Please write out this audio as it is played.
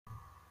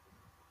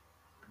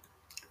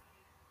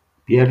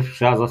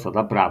Pierwsza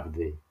zasada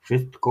prawdy: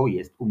 wszystko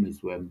jest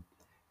umysłem,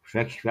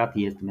 wszechświat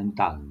jest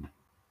mentalny.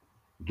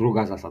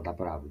 Druga zasada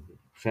prawdy: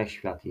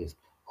 wszechświat jest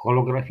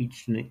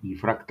holograficzny i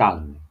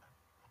fraktalny.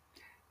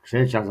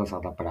 Trzecia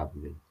zasada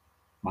prawdy: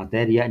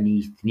 materia nie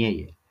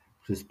istnieje,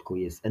 wszystko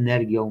jest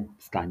energią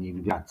w stanie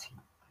wibracji.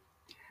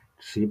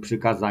 3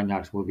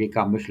 przykazania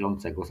człowieka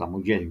myślącego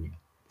samodzielnie.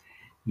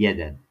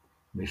 1.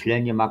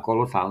 Myślenie ma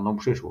kolosalną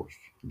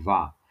przyszłość.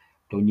 2.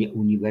 To nie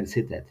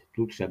uniwersytet,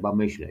 tu trzeba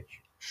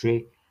myśleć.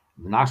 3.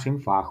 W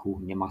naszym fachu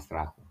nie ma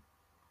strachu.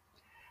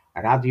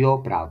 Radio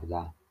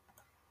Prawda.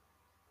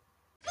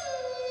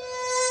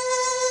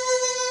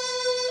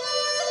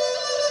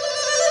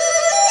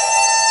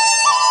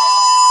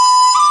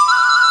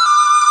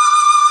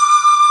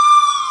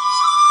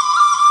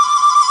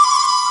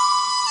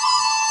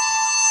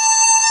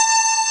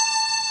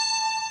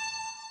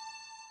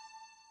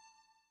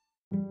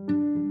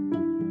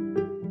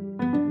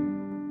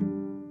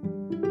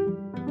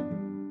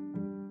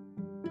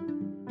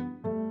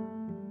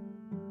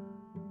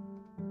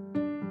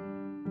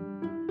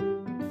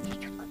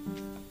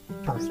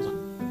 Polskie.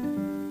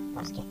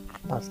 Polskie.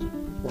 Polskie.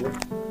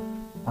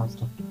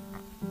 Polskie.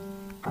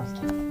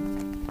 Polskie.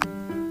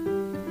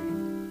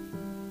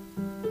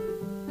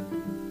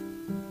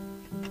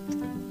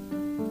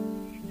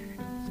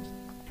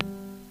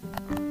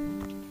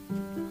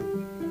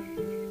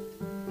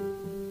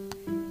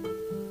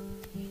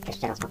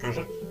 Jeszcze raz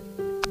pokażę.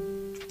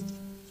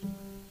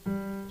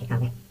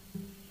 Ciekawe,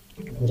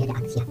 jaka będzie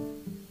reakcja.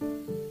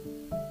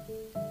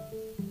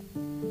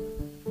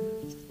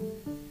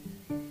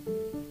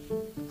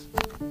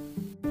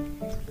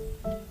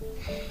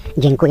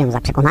 Dziękuję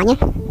za przekonanie,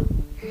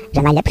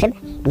 że najlepszym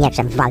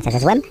mieczem w walce ze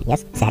złem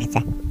jest serce.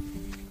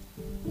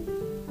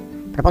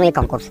 Proponuję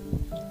konkurs.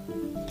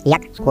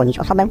 Jak skłonić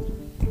osobę,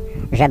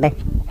 żeby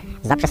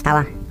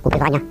zaprzestała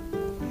kupywania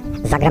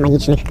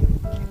zagranicznych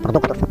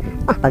produktów,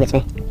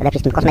 powiedzmy przede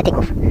wszystkim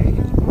kosmetyków,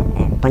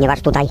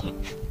 ponieważ tutaj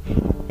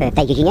w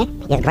tej dziedzinie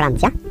jest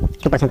gwarancja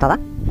 100%,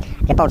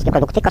 że polskie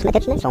produkty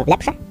kosmetyczne są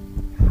lepsze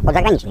od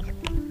zagranicznych.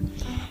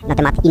 Na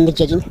temat innych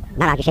dziedzin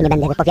na razie się nie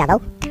będę wypowiadał,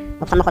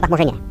 bo w samochodach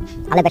może nie,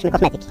 ale weźmy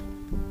kosmetyki.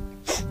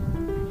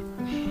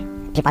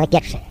 Przypadek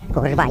pierwszy.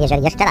 Kurwa,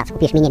 jeżeli jeszcze raz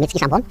kupisz mi niemiecki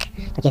szampon,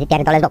 to cię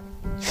wypierdolę z domu.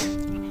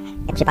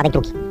 Przypadek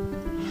drugi.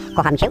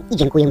 Kocham cię i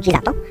dziękuję ci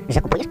za to,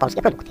 że kupujesz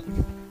polskie produkty.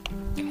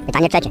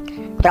 Pytanie trzecie.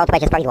 Która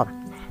odpowiedź jest prawidłowa?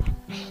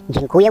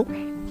 Dziękuję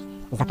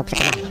za to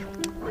przekonanie.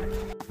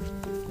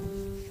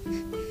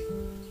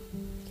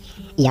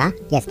 Ja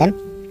jestem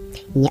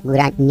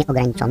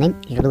nieograniczonym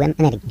źródłem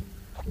energii.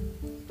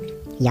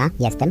 Ja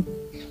jestem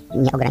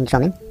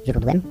nieograniczonym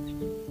źródłem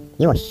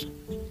miłości.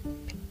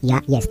 Ja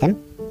jestem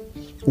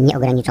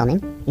nieograniczonym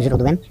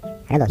źródłem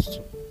radości.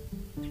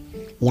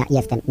 Ja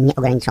jestem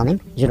nieograniczonym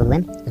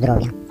źródłem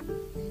zdrowia.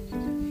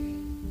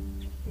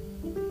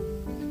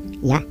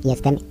 Ja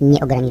jestem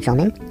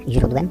nieograniczonym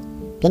źródłem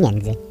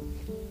pieniędzy.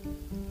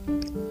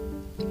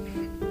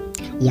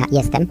 Ja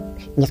jestem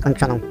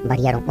nieskończoną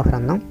barierą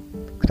ochronną,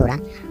 która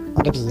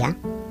odbija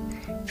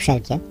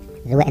wszelkie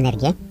złe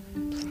energie,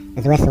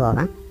 złe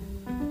słowa,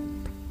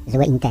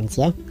 złe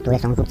intencje, które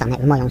są rzucane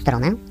w moją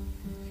stronę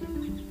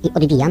i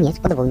odbijam je z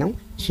podwójną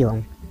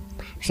siłą.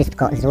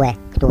 Wszystko złe,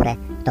 które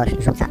ktoś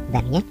rzuca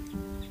we mnie,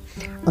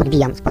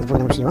 odbijam z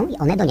podwójną siłą i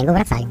one do niego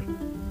wracają.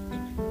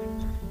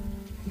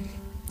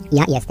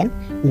 Ja jestem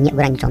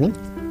nieograniczonym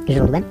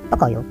źródłem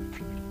pokoju.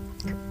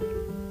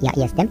 Ja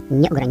jestem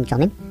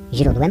nieograniczonym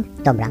źródłem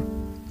dobra.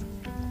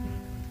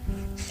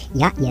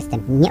 Ja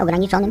jestem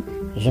nieograniczonym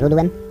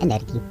źródłem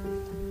energii.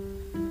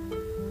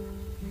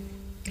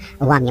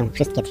 Łamię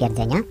wszystkie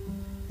twierdzenia.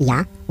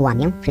 Ja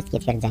łamię wszystkie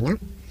twierdzenia,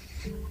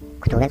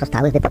 które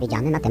zostały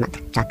wypowiedziane na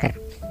temat czakr.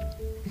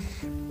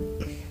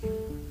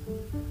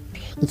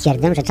 I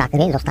twierdzę, że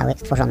czakry zostały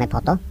stworzone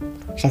po to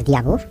przez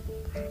diabłów,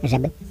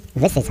 żeby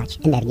wysysać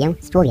energię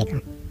z człowieka.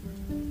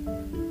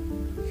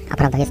 A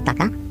prawda jest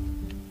taka,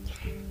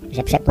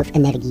 że przepływ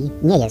energii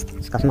nie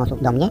jest z kosmosu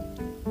do mnie,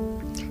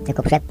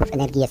 tylko przepływ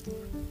energii jest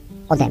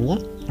ode mnie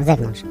na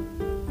zewnątrz.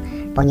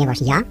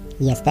 Ponieważ ja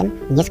jestem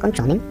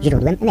nieskończonym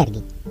źródłem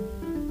energii.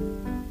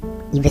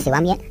 I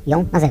wysyłam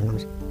ją na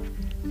zewnątrz.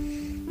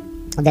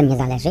 Ode mnie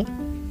zależy,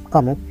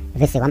 komu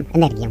wysyłam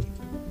energię.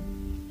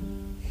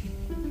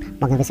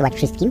 Mogę wysyłać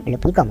wszystkim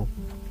lub nikomu.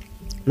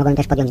 Mogę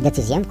też podjąć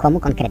decyzję, komu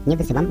konkretnie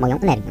wysyłam moją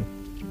energię.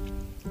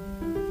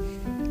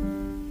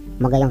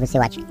 Mogę ją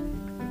wysyłać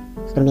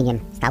strumieniem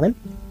stałym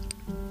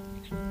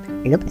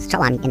lub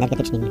strzałami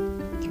energetycznymi.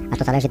 A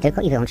to zależy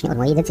tylko i wyłącznie od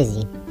mojej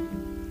decyzji.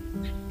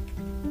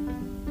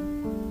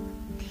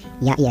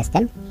 Ja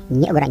jestem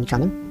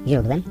nieograniczonym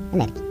źródłem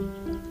energii.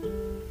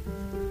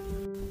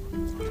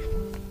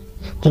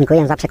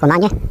 Dziękuję za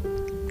przekonanie,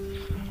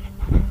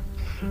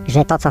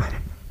 że to, co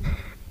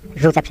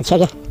rzucę przed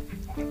siebie,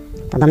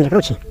 to do mnie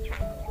wróci.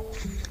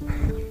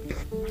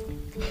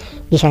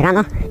 Dzisiaj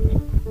rano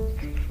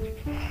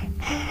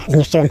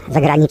zniszczyłem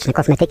zagraniczne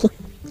kosmetyki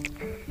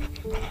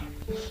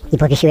i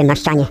powiesiłem na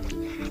ścianie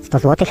 100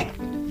 zł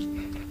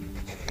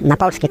na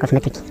polskie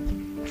kosmetyki.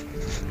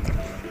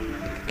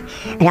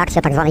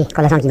 Reakcja tak zwanej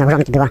koleżanki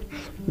małżonki była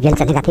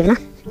wielce negatywna.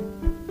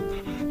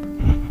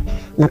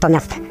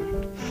 Natomiast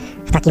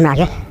w takim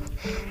razie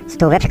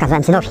stówę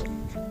przekazałem synowi,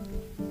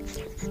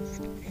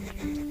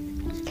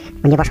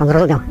 ponieważ on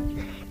zrozumiał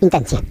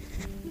intencje.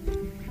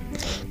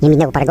 Nie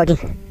minęło parę godzin.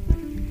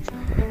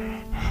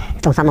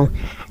 Tą samą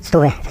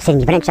stówę syn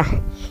mi wręcza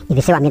i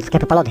wysyła mnie do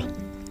sklepu po lody.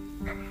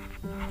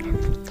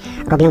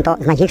 Robię to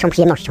z największą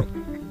przyjemnością.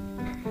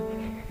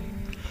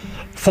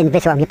 Syn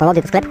wysyłał mnie po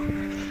lody do sklepu,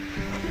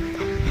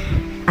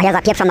 a ja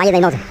zapieprzam na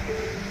jednej nodze.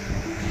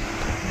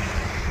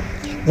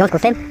 W związku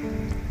z tym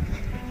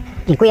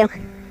dziękuję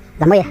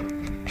za moje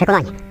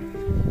przekonanie.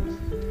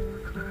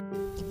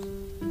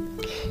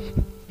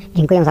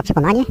 Dziękuję za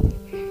przekonanie,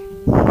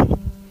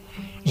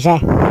 że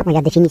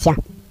moja definicja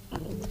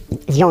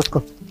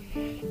związku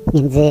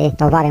między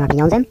towarem a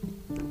pieniądzem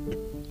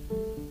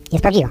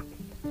jest prawdziwa.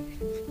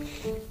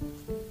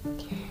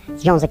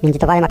 Związek między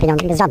towarem a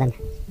pieniądzem jest żaden.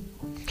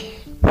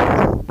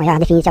 Moja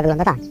definicja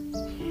wygląda tak.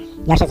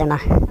 Ja siedzę na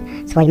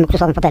swoim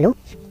luksusowym fotelu.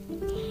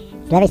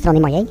 Z lewej strony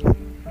mojej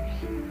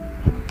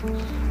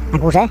na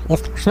górze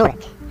jest sznurek,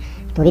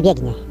 który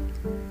biegnie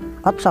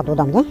od przodu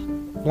do mnie,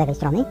 z lewej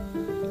strony,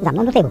 za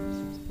mną do tyłu.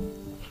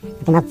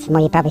 Natomiast z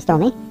mojej prawej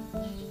strony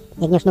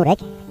biegnie sznurek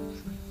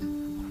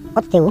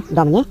od tyłu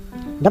do mnie,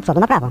 do przodu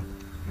na prawo.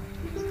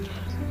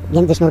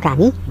 Między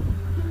sznurkami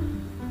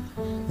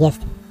jest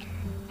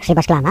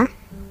szyba szklana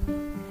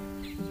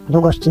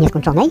długości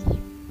nieskończonej.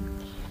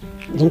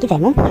 Dzięki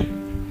temu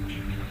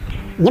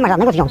nie ma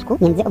żadnego związku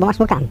między oboma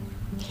sznurkami.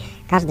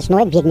 Każdy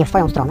sznurek biegnie w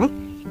swoją stronę.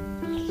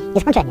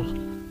 Nieskończenie.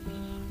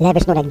 Lewy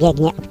sznurek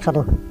biegnie od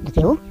przodu do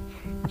tyłu,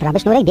 a prawy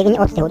sznurek biegnie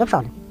od tyłu do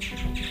przodu.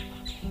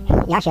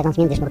 Ja, siedząc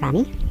między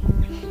sznurkami,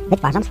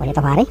 wytwarzam swoje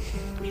towary,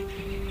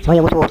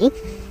 swoje usługi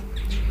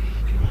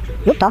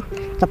lub to,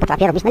 co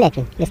potrafię robić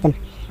najlepiej. Jestem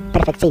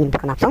perfekcyjnym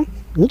wykonawcą.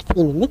 Nikt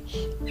inny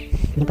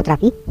nie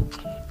potrafi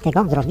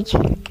tego zrobić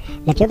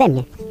lepiej ode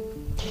mnie.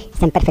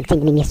 Jestem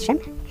perfekcyjnym mistrzem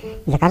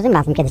i za każdym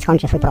razem, kiedy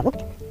skończę swój produkt,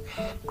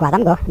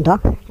 wkładam go do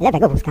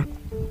lewego wózka.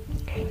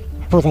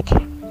 Wózek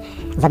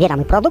zabiera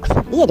mój produkt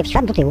i jedzie w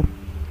świat do tyłu.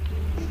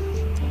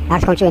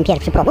 Jak skończyłem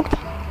pierwszy produkt,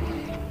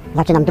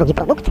 zaczynam drugi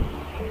produkt,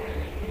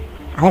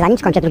 ale zanim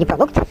skończę drugi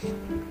produkt,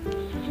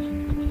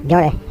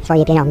 biorę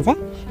swoje pieniądze,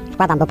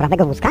 wkładam do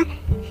prawego wózka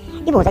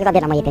i wózek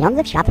zabiera moje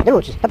pieniądze w świat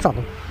drugi, do przodu.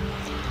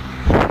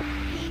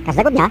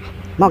 Każdego dnia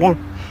mogę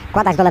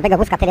wkładać do lewego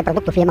wózka tyle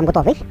produktów, ile mam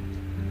gotowych.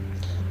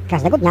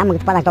 Każdego dnia mogę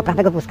wkładać do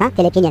prawego wózka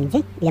tyle pieniędzy,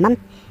 ile mam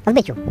na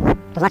zbyciu.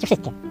 To znaczy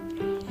wszystkie.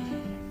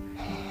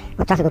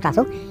 Od czasu do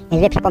czasu,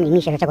 jeżeli przypomni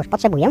mi się, że czegoś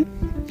potrzebuję,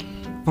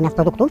 zamiast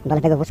produktu do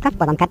lewego wózka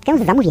wkładam kartkę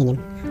z zamówieniem,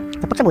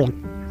 co potrzebuję.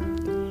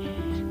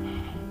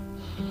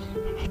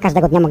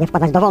 Każdego dnia mogę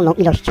wkładać dowolną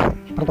ilość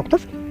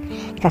produktów.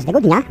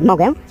 Każdego dnia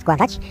mogę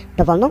składać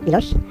dowolną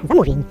ilość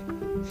zamówień.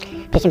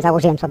 Przy czym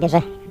założyłem sobie,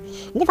 że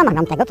nie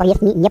zamawiam tego, co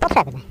jest mi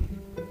niepotrzebne.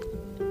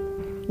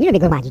 Nie lubię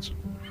gromadzić.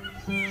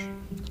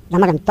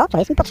 Zamawiam to, co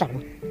jest mi potrzebne.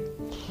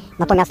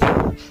 Natomiast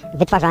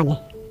wytwarzanie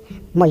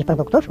moich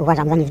produktów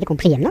uważam za niezwykłą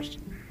przyjemność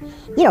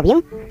i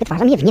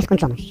wytwarzam je w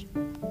nieskończoność.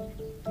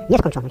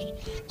 Nieskończoność.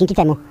 Dzięki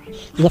temu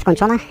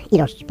nieskończona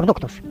ilość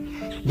produktów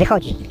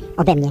wychodzi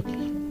ode mnie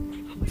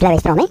z lewej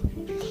strony,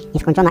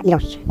 nieskończona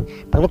ilość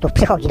produktów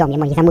przychodzi do mnie,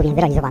 moich zamówień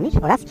zrealizowanych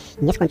oraz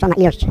nieskończona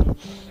ilość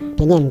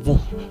pieniędzy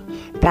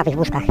w prawych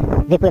wózkach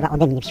wypływa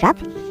ode mnie w świat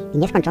i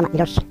nieskończona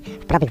ilość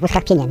w prawych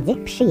wózkach pieniędzy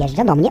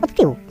przyjeżdża do mnie od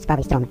tyłu z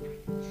prawej strony.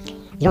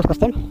 W związku z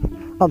tym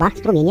oba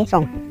strumienie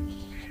są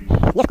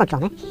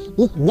nieskończone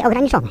i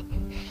nieograniczone,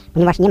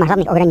 ponieważ nie ma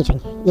żadnych ograniczeń,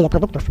 ile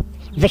produktów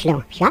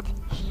wyślę w świat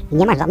i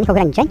nie ma żadnych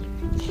ograniczeń,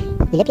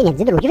 ile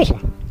pieniędzy do ludzi wyślę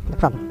do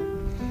przodu.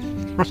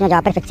 Maszyna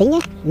działa perfekcyjnie,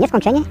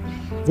 nieskończenie,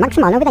 z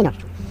maksymalną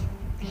wydajnością.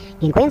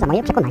 Dziękuję za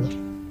moje przekonanie.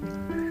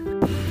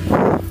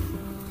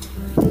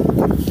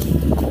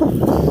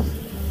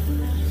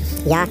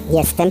 Ja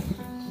jestem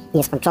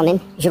nieskończonym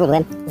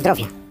źródłem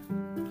zdrowia.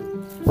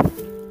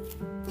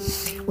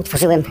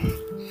 Utworzyłem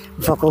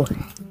wokół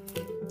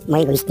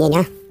mojego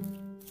istnienia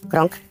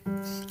krąg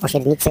o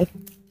średnicy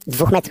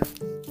 2 metrów.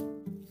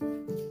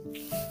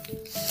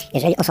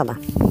 Jeżeli osoba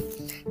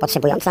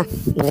potrzebująca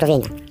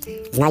uzdrowienia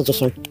znajdzie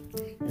się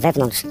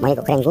wewnątrz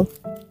mojego kręgu,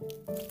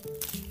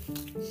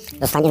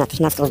 zostanie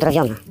natychmiast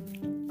uzdrowiona.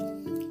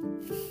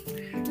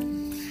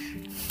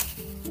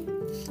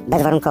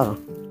 Bezwarunkowo.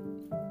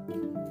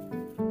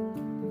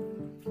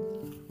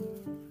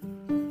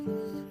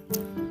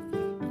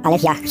 Ale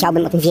ja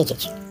chciałbym o tym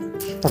wiedzieć.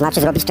 To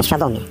znaczy zrobić to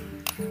świadomie.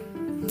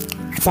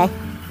 Chcę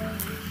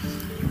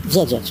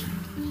wiedzieć,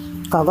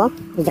 kogo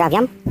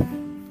uzdrawiam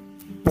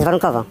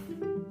bezwarunkowo.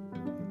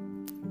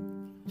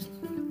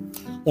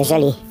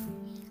 Jeżeli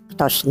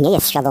ktoś nie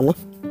jest świadomy,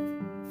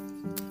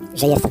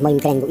 że jest w moim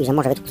kręgu i że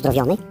może być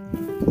uzdrowiony,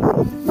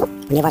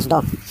 ponieważ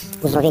do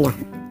uzdrowienia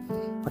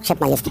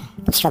potrzebna jest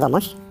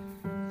podświadomość.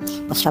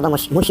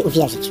 Podświadomość musi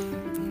uwierzyć,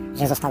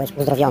 że zostałeś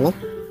uzdrowiony.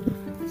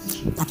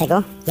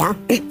 Dlatego ja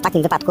w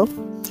takim wypadku,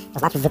 to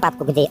znaczy w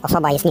wypadku, gdy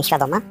osoba jest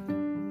nieświadoma,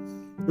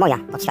 moja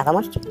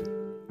podświadomość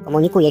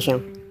komunikuje się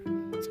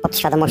z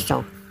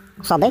podświadomością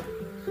osoby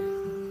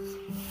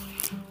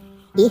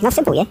I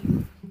następuje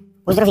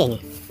uzdrowienie.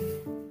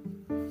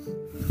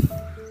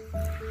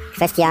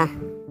 Kwestia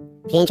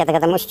przyjęcia do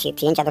wiadomości,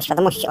 przyjęcia do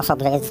świadomości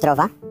osoby, że jest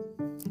zdrowa,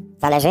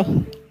 zależy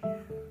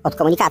od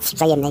komunikacji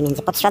wzajemnej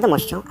między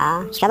podświadomością a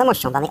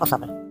świadomością danej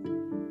osoby.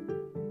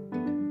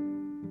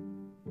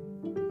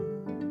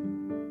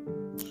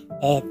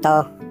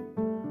 To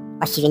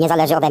właściwie nie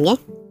zależy ode mnie,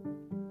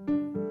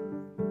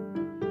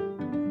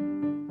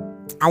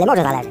 ale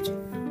może zależeć.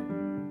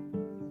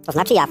 To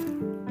znaczy ja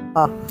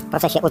po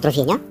procesie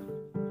uzdrowienia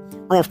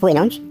mogę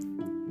wpłynąć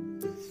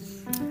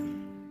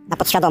na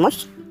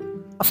podświadomość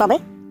osoby,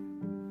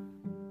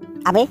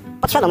 aby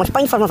podświadomość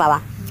poinformowała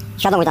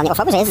świadomość danej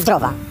osoby, że jest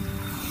zdrowa.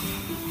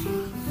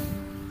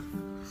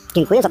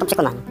 Dziękuję za to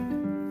przekonanie.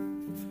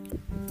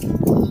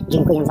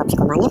 Dziękuję za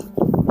przekonanie,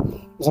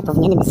 że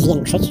powinienem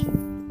zwiększyć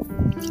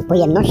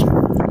pojemność i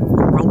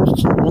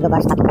wydajność mojego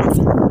warsztatu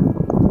pracy.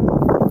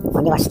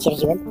 Ponieważ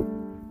stwierdziłem,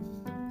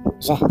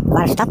 że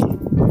warsztat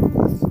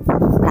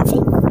pracy,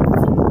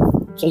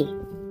 czyli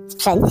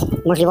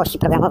sprzęt, możliwości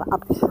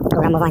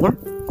oprogramowania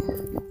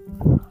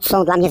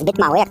są dla mnie zbyt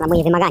małe jak na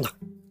moje wymagania.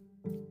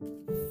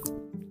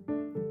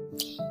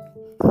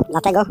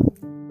 Dlatego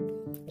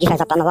dzisiaj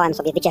zaplanowałem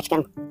sobie wycieczkę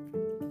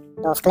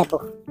do sklepu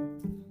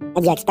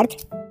Media Expert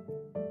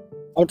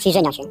celu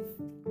przyjrzenia się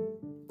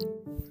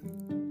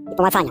i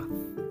pomacania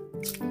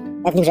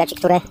pewnych rzeczy,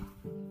 które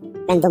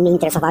będą mnie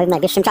interesowały w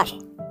najbliższym czasie.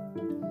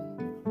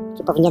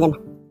 Czy powinienem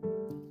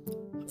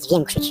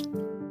zwiększyć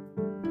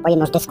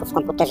pojemność dysków w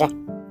komputerze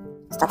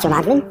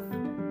stacjonarnym,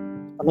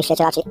 pomyśleć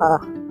raczej o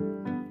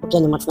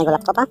kupieniu mocnego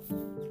laptopa,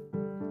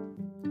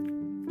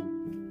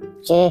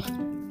 czy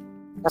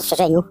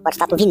rozszerzeniu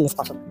warsztatu w inny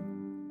sposób.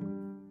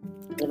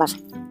 Ponieważ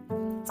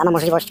sama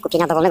możliwość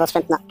kupienia dowolnego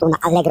sprzętu na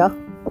Allegro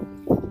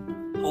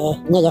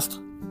nie jest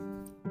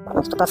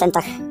w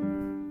 100%,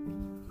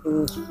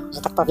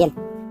 że tak powiem,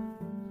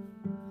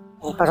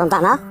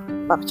 pożądana,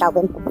 bo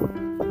chciałbym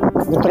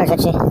niektóre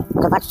rzeczy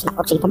zobaczyć na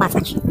oczy i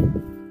pomacać.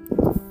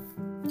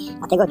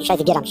 Dlatego dzisiaj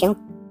wybieram się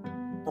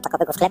do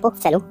takowego sklepu w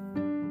celu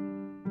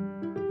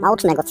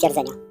naocznego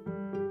stwierdzenia,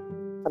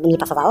 co by mi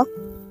pasowało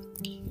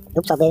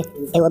lub co by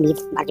było mi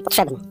bardziej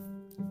potrzebne.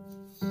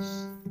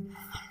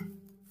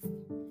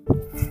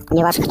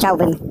 Ponieważ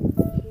chciałbym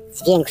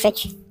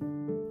zwiększyć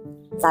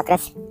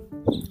zakres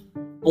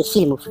moich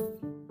filmów,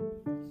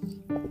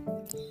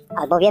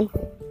 albowiem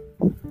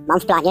mam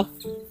w planie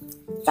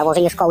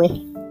założenie szkoły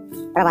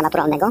prawa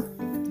naturalnego,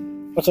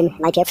 przy czym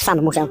najpierw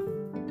sam muszę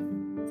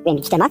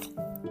zgłębić temat,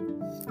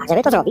 a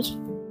żeby to zrobić,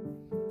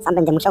 sam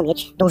będę musiał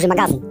mieć duży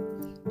magazyn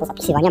do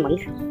zapisywania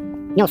moich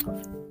wniosków.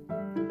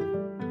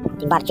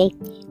 Tym bardziej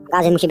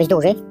magazyn musi być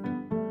duży,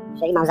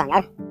 jeżeli mam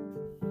zamiar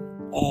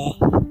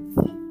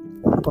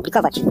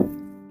opublikować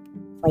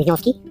swoje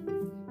wnioski,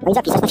 no i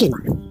zapisać na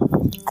filmach.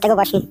 Dlatego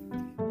właśnie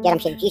wybieram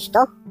się dziś do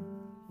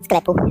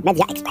sklepu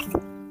Media Expert.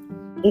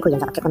 Dziękuję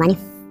za to przekonanie.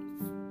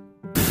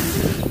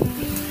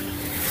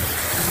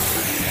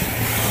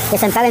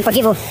 Jestem pełen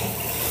podziwu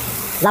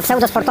dla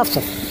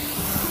pseudosportowców.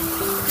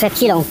 Przed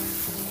chwilą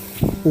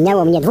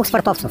minęło mnie 2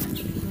 sportowców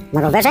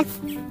na rowerze.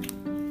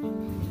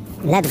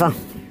 Ledwo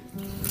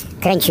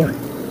kręcił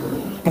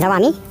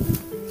pedałami,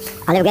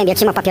 ale w głębie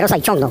trzymał papierosa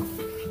i ciągnął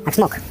jak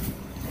smok.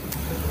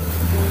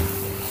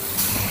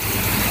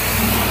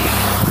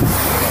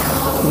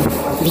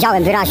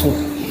 Widziałem wyraźnie,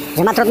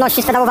 że ma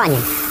trudności z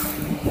pedałowaniem.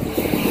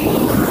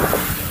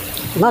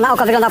 No na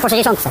oko wyglądał po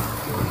 60.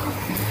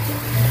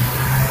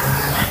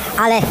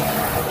 Ale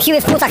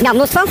siły w płucach miał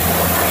mnóstwo,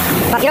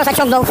 papierosa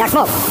ciągnął jak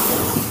smok.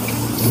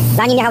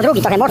 Za nim jechał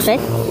drugi, trochę młodszy.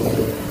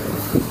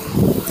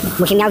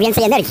 Miał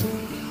więcej energii.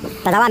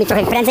 Pedałami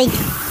trochę prędzej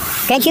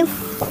kręcił.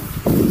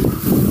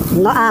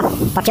 No a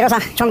papierosa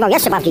ciągnął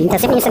jeszcze bardziej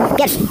intensywnie niż ten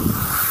pierwszy.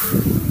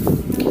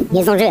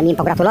 Nie zdążyłem im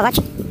pogratulować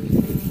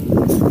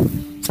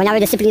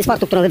wspaniałej dyscypliny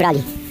sportu, którą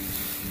wybrali.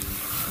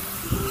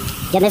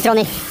 Z jednej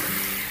strony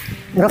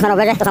ruch na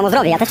rowerze to samo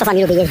zdrowie. Ja też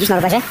czasami lubię jeździć na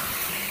rowerze,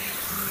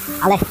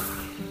 ale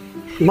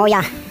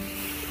moja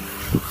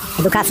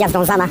edukacja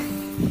związana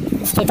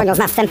z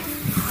tytonioznawstwem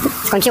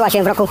skończyła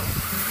się w roku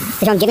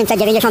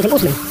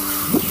 1998.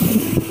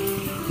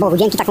 Bo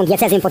dzięki taką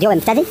diecezję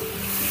podjąłem wtedy.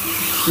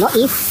 No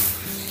i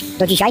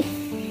do dzisiaj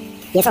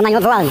jest ona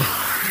nieodwołalna.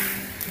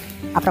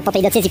 A propos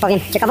tej decyzji powiem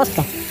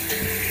ciekawostkę.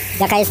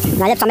 Jaka jest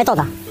najlepsza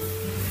metoda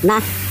na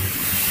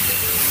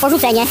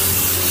porzucenie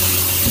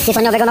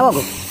tytoniowego nałogu.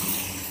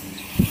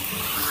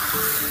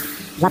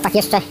 W latach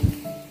jeszcze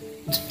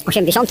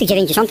 80.,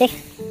 90.,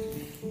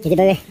 kiedy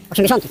były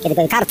 80., kiedy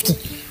były kartki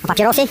na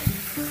papierosy,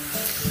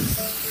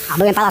 a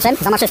byłem palaczem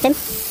zamaszystym.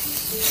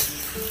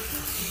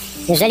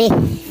 Jeżeli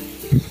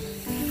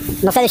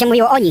no wtedy się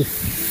mówiło oni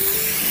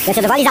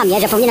decydowali za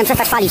mnie, że powinienem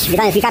przestać palić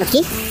wydane mi kartki,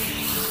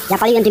 ja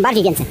paliłem tym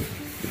bardziej więcej.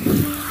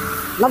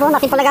 No bo na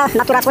tym polega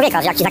natura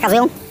człowieka, że jak ci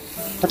zakazują,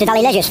 to ty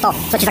dalej leziesz to,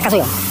 co ci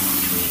zakazują.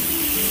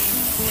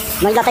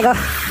 No i dlatego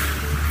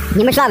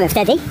nie myślałem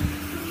wtedy,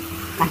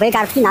 jak były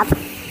kartki, nad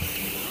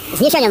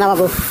zniesieniem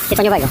nałogu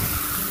tytoniowego.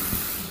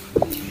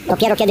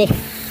 Dopiero kiedy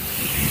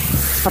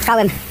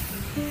spotkałem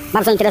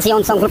bardzo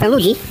interesującą grupę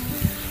ludzi,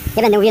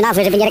 Nie będę mówił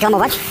nazwy, żeby nie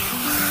reklamować.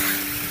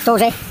 To,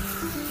 że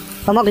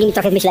pomogli mi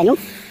trochę w myśleniu.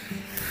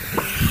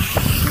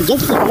 I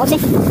dzięki ich pomocy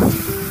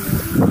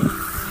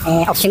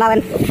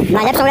otrzymałem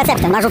najlepszą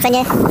receptę na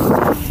rzucenie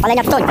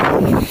palenia tytoniu.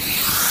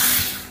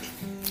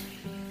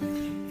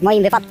 W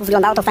moim wypadku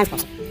wyglądało to w ten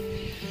sposób.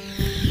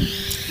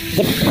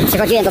 Gdy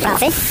przychodziłem do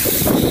pracy,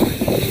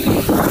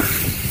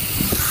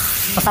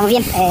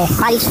 postanowiłem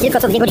palić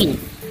tylko co 2 godziny.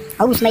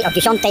 O 8, o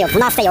 10, o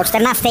 12, o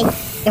 14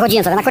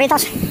 wychodziłem sobie na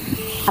korytarz,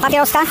 a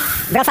papieroska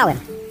wracałem.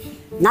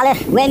 No ale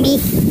w głębi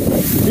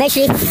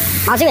myśli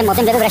marzyłem o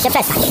tym, żeby wreszcie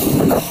przestać.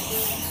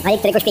 No i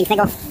któregoś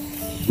pięknego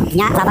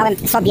dnia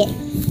zadałem sobie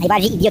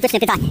najbardziej idiotyczne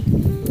pytanie.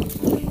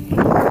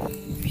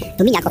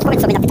 Dominiak,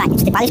 odpowiedz sobie na pytanie,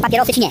 czy ty palisz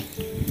papierosy, czy nie?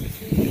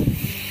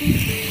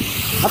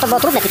 No to było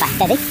trudne pytanie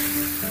wtedy,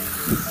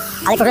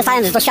 ale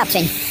korzystając z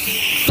doświadczeń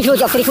tych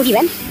ludzi, o których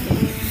mówiłem,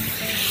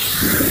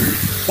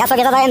 ja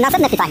sobie zadałem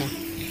następne pytanie.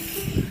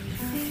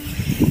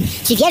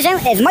 Czy wierzę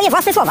w moje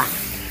własne słowa?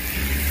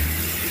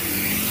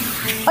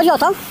 Chodzi o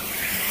to,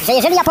 że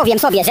jeżeli ja powiem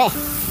sobie, że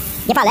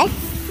nie palę,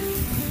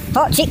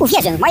 to czy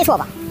uwierzę w moje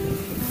słowa?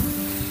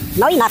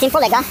 No i na tym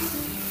polega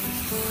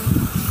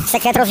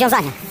sekret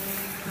rozwiązania.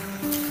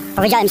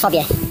 Powiedziałem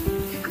sobie,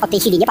 od tej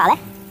chwili nie palę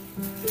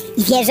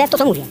i wierzę w to,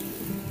 co mówię.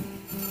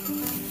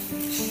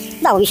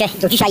 Dało mi się,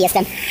 do dzisiaj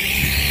jestem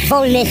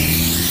wolny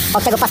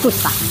od tego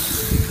paskudstwa.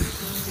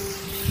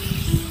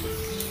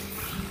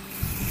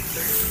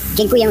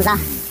 Dziękuję za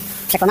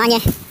przekonanie,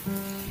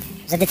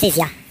 że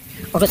decyzja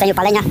o rzuceniu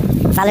palenia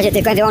zależy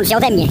tylko i wyłącznie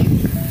ode mnie,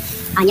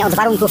 a nie od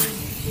warunków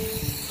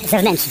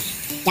zewnętrznych,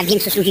 jak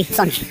większość ludzi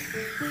sądzi.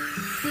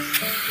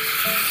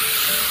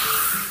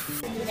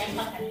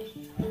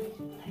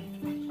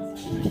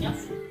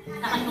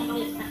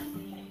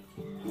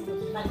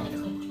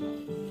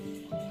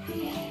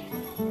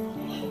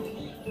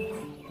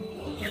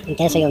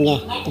 Interesują mnie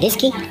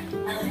dyski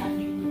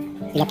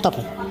i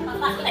laptopy.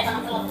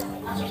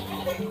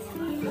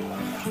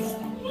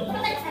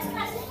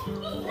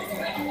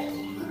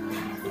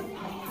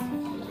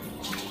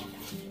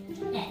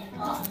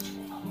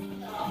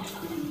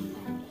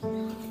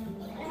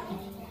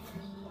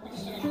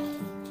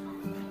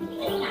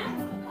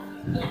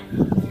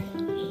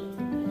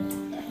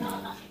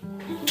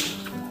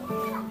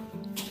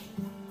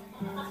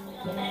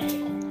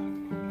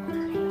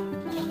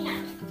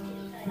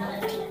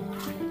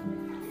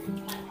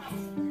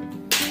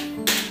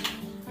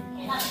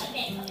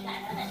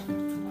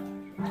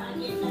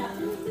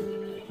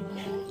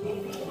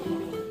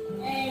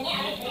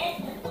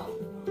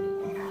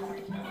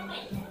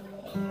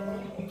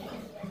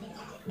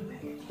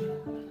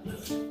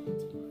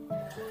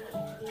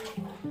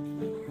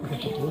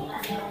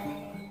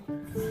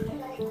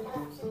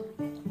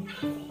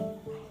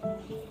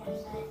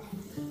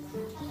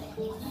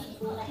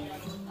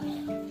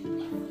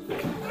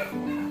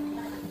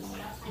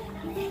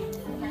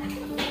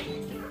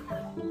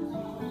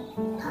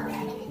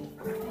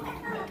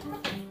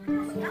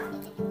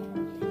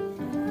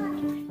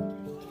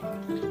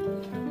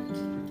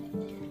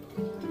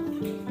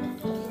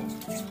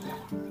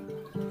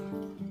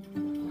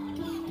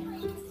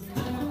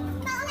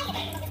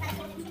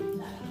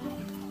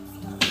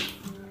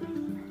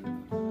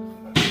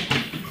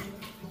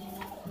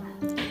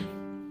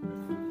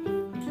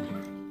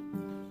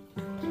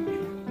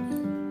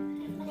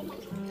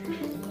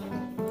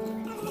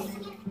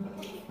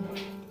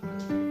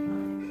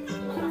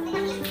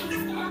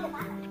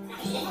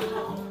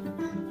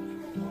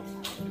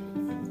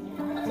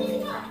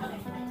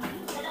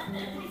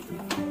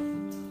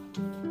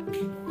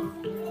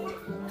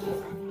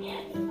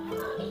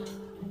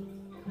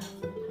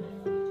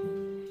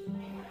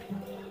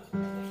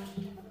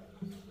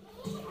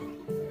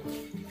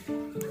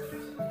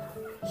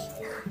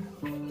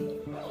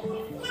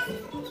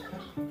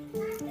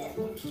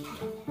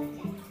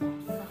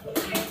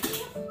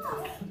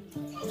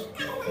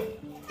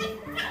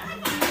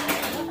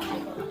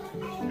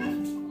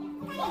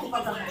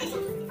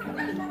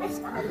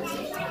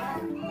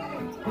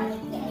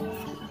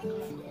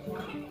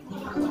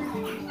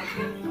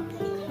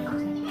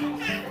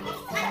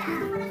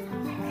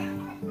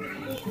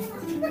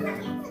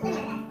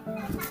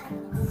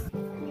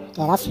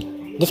 Teraz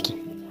dyski.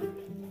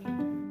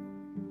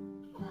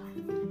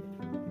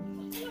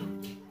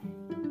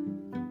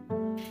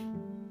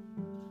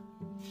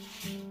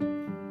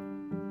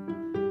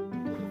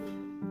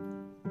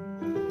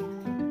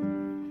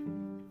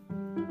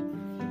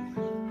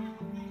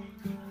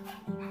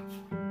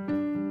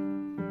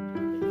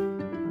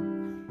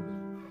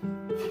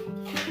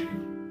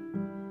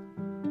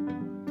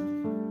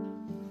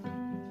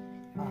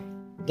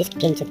 Dysk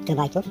 500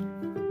 GB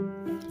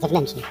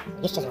zewnętrzny,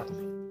 200 zł.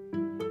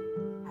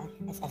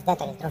 Ale SSD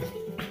to jest drogi.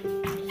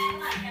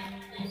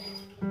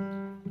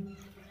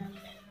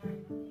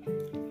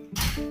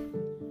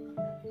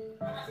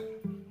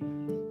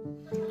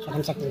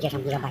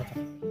 750 GB,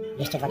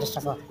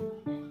 220 zł.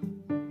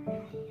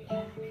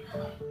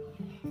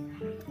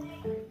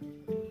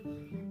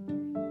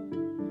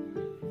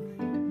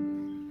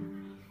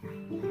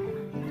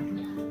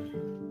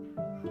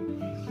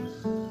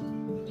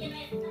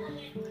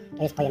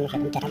 To jest pojemność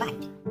 1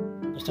 terabajt.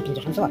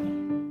 250 zł.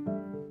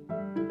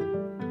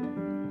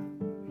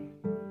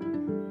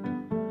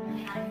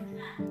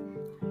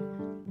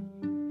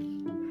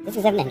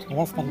 Dysk zewnętrzny,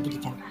 Western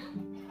Digital.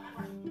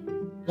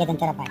 1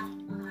 terabajt.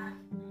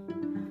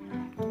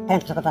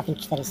 Prędkość około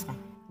 5400.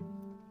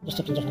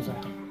 250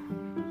 zł.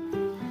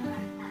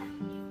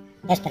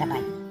 Też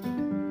terabajt.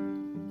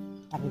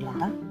 Tak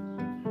wygląda.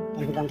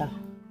 Ten wygląda...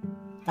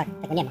 Tak,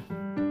 tego nie ma.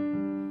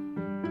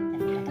 Ten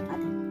wygląda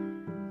tak.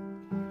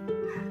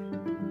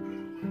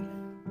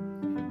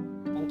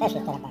 Ten też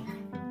jest terabajt.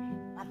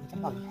 Ładny,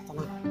 czerwony.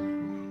 Cena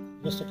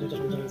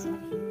 259 zł.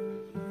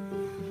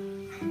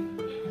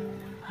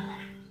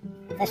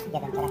 Też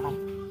 1 terabajt.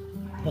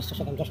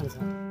 270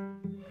 zł.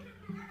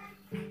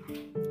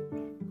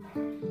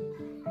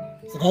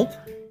 Seagate.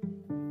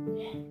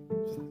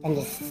 Ten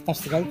jest też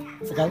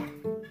Seagate.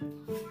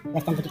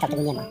 Western Digital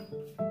tego nie ma.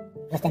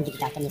 Western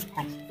Digital ten jest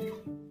taki.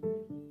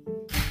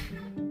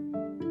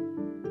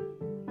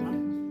 No.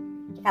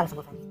 Ciekawy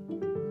samochód.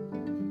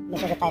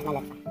 Myślę, że ta jest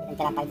najlepsza.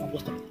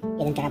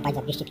 1 terabajt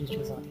za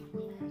 250 zł.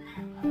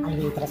 Ale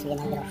mnie interesuje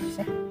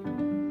najdroższy.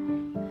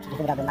 Czyli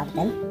wybrałbym albo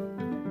ten.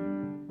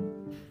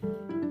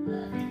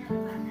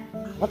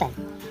 Albo ten.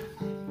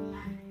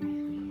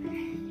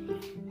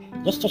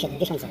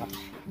 270 zł.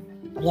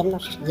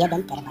 Pojemność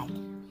 1 terabajt.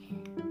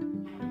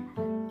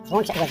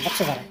 Złącze USB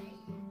 3.0.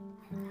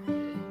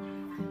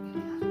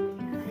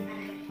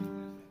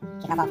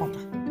 Ciekawa oferta.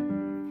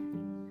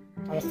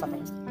 To jest co to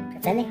jest?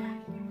 Przeceny?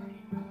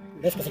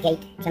 Dysk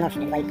Seagate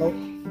przenośny 2,5.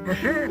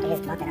 Aha, to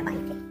jest 2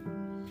 terabajty.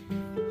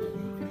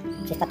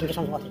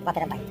 350 zł, 2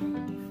 terabajty.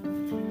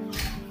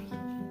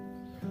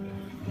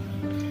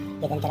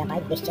 1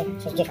 terabajt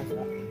 260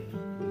 zł.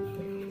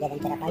 1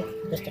 terabajt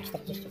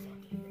 240 zł.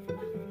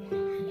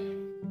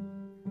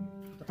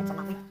 Tutaj co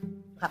mamy?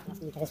 Słuchawki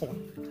nas nie interesują.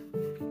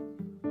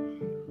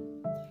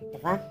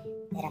 2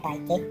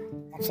 terabajty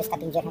za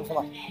 350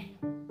 zł.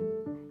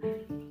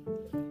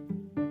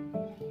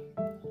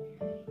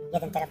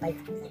 1 terabajt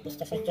za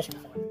 260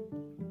 zł.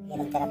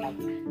 1 terabajt.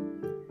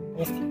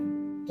 Jest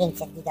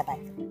 500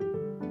 gigabajtów.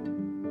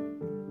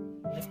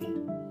 Jest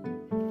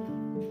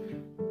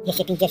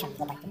 250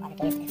 gigabajtów, ale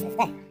to jest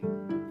SSD.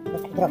 To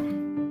jest taki drogi.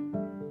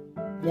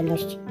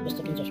 Pojemność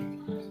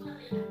 250.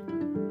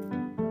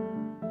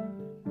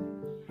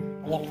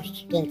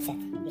 Pojemność 500.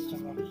 200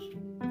 zł.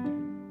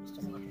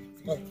 200 zł.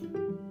 Seagate.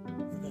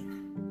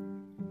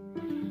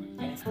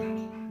 To jest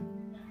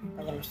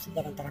pojemność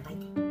 1 terabajt.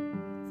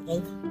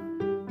 Seagate.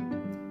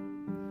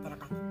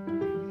 Terabajt.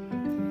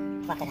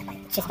 2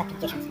 terabajty.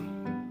 350 zł.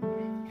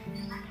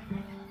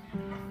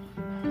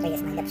 To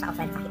jest najlepsza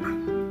oferta chyba.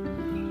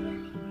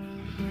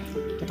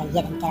 Tutaj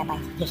 1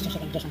 terabajt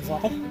 270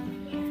 zł.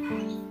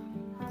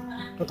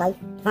 Tutaj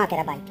 2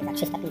 terabajty za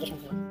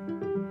 350 zł.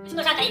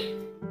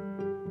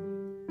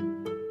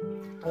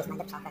 To jest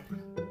najlepsza oferta.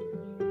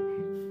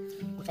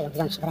 Muszę ją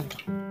wziąć w rękę.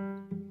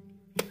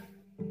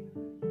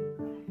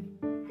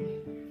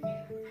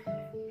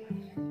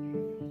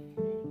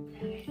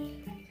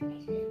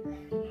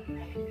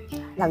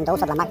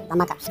 Windowsa dla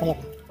Maca, wszystko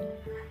jedno.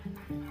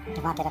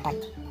 2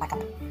 terabajty. Backup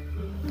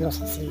plus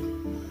SIM.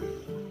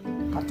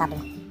 Portable.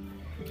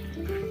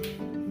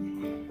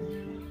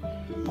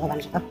 Podoba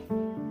mi się to.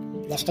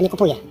 Jeszcze nie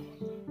kupuję.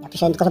 Ja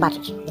przyszedłem tylko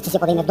zobaczyć. Decyzję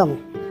podejmę w domu.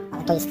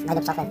 Ale to jest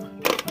najlepsza oferta.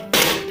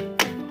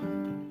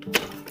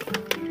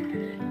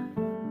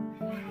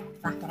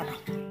 2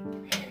 terabajty.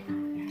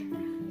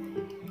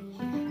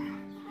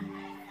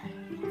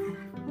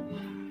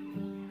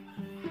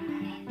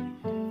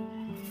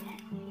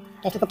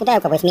 To jest tylko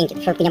pudełko, bo jest miękkie.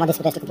 W środku nie ma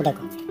dysku, to jest tylko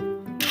pudełko.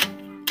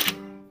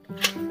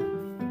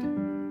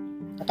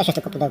 To też jest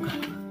tylko pudełko.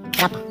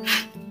 Trapa.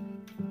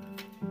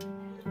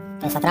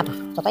 To jest atrapa.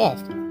 Co to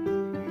jest?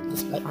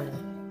 Display only.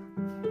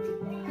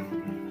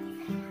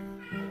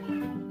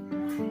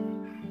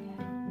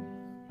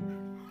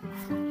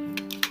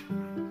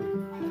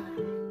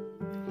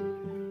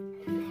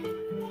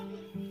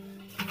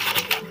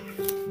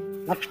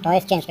 No to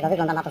jest ciężkie, to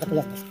wygląda na to, że tu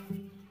jest dysk.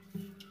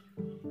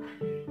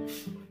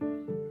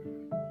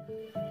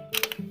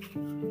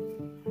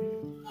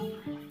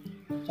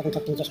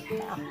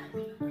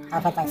 Ta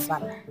oferta jest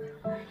słaba.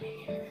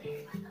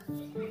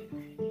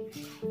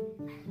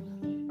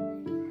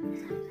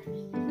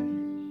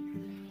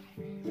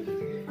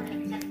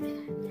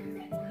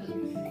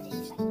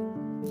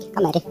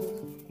 Kamery.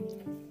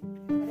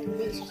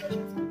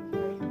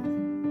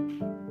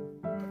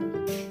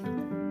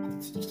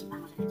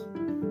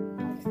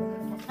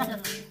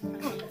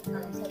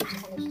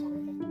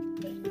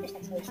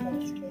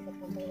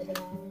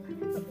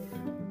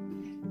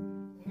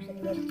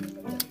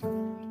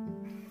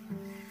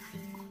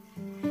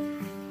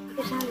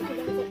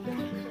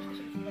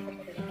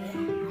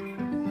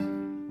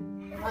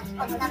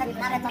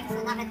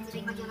 Nawet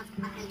jeżeli chodzi o na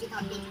przykład LG, to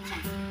od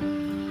 5000.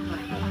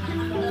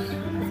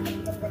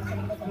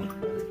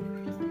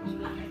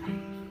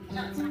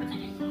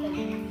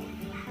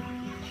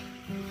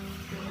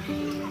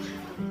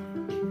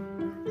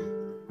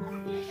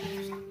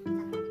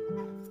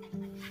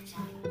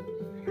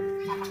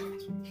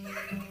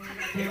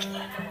 Z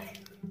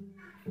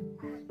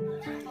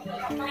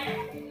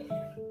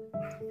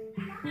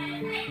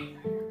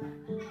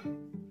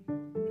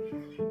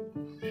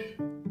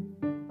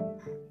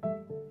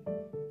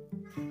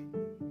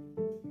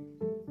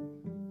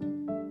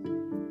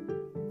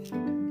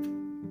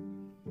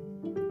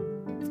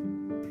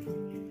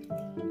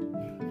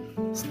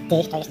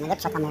tych to jest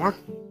najlepsza kamera.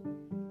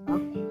 O.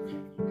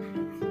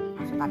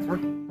 Proszę bardzo.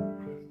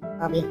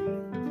 Robi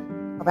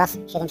obraz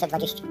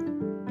 720.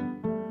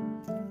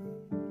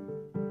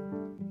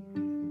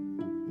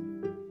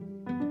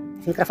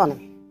 Z mikrofonem.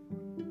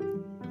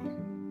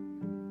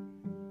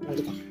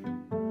 Logitech.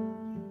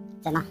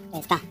 Cena to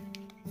jest ta.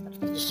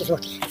 140 zł.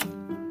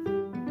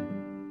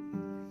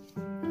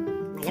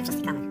 Najlepsza z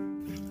tych kamer.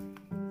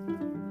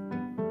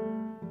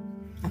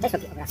 A też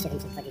robi obraz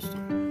 720.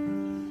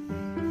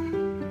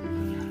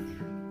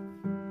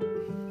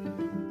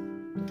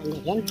 Tutaj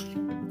nie wiem.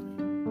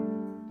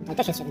 Tutaj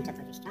też jest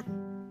 720.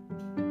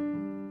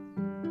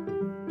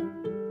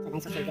 Cena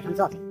jest 80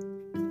 zł.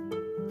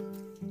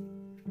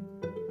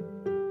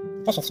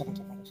 Tu też jest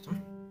 720.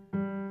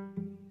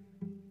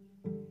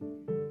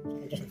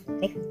 70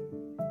 zł.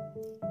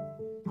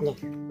 A nie,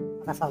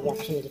 obraz audio,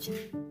 to się nie liczy.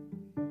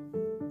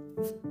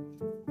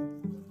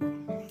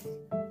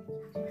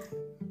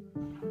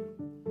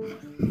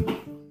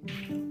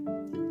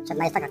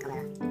 Potrzebna jest taka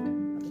kamera.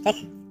 Logitech.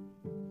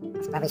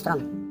 Z prawej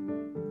strony.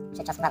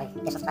 Trzecia z prawej,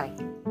 pierwsza z prawej.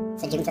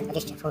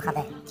 C920 Full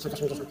HD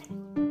 1080.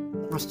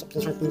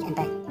 1555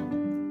 MP.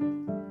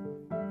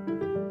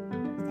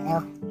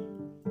 Stereo.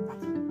 Tak.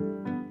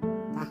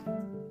 Ta.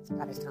 Z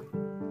prawej strony.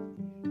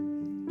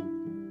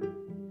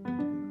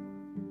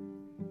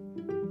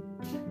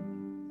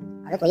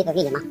 Ale tu jej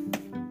pewnie nie ma.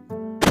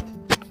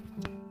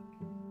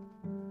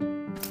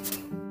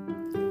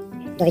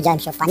 Dowiedziałem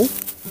się od pani,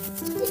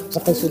 że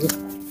w tej chwili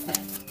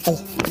tej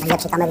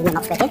najlepszej kamery nie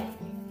ma w sklepie.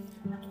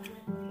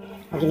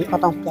 Chodzi mi o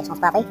tą pierwszą z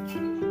prawej.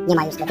 Nie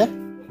ma jej w sklepie.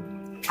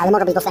 Ale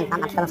może być dostępna.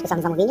 Na przykład na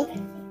specjalne zamówienie.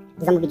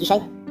 Zamówię dzisiaj.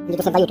 Będzie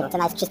dostępna jutro.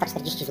 Cena jest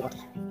 340 zł.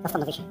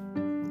 Zastanowię się.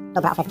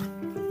 Dobra oferta.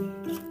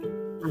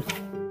 Mam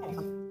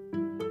telefon.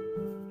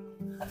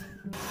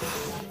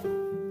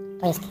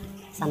 To jest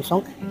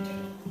Samsung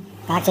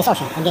Galaxy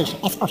S8. Ten większy.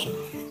 S8.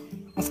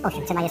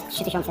 S8. Cena jest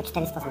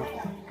 3400 zł.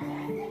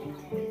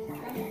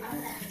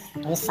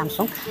 To jest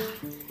Samsung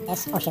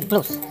S8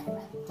 Plus.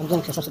 Ten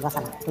większy 6,2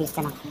 cala. Tu jest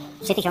cena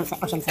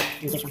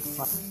 3850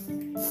 zł.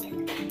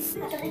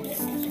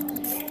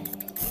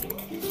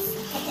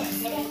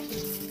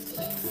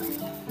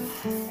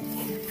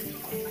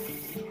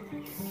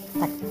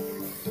 Tak.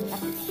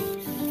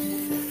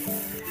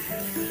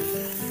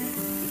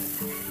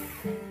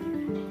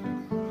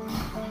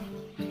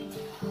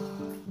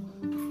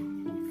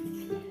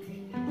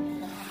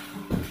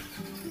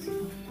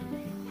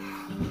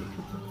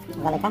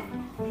 Z daleka?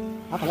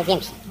 O, ten jest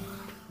większy.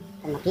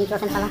 Ten ma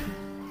 5,8 cala.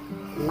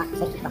 Ten ma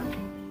 6,2.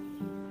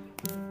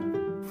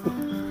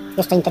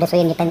 Jeszcze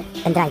interesuje mnie ten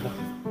drive.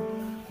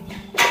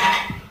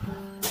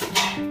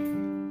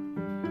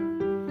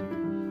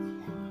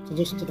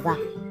 Dwa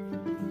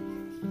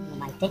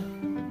gigabajty.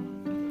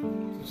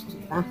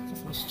 32,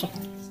 16,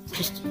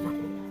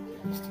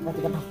 32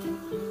 gigabajty.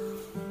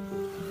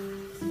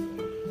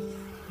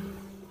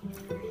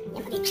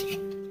 Nie ma większych.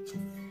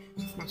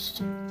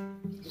 16,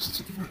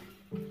 32,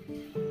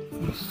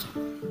 16.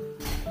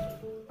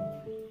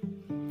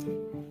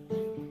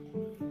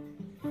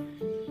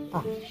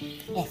 O,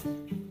 jest.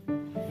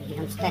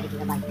 54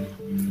 gigabajty.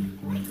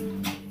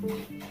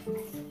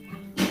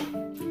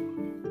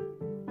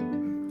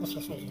 Też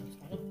jest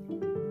 64.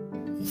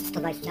 Jest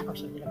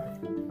 128 GB.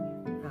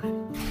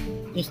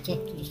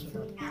 230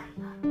 zł.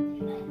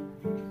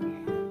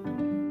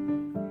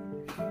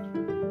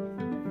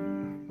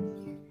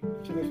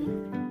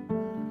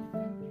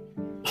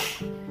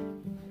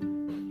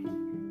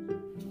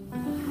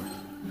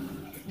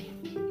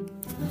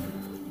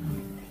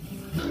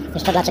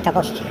 Jeszcze dla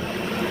ciekawości.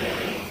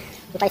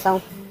 Tutaj są,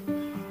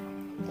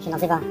 to się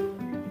nazywa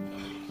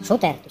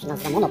shooter, to się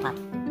nazywa monopad.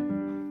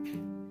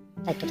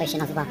 Tutaj się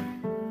nazywa,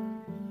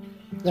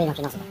 nie wiem jak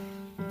się nazywa,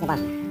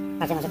 nieważne. W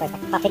każdym razie to jest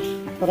taki patyk,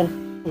 na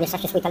którym umieszcza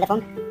się swój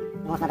telefon.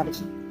 Można robić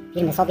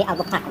filmy sobie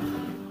albo ptakom.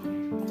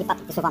 Taki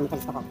patyk wysuwamy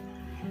teleskopowy.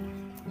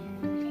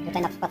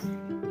 Tutaj na przykład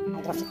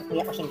najdroższy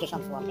kosztuje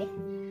 80 zł.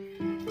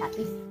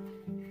 Taki.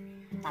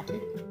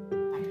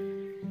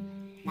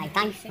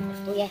 Najtańszy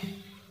kosztuje,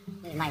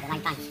 nie wiem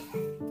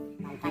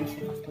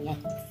najtańszy kosztuje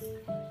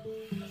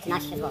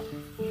 13 zł.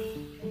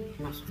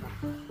 13 zł.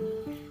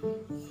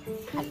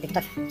 A gdy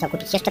ktoś chciał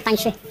kupić jeszcze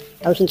tańszy,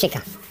 to u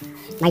Chińczyka.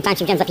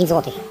 Najtańszy wziąłem za 5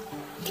 zł.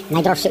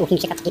 Najdroższy u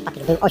Chińczyka taki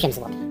papier był 8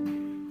 zł.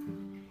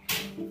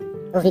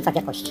 Różnica w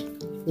jakości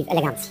i w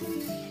elegancji.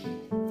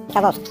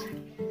 Ciekawostki.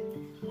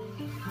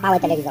 Małe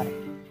telewizory.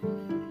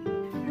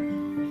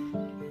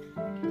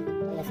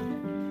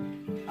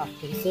 To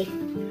jest TVC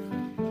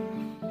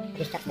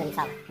 24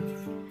 cale.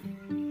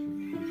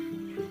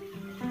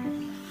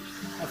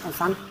 To jest ten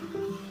sam.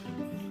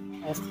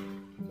 To jest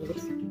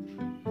Philips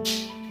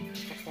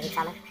 24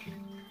 cale.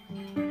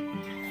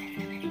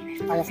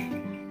 To jest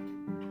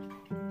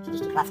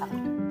 32 32 cale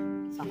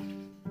są.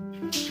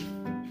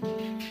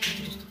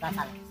 32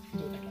 cale.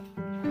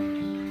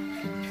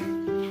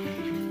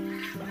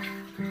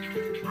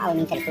 Mały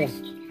mnie interesuje.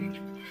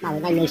 Mały,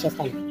 najmniejszy jest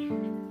ten.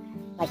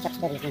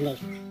 24 jest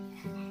najmniejszy.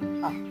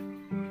 O.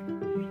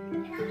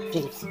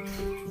 Philips.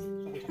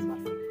 700 zł.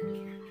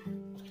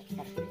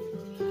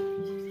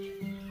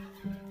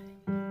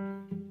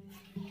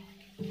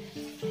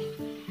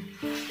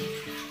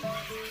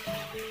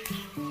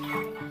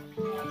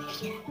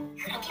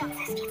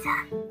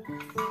 24.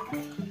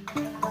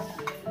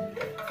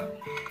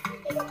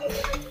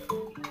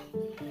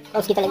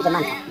 Polski telewizor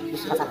Manta.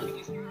 Już wracamy.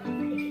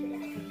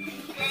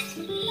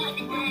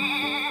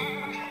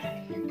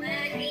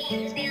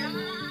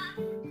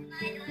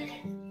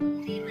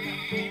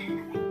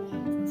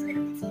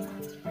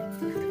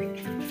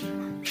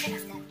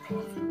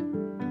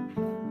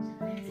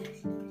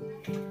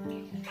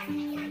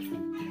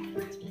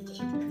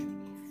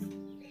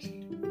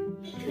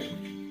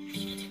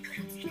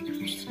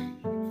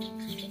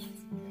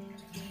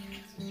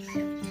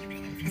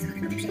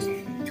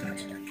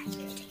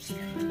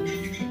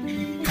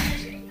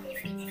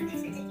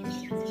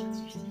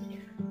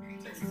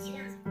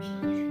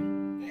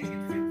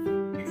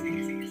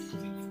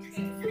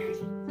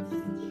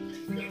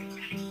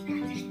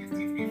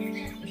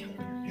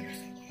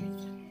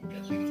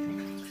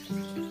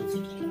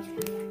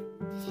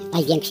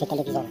 Największe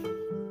telewizory.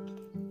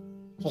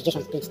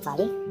 65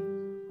 cali.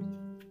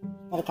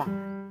 4K.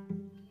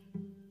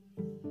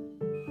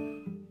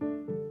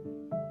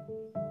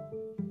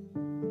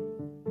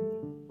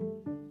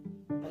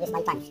 To jest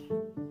najtańsze.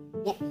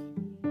 Nie.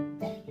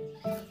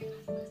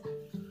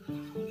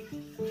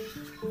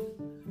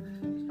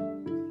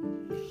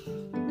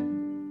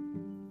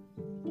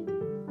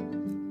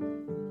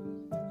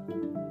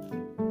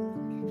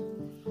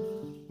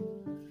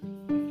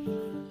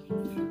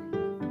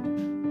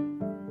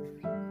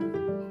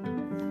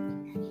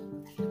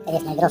 To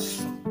jest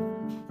najdroższy.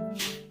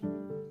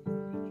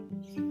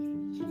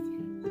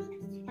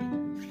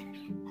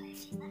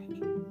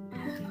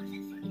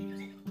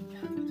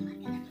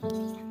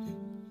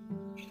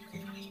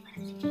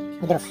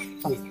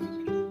 Najdroższy. Sony.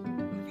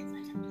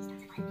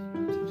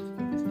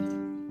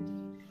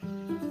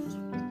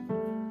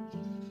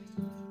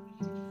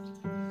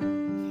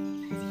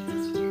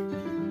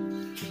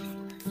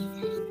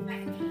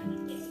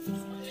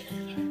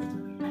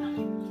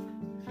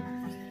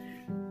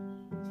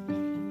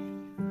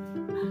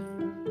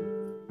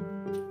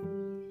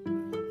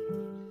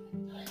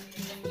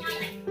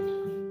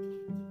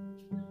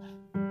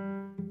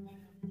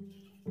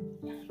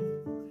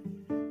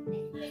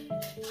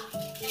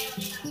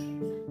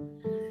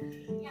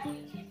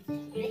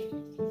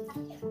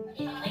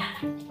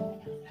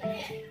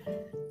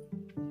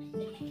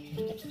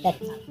 Jest 24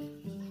 cali.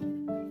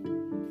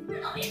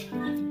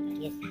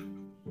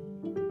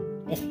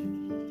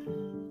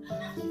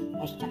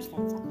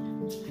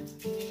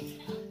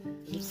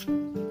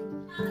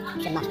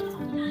 18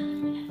 cali.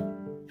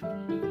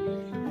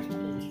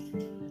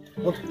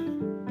 25.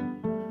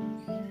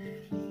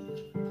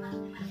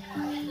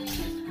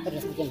 To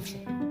jest największy.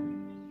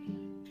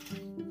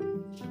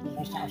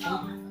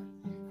 28.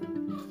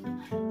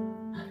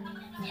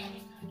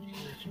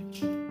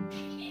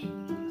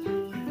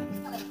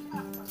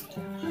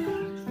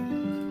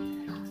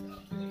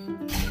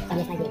 Tam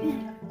jest największy.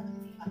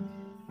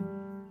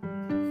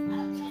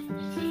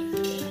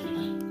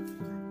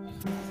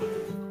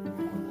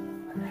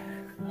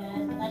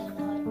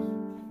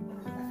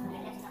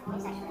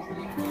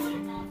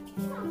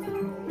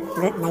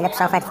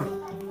 Najlepsza oferta.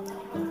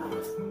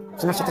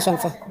 13 000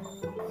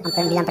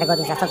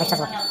 mAh za 120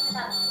 zł.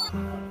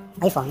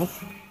 iPhony.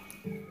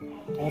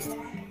 To jest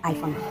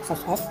iPhone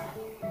 6s.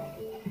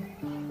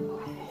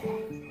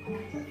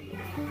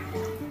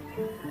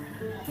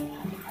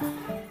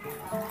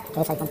 To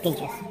jest iPhone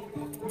 5s.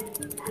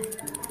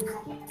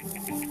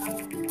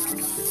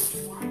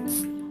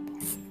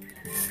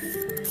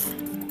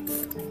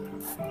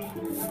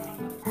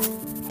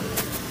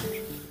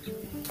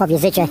 Po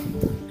wizycie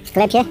w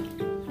sklepie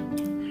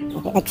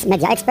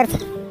Media Expert.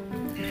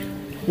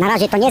 Na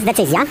razie to nie jest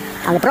decyzja,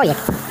 ale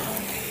projekt.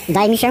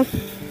 Wydaje mi się,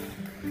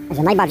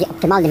 że najbardziej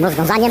optymalnym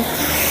rozwiązaniem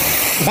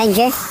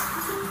będzie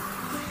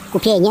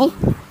kupienie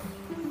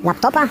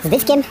laptopa z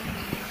dyskiem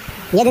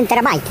 1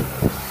 TB.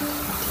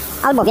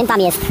 Albowiem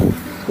tam jest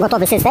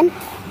gotowy system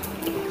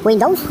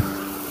Windows,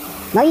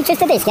 no i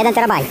czysty dysk 1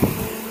 TB.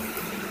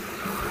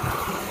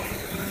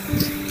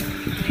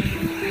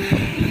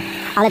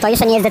 Ale to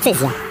jeszcze nie jest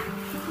decyzja.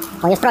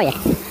 To jest projekt.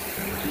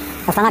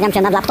 Zastanawiam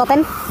się nad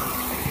laptopem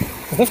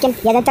z dyskiem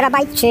 1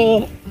 TB czy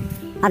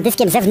nad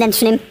dyskiem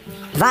zewnętrznym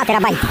 2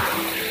 TB.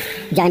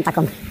 Widziałem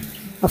taką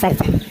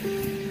ofertę.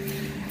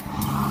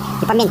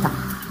 Nie pamiętam.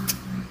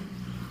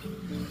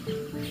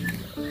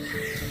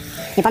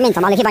 Nie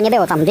pamiętam, ale chyba nie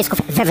było tam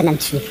dysków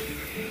wewnętrznych.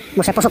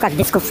 Muszę poszukać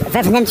dysków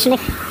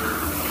wewnętrznych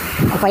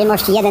o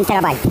pojemności 1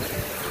 TB.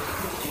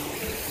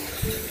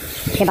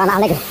 Chyba na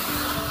Allegro.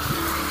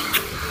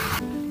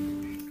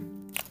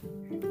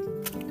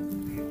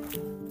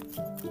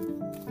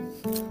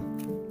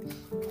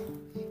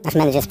 Nasz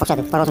menedżer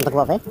poszedł z powrotem do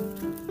głowy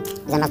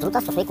i zamiast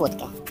druta stosuje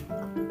kłódkę.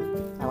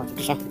 Założył.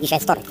 Dzisiaj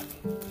jest wtorek.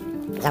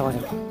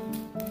 Założył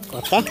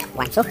kłódkę,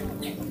 łańcuch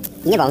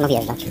i nie wolno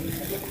wjeżdżać.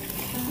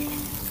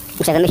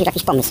 Muszę wymyślić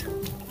jakiś pomysł,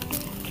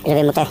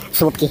 żeby mu te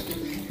słupki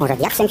może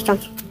diaksem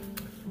ściąć,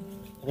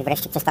 żeby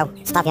wreszcie przestał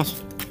stawiać.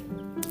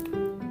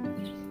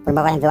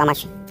 Próbowałem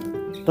wyłamać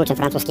kluczem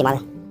francuskim, ale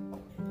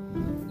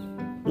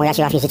moja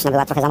siła fizyczna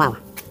była trochę za mała.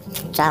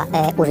 Trzeba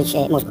użyć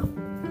mózgu.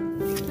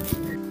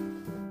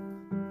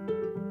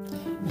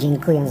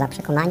 Dziękuję za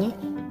przekonanie,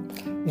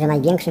 że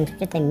największym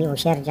szczytem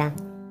miłosierdzia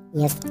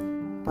jest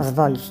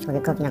pozwolić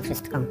człowiekowi na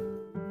wszystko.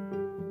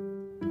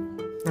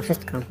 Na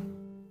wszystko.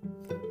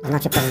 To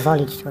znaczy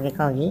pozwolić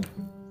człowiekowi,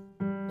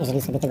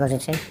 jeżeli sobie tego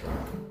życzy,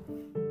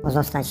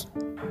 pozostać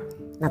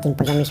na tym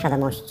poziomie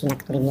świadomości, na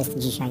którym jest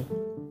dzisiaj.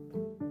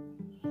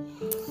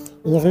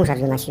 I nie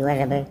zmuszać go na siłę,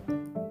 żeby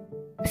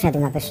wszedł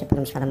na wyższy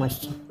poziom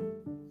świadomości.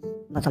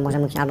 Bo to może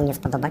mu się albo nie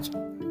spodobać,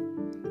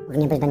 może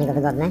nie być dla niego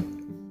wygodne,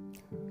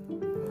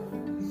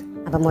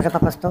 albo może po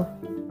prostu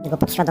jego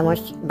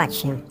podświadomość bać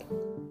się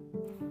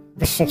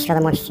wyższych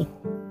świadomości.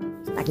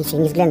 Z takich czy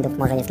innych względów.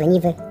 Może jest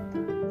leniwy,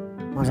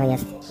 może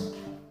jest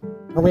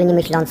w ogóle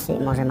niemyślący,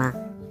 może ma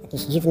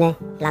jakieś dziwne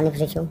plany w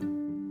życiu.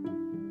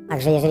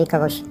 Także jeżeli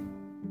kogoś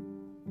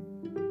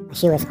na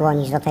siłę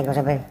skłonić do tego,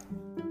 żeby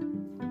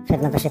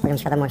wszedł na wyższy poziom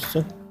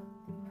świadomości,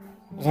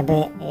 żeby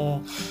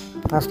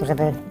po prostu,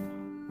 żeby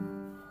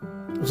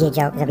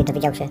wiedział, żeby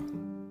dowiedział się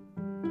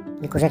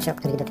kilku rzeczy, o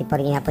których do tej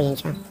pory nie miał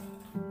pojęcia,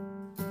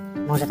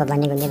 może to dla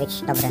niego nie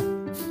być dobre.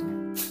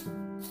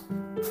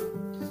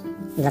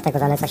 I dlatego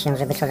zaleca się,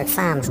 żeby człowiek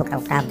sam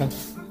szukał prawdy,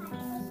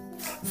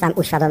 sam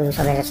uświadomił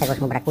sobie, że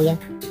czegoś mu brakuje,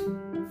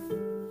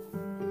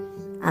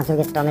 a z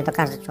drugiej strony to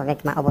każdy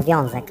człowiek ma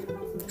obowiązek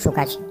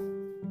szukać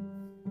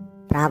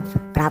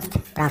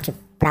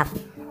praw,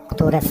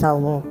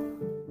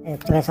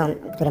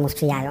 które mu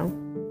sprzyjają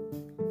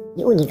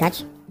i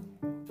unikać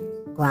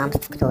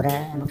kłamstw, które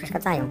mu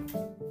przeszkadzają.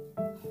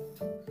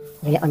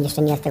 Jeżeli on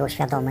jeszcze nie jest tego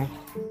świadomy,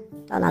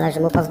 to należy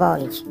mu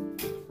pozwolić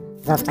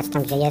zostać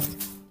tam, gdzie jest.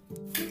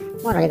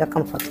 Może jego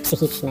komfort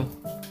psychiczny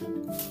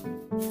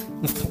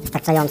jest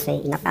wystarczający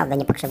i naprawdę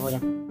nie potrzebuje.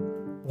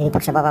 Gdyby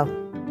potrzebował,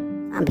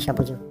 sam by się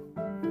obudził.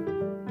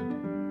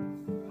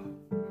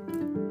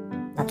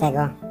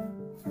 Dlatego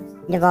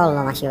nie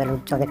wolno na siłę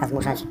człowieka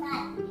zmuszać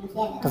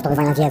do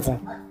zdobywania wiedzy.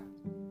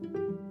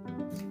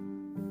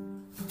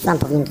 Sam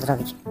powinien to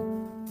zrobić.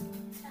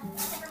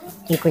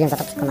 Dziękuję za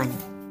to przekonanie.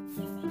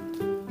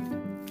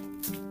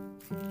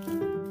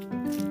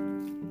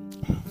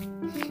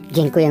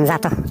 Dziękuję za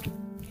to,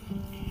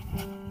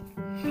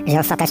 że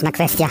ostateczna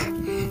kwestia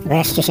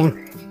wreszcie się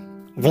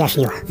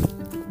wyjaśniła.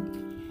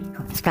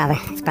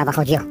 Sprawa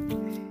chodzi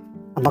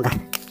o Boga.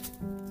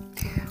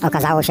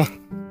 Okazało się,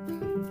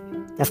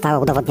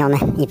 zostało udowodnione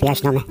i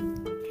wyjaśnione,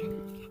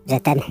 że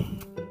ten,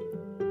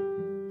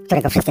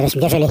 którego wszyscy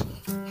żeśmy wierzyli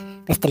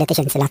przez tyle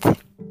tysięcy lat,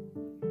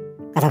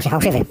 okazał się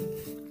fałszywy.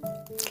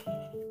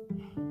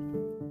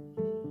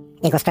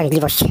 Jego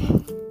sprawiedliwość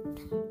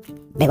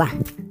była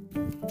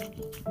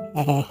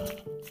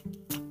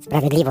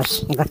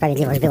jego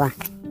sprawiedliwość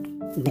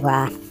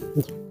była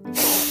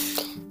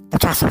do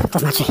czasu, to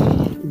znaczy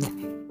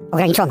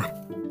ograniczona.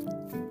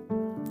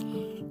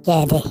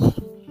 Kiedy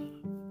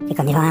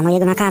wykonywano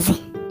jego nakazy,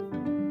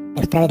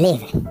 był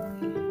sprawiedliwy,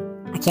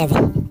 a kiedy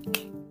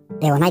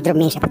było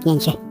najdrobniejsze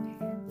potknięcie,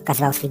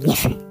 okazywał swój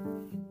gniew,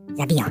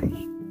 zabijał,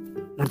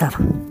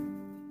 mordował.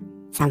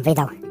 Sam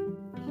wydał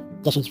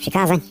 10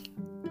 przykazań: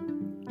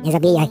 nie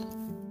zabijaj,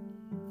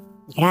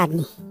 nie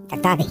kradnij i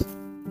tak dalej.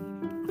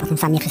 A potem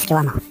sam je wszystkie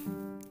łamał.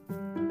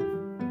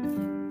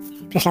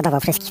 Prześladował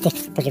wszystkich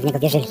tych, którzy w niego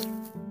wierzyli.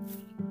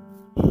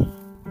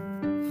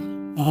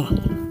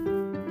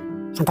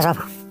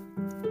 Szantażował.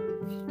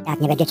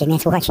 Jak nie będziecie mnie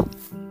słuchać,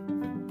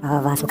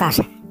 to was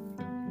ukaże.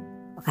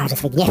 Pokaże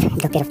swój gniew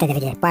i dopiero wtedy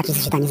będzie płacić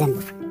za czytanie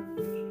zębów.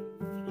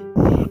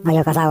 No i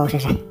okazało się,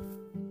 że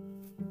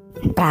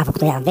prawo,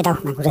 które on wydał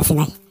na górze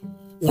Synaj,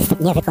 jest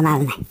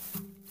niewykonalne.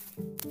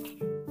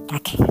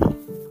 Tak,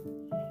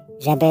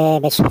 żeby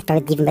być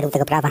sprawiedliwym według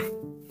tego prawa,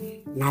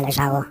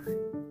 należało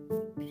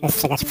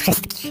przestrzegać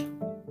wszystkich.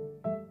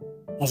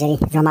 Jeżeli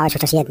złamałeś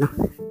chociaż jedno,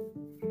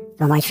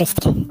 złamałeś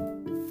wszystkie.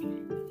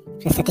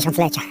 Przez te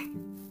tysiąclecia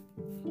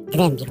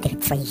gnębił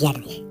tych swoich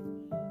wiernych,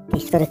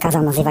 tych, których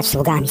kazał nazywać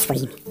sługami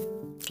swoimi.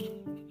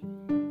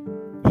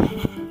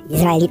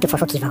 Izraelitów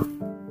oszukiwał.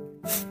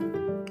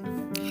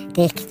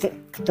 Tych,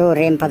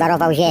 którym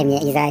podarował ziemię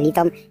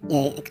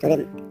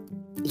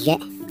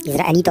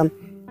Izraelitom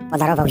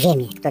podarował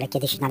ziemię, które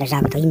kiedyś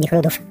należały do innych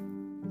ludów,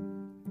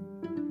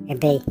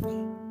 żeby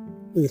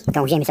i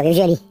tą ziemię sobie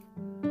wzięli,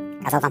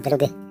 kazał tamte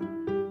ludy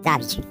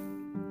zabić.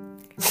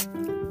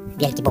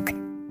 Wielki Bóg,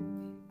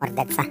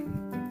 morderca,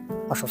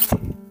 oszust,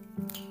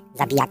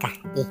 zabijaka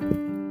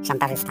i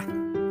szantażysta.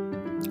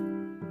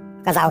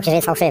 Okazało się, że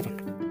jest fałszywy.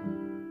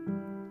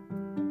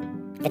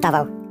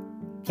 Wydawał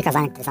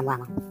przykazania, które sam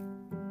łamał.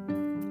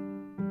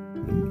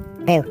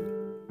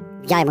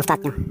 Widziałem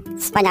ostatnio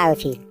wspaniały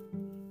film,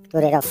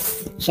 który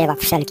rozsiewa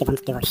wszelkie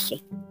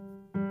wątpliwości.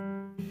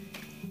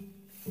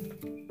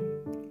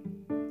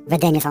 W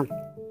Edenie są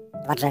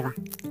dwa drzewa.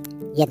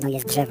 Jedno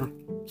jest drzewo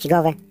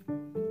figowe,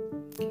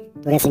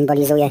 które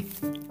symbolizuje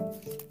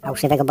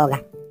fałszywego Boga.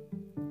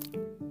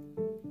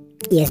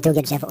 I jest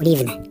drugie drzewo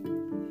oliwne,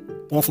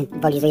 które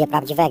symbolizuje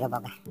prawdziwego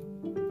Boga.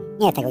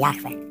 Nie tego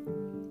Jahwe,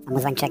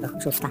 samozwańczego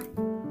oszusta,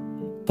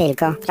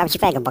 tylko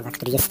prawdziwego Boga,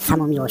 który jest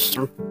samą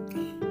miłością.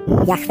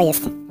 Jahwe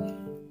jest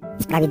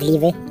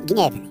sprawiedliwy i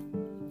gniewny.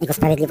 Jego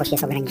sprawiedliwość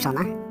jest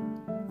ograniczona,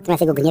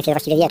 natomiast jego gniew jest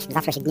właściwie wieczny.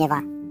 Zawsze się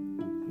gniewa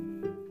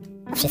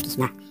na wszystkich,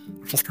 na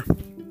wszystko.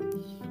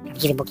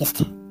 Prawdziwy Bóg jest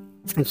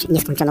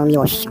nieskończoną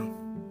miłością.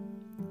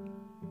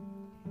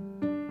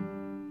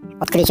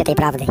 Odkrycie tej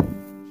prawdy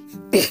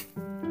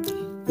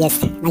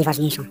jest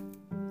najważniejszą.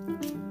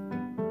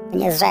 To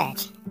nie jest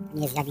rzecz, to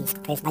nie jest zjawisko,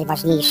 to jest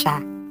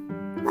najważniejsza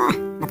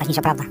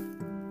prawda.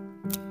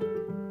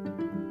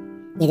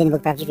 Jedyny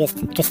Bóg prawdziwy jest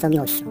czystą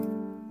miłością.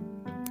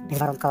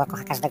 Bezwarunkowo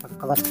kocha każdego,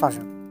 kogo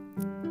stworzył.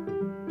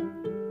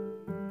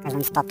 Każdą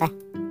istotę,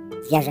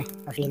 zwierzę,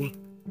 roślinę,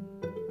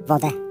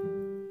 wodę,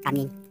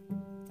 kamień,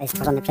 co jest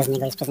stworzone przez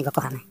Niego, jest przez Niego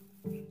kochane.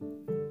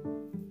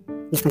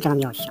 Nieskończoną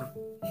miłością.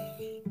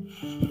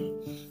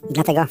 I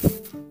dlatego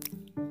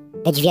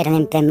być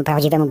wiernym temu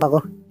prawdziwemu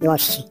Bogu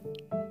miłości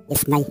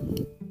jest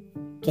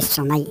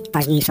najczystszą,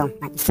 najważniejszą,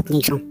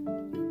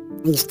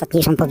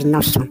 najistotniejszą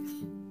powinnością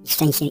i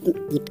szczęściem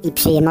i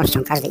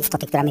przyjemnością każdej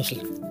istoty, która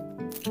myśli.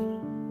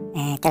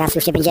 Teraz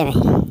już nie będziemy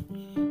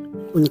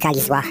unikali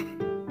zła,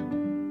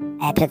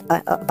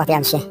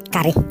 obawiając się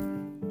kary,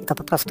 tylko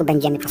po prostu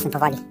będziemy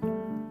postępowali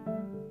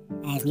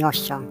z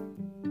miłością,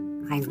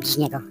 kochając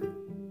bliźniego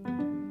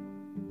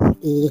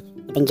i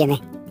nie będziemy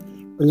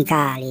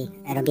unikali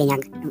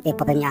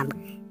popełniania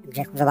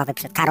grzechu z obawy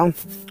przed karą,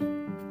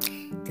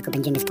 tylko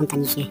będziemy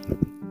spontanicznie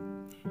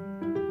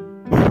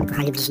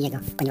kochali bliźniego.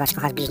 Ponieważ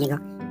kochasz bliźniego,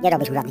 nie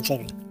robisz mu żadnej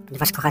krzywdy.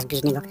 Ponieważ kochasz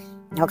bliźniego,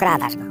 nie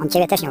okradasz go. On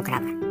ciebie też nie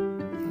okrada.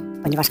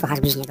 Ponieważ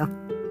kochasz bliźniego,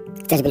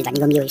 chcesz być dla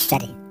niego miły i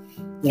szczery.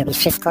 I robisz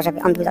wszystko,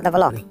 żeby on był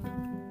zadowolony.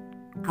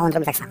 A on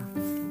robi tak samo.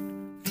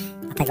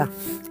 Dlatego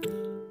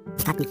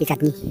ostatnie kilka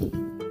dni,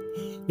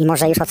 mimo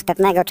że już od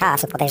pewnego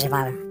czasu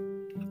podejrzewałem,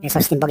 że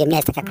coś z tym Bogiem nie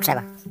jest tak jak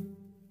trzeba,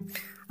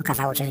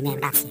 okazało się, że miałem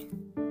rację.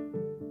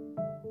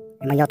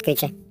 Moje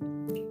odkrycie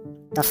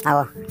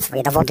dostało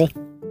swoje dowody.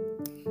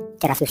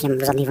 Teraz już nie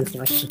mam żadnej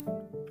wątpliwości.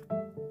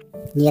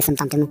 Nie jestem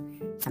tamtemu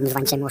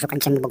samozwańczemu,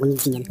 oszukańczemu Bogu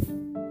nic winien.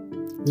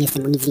 Nie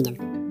jestem mu nic winien.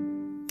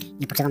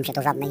 Nie potrzebam się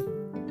do żadnej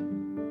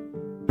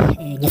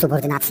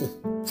niesubordynacji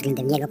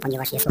względem Niego,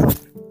 ponieważ jest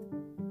oszustem.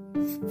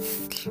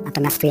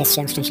 Natomiast tu jest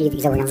się szczęśliwy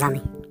i zobowiązany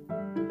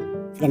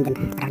względem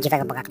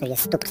prawdziwego Boga, który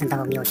jest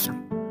 100% miłością.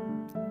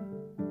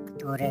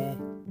 Który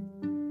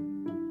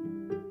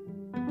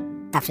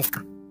da wszystko.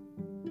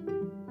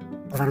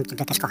 Pod warunkiem,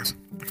 że też kochasz.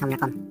 Tak samo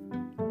jak On.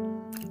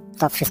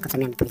 To wszystko, co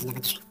miałem do powiedzenia na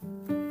dzisiaj.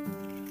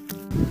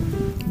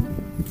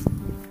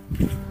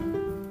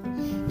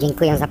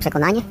 Dziękuję za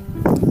przekonanie,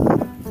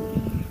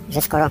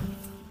 że skoro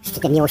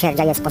szczytem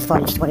miłosierdzia jest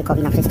pozwolić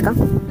człowiekowi na wszystko,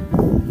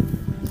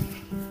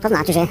 to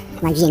znaczy, że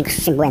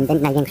największym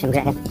błędem, największym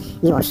grzechem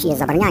miłości jest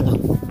zabranianie.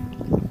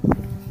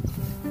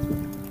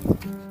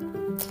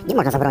 Nie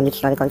można zabronić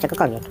człowiekowi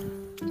czegokolwiek.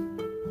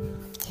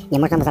 Nie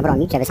można mu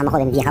zabronić, żeby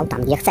samochodem wjechał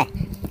tam, gdzie chce.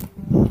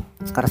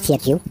 Skoro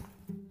stwierdził,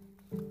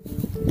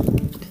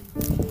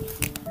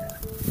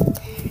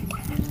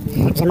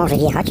 że może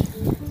wjechać,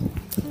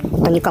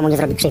 to nikomu nie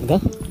zrobi krzywdy,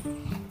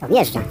 to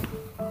wjeżdża.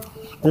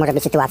 Nie może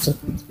być sytuacji,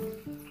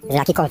 że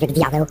jakikolwiek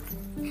diabeł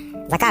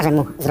zakaże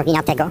mu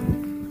zrobienia tego,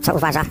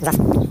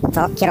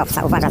 co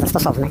kierowca uważa za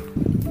stosowne.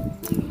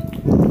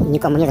 I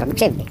nikomu nie zrobi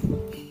krzywdy.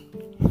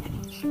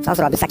 Co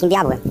zrobić z takim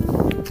diabłem?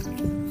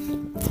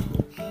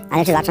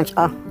 Należy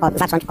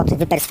zacząć od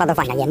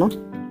wyperswadowania jemu,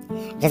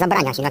 że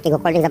zabrania się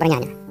jakiegokolwiek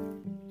zabraniania.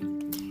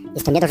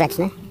 Jest to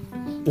niedorzeczne,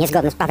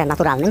 niezgodne z prawem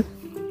naturalnym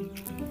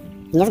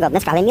i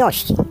niezgodne z prawem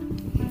miłości.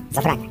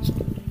 Zabraniać.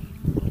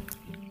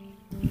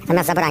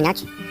 Zamiast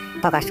zabraniać,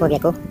 pokaż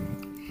człowieku,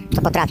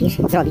 co potrafisz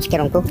zrobić w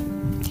kierunku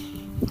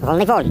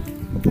wolnej woli.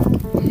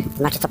 To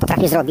znaczy, co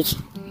potrafisz zrobić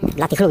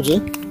dla tych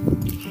ludzi,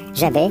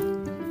 żeby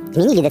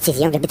zmienili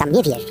decyzję, żeby tam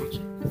nie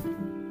wjeżdżać.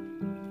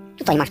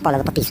 Tutaj masz pole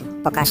do popisu.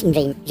 Pokaż im,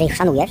 że ich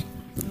szanujesz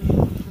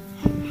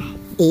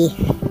i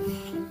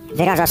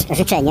wyrażasz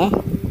życzenie,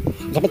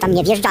 żeby tam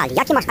nie wjeżdżali.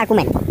 Jakie masz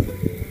argumenty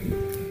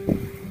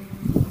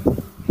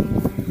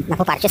na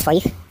poparcie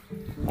swojej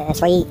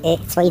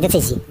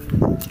decyzji,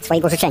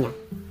 swojego życzenia?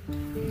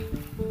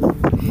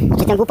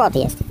 Czy ten głupoty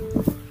jest?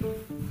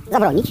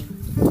 Zabronić?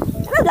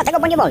 No dlatego,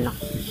 bo nie wolno.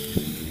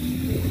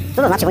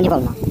 Co to znaczy, bo nie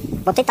wolno?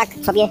 Bo ty tak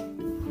sobie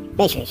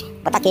myślisz,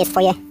 bo takie jest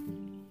twoje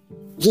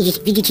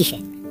widzicisie.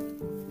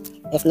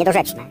 Jest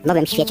niedorzeczne. W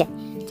nowym świecie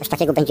coś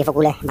takiego będzie w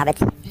ogóle nawet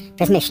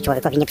przez myśl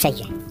człowiekowi nie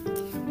przejdzie.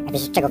 Aby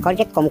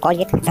czegokolwiek,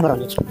 komukolwiek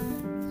zabronić.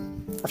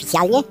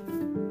 Oficjalnie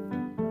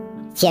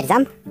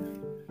stwierdzam,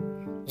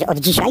 że od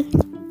dzisiaj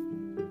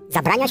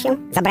zabrania się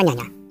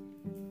zabraniania.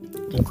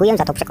 Dziękuję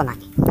za to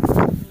przekonanie.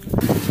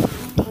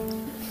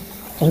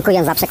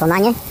 Dziękuję za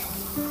przekonanie,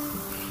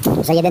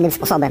 że jedynym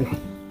sposobem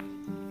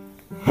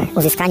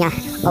uzyskania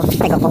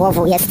obfitego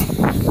połowu jest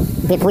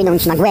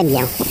wypłynąć na głębię.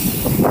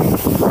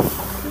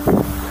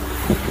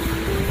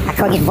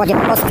 Jak chodzisz w wodzie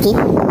po kostki,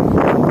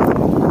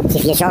 czy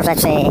w jeziorze,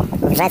 czy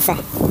w rzece,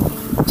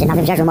 czy na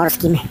wybrzeżu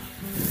morskim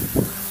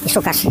i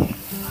szukasz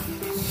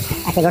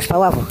jakiegoś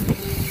połowu,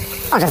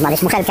 możesz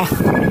znaleźć muszelkę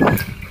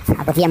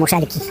albo 2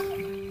 muszelki.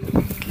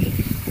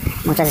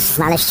 Możesz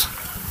znaleźć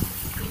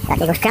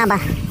jakiegoś kraba,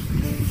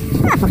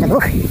 a może 2.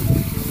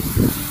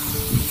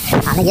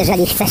 Ale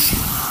jeżeli chcesz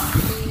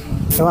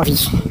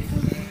złowić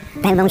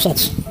pełną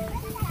sieć,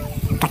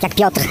 tak jak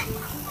Piotr,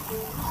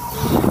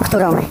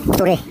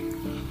 który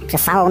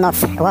przez całą noc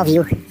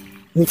łowił,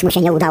 nic mu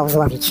się nie udało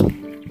złowić.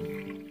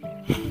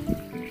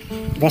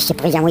 Wreszcie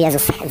powiedział mu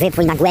Jezus: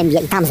 wypłyń na głębie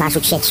i tam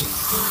zarzuć sieci.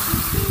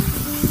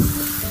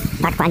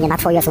 Tak, Panie, na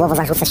Twoje słowo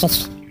zarzucę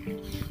sieci.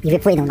 I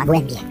wypłynął na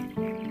głębie.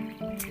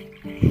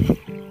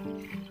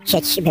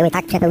 Sieci były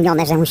tak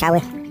przepełnione, że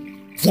musiały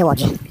 2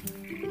 łodzie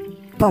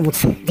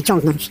pomóc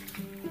wyciągnąć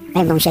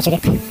pełną sieć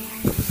ryb.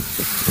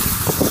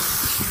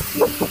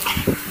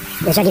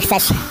 Jeżeli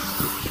chcesz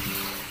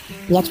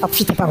mieć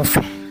obfity połów,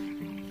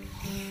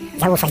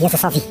 zaufaj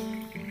Jezusowi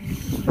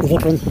i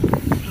wypłyń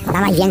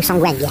na największą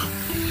głębię.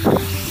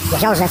 W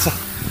jeziorze czy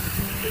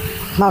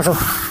w morzu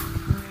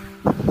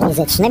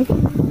fizycznym.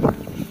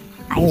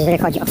 A jeżeli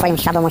chodzi o Twoją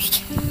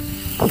świadomość,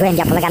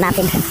 głębia polega na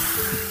tym,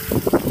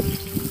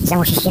 że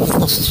musisz się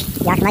wznieść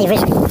jak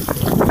najwyżej.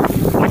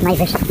 Jak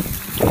najwyżej.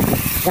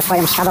 Ze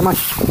swoją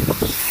świadomością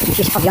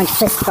musisz objąć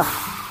wszystko,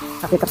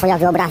 co tylko Twoja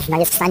wyobraźnia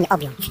jest w stanie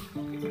objąć.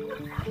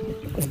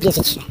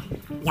 Zbliżyć się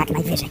jak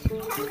najwyżej.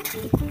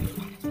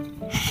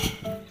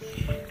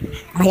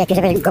 A najlepiej,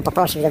 żebyś go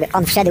poprosił, żeby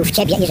on wszedł w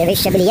Ciebie i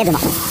żebyście byli jedno.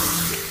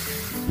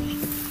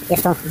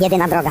 Jest to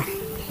jedyna droga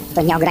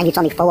do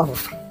nieograniczonych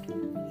połowów,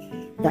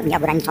 do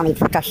nieograniczonej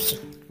twórczości.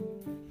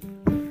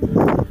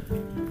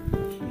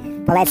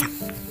 Polecam.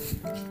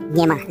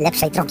 Nie ma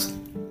lepszej drogi.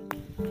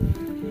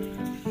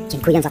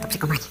 Dziękuję za to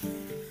przekonanie.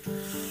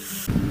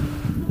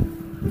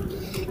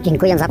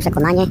 Dziękuję za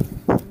przekonanie,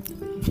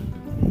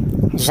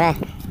 że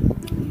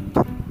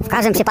w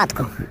każdym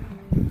przypadku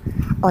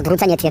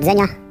odwrócenie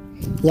twierdzenia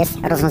jest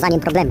rozwiązaniem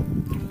problemu.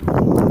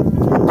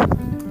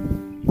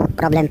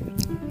 Problem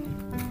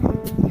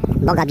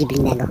Boga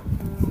biblijnego.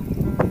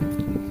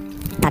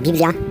 Ta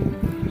Biblia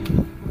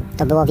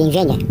to było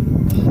więzienie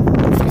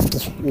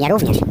wszystkich, mnie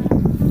również.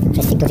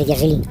 Wszyscy, którzy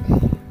wierzyli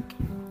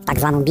w tak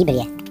zwaną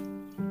Biblię.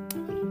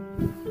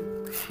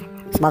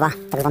 Słowa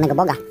tak zwanego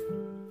Boga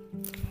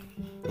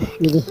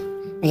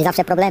mieli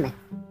zawsze problemy.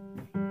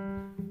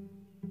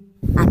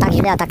 A tak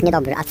źle, a tak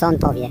niedobry, a co on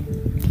powie?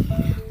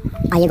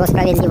 A jego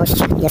sprawiedliwość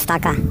jest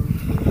taka,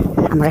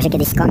 a może się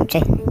kiedyś skończy.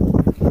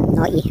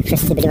 No i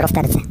wszyscy byli w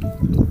rozterce.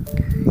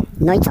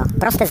 No i co?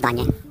 Proste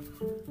zdanie.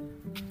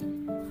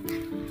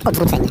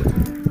 Odwrócenie.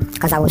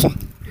 Okazało się,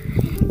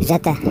 że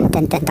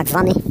ten tak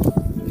zwany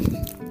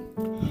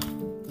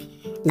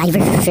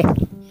najwyższy,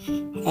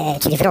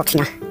 czyli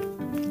wrocznia,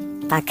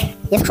 tak,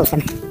 jest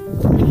chrzustem.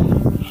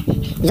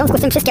 W związku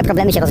z tym wszystkie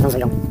problemy się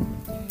rozwiązują.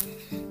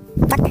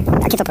 Tak,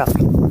 takie to proste.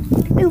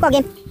 Był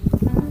Bogiem?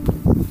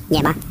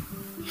 Nie ma.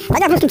 Tak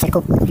jak w ruskim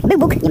cyrku. Był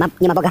Bóg?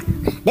 Nie ma Boga.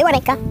 Była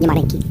ręka? Nie ma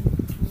ręki.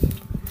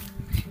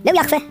 Był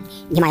Jahwe?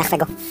 Nie ma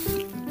Jahwego.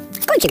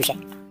 Skończył się.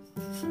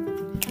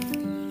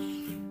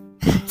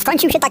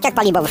 Skończył się tak jak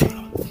paliwo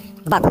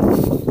w baku.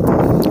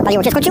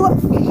 Paliwo się skończyło,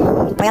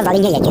 pojazd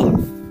dalej nie jedzie.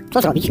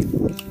 Co zrobić?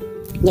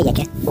 Nie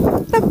jedzie.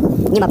 No,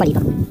 nie ma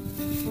paliwa.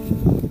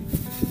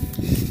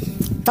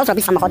 Co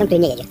zrobić z samochodem, który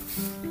nie jedzie?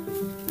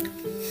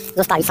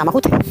 Zostawić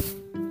samochód,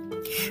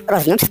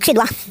 rozwinąć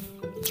skrzydła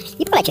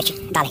i polecieć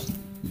dalej.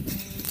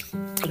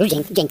 Już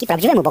dzięki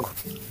prawdziwemu Bogu,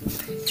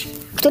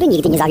 który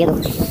nigdy nie zawiódł.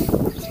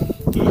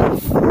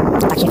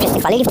 Tak się wszyscy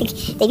chwalili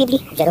w tej Biblii,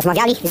 że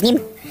rozmawiali z Nim,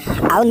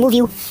 a On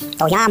mówił: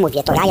 to ja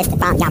mówię, to ja jestem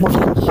Pan, ja mówię.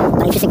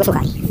 No i wszyscy Go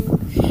słuchali.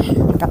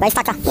 Prawda jest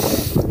taka,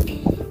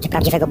 że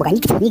prawdziwego Boga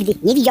nikt nigdy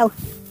nie widział,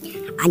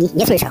 ani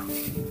nie słyszał.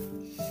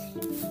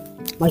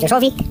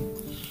 Mojżeszowi,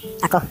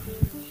 jako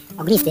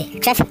ognisty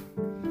krzew,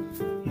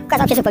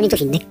 ukazał się zupełnie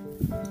coś inny.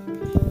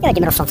 Nie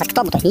będziemy rozsądzać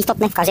kto, bo to jest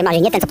nieistotne, w każdym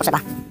razie nie ten, co potrzeba.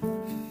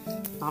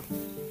 No.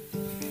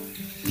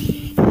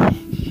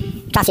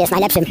 Czas jest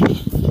najlepszym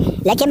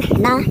lekiem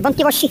na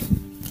wątpliwości.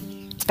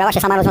 Sprawa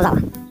się sama rozwiązała.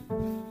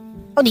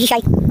 Od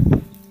dzisiaj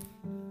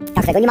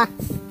tak tego nie ma.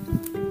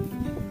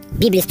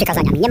 Biblii z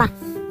przykazaniami nie ma.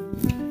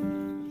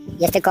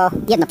 Jest tylko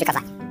jedno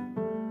przykazanie.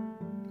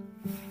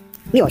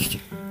 Miłość.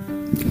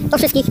 Do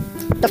wszystkich,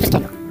 do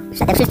wszystkiego.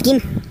 Przede wszystkim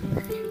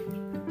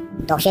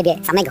do siebie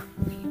samego.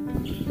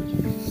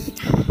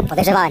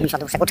 Podejrzewałem już od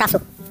dłuższego czasu,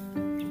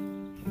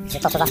 że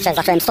to, co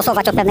zacząłem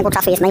stosować od pewnego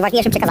czasu, jest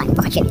najważniejszym przekazaniem.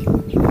 Kochać siebie.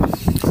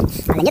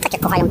 Ale nie tak,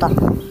 jak kochają to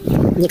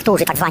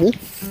niektórzy tak zwani,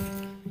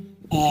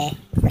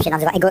 to się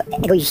nazywa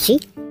egoiści,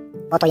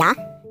 bo to ja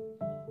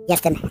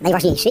jestem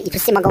najważniejszy i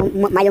wszyscy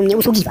mają mnie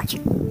usługiwać.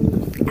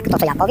 Jak to,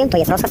 co ja powiem, to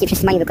jest rozkaz i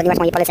wszyscy mają wykonywać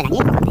moje polecenia. Nie,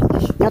 kochany.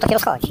 Nie o to się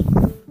rozchodzi.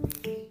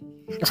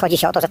 Rozchodzi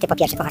się o to, że ty po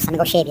pierwsze kochasz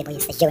samego siebie, bo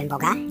jesteś dziełem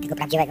Boga, tego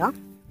prawdziwego.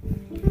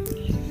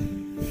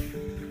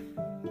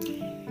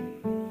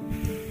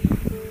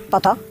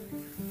 po to,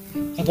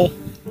 żeby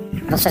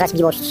rozszerzać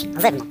miłość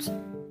na zewnątrz.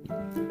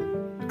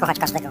 Kochać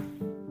każdego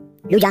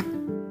ludzia,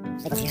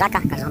 każdego zwierzaka,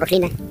 każdą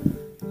roślinę.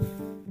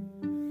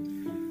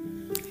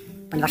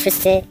 Ponieważ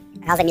wszyscy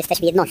razem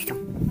jesteśmy jednością.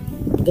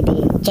 Gdyby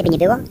Ciebie nie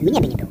było,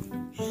 mnie by nie było.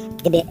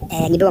 Gdyby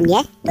nie było mnie,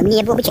 to mnie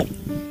nie byłoby Ciebie.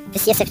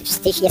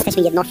 Wszyscy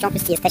jesteśmy jednością,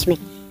 wszyscy jesteśmy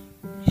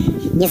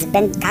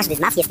każdy z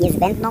nas jest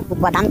niezbędną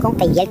układanką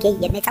tej wielkiej,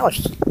 jednej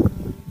całości,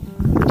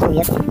 którą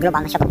jest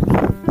globalna świadomość.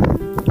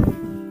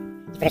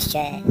 I wreszcie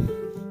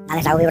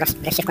należałoby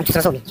wreszcie w końcu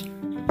zrozumieć,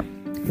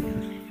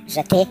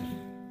 że Ty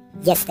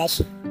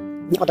jesteś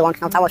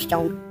nieodłączną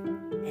całością,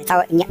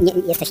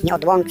 jesteś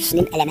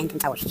nieodłącznym elementem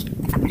całości.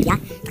 Tak samo jak ja,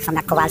 tak samo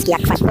jak Kowalski,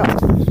 jak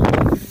Kwaśniowski.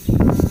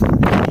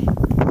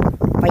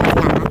 Twoja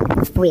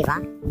zmiana wpływa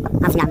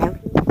na zmianę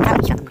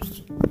całej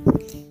świadomości.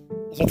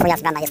 Jeżeli Twoja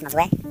zmiana jest na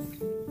złe,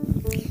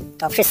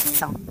 to wszyscy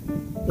są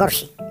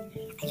gorsi.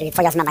 A jeżeli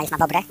Twoja zmiana jest na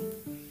dobre,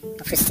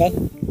 to wszyscy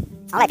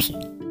są lepsi.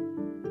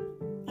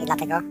 I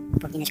dlatego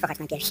powinieneś kochać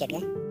najpierw siebie,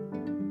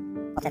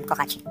 potem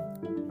kochać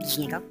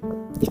bliźniego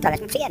i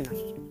sprawiać mu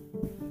przyjemność.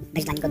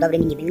 Być dla niego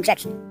dobrym i miłym i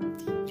grzecznym.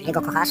 Jeżeli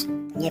go kochasz,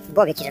 to nie w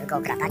głowie Ci, żeby go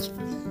okradać,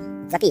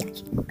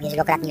 zabijać. Bo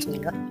jeżeli okradniesz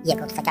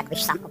jego, to tak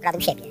jakbyś sam okradł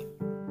siebie.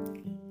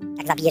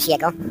 Jak zabijesz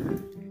jego,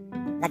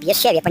 zabijesz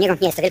siebie.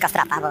 Poniekąd nie jest to wielka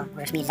strata, bo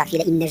możesz mieć za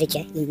chwilę inne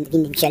życie, w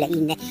innym ciele,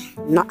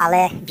 no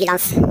ale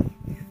bilans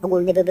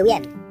ogólny był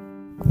jeden.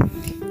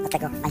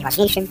 Dlatego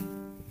najważniejszym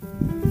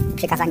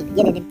przykazaniem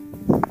jedynym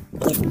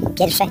jest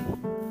pierwsze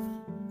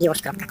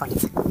miłość, kropka,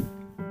 koniec.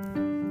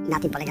 I na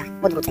tym polega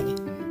odwrócenie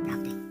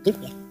prawdy.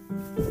 Dziękuję.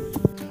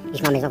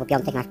 Dziś mamy znowu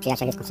piątek, nasz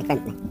przyjaciel jest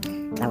konsekwentny.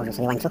 Założył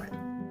sobie łańcuch,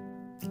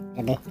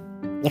 żeby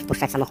nie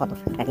wpuszczać samochodów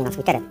pewnie na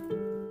swój teren.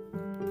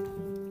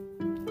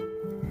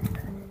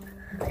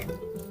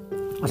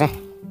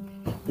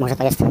 Może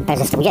to jest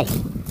prezes spółdzielni.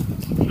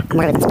 A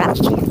może by tam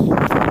sprawdzić,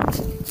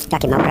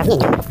 jakie ma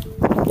uprawnienia,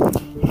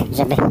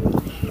 żeby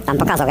tam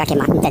pokazał, jakie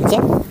ma intencje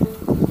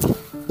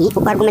i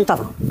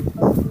uargumentował.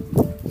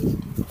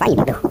 Fajnie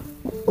by było.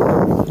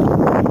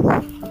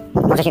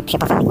 Może się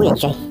pofabrykuje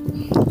dzisiaj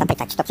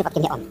zapytać, czy to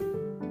przypadkiem nie on.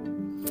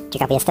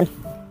 Ciekawy jestem.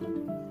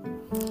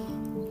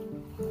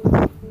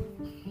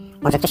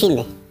 Może ktoś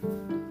inny.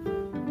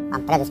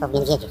 Pan prezes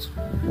powinien wiedzieć.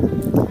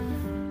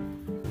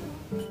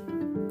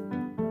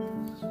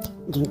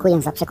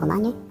 Dziękuję za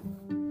przekonanie,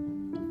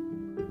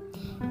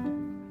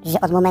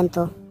 że od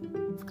momentu,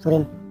 w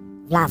którym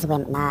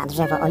wlazłem na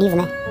drzewo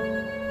oliwne,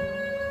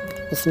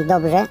 jest mi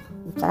dobrze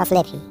i coraz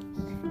lepiej.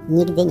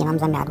 Nigdy nie mam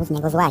zamiaru z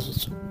niego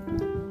złazić.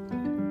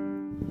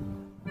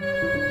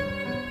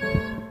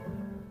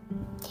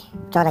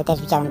 Wczoraj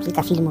też widziałem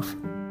kilka filmów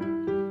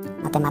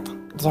na temat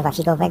drzewa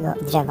figowego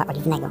i drzewa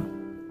oliwnego.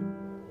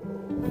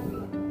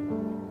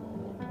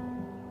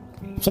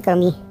 Przykro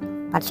mi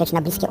patrzeć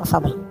na bliskie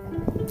osoby,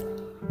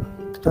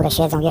 które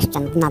siedzą jeszcze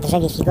na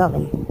drzewie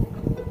figowym.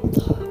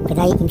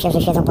 Wydaje im się,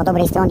 że siedzą po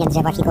dobrej stronie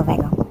drzewa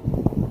figowego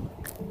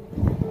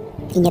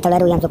i nie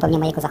tolerują zupełnie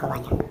mojego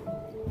zachowania.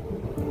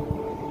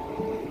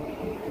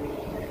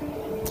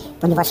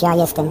 Ponieważ ja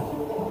jestem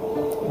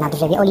na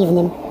drzewie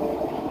oliwnym,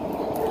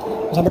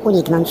 żeby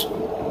uniknąć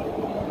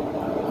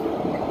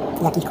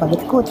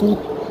jakichkolwiek kłótni.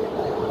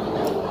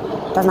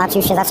 To znaczy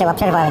już się zaczęła,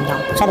 przerwałem ją.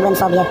 Szedłem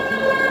sobie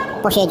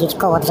posiedzieć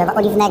koło drzewa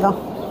oliwnego.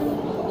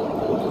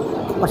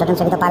 Poszedłem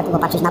sobie do parku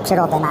popatrzeć na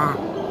przyrodę, na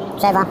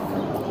drzewa,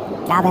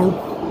 trawę,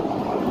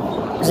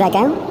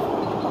 rzekę,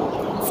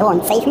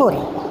 słońce i chmury.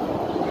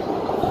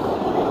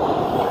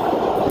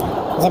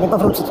 Żeby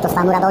powrócić do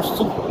stanu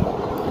radości,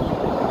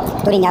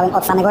 który miałem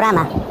od samego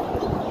rana.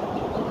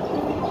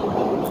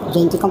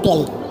 Dzięki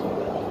kąpieli.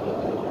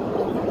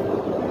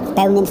 W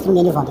pełnym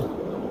strumieniu wody.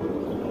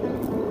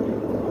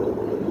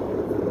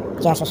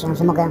 Cieszę się,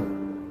 że mogę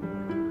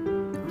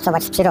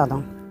obcować z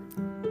przyrodą.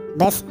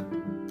 Bez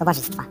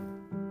towarzystwa.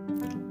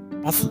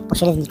 Bez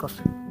pośredników.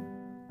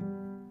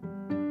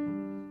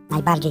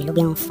 Najbardziej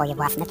lubię swoje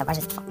własne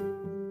towarzystwo.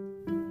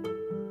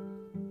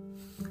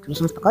 Czuję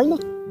się spokojny,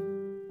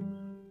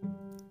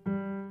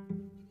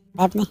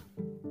 pewny,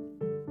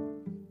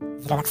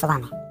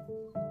 zrelaksowany.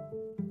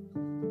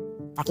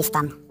 Taki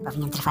stan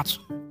powinien trwać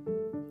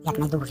jak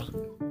najdłużej.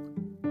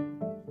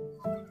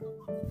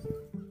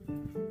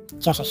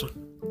 Cieszę się,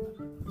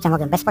 że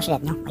mogę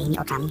bezpośrednio moimi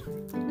oczami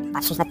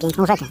patrzeć na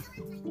piękną rzekę.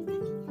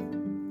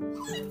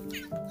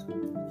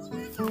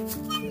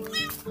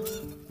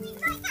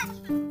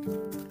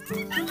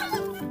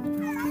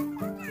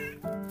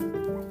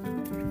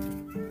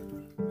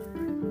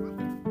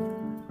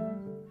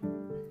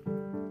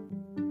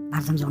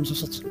 Bardzo miło mi się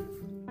siedzi.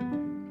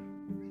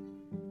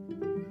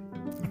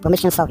 Jak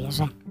pomyślę sobie,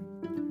 że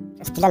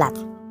przez tyle lat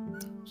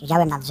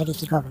siedziałem na drzewie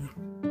figowym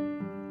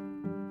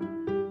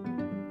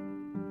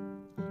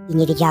i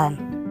nie wiedziałem,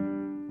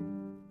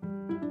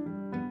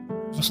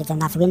 że siedzę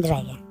na złym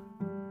drzewie.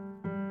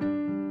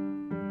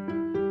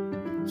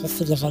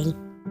 Wszyscy wierzyli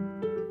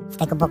w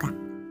tego Boga,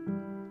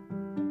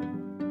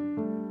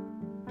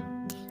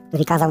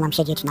 który kazał nam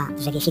siedzieć na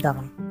drzewie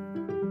figowym.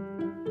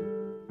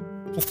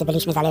 Wszyscy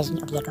byliśmy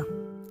zależni od Jego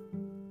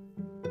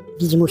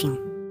widzimisię.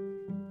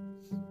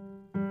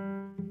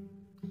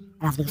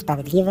 Raz był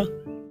sprawiedliwy,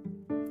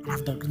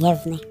 raz był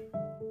gniewny.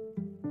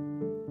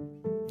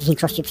 W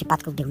większości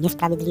przypadków był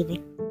niesprawiedliwy.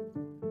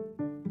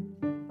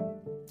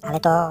 Ale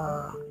to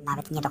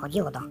nawet nie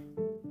dochodziło do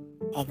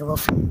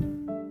głów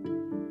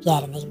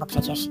wiernych, bo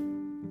przecież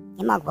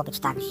nie mogło być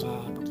tak, że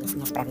Bóg jest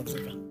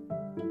niesprawiedliwy.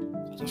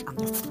 Przecież On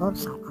jest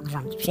Stwórcą, On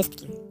rządzi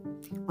wszystkim,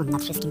 On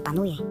nad wszystkim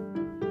panuje.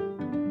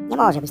 Nie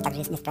może być tak, że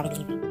jest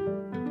niesprawiedliwy.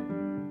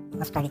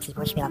 Jego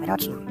sprawiedliwość była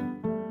wyroczną,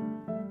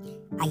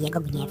 a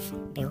Jego gniew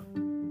był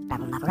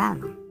sprawą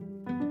naturalną.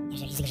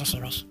 Jeżeli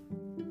zgrzeszyłeś,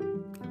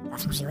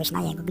 zasłużyłeś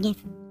na Jego gniew.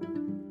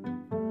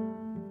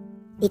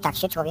 I tak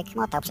się człowiek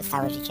motał przez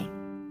całe życie.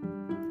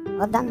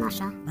 Od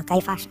Dannasza do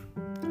Kajfasza.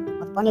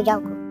 Od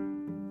poniedziałku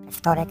przez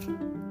wtorek,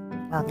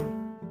 środę,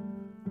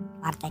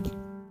 czwartek,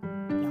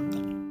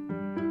 piątek,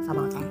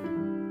 sobotę,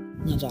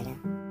 niedzielę.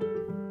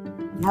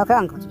 Na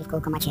okrągło, czyli w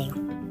kółko Macieju.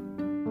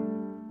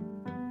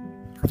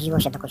 Chodziło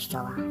się do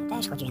kościoła. Ja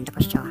też chodziłem do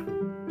kościoła.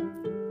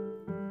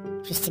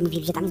 Wszyscy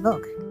mówili, że tam jest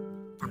Bóg.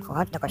 Tam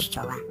chodź do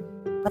kościoła,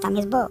 bo tam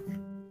jest Bóg.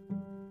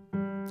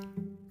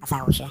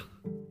 Okazało się,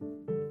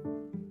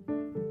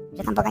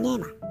 że tam Boga nie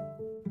ma.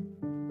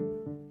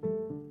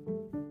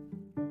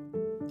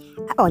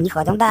 A oni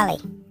chodzą dalej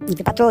i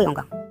wypatrują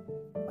go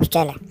w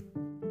kościele.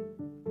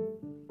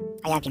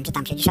 A ja wiem, że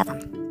tam siedzi szatan.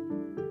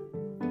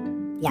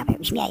 Diabeł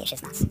śmieje się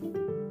z nas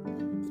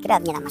i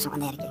kradnie nam naszą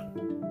energię.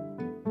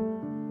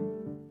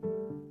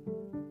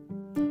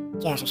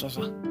 Cieszę się,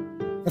 że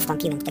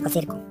wystąpiłem z tego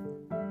cyrku.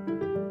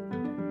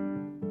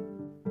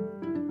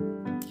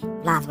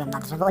 Wlazłem na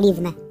drzewo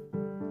oliwne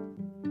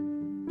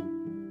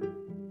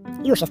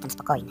i już jestem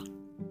spokojny.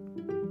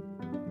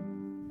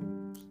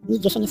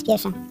 Nigdzie się nie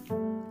spieszę.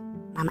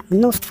 Mam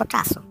mnóstwo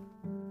czasu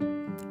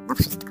na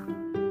wszystko.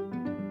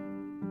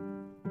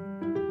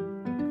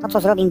 To, co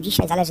zrobię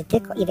dzisiaj, zależy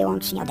tylko i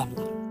wyłącznie ode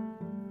mnie.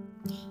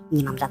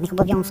 Nie mam żadnych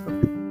obowiązków.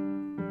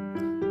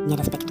 Nie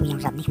respektuję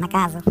żadnych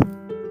nakazów.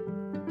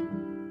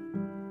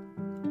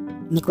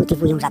 Nie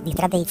kultywuję żadnych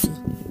tradycji.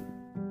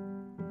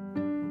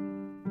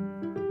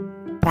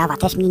 Prawa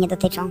też mnie nie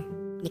dotyczą,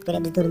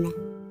 niektóre bzdurne.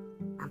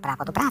 Mam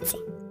prawo do pracy.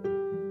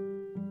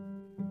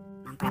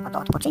 Mam prawo do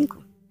odpoczynku.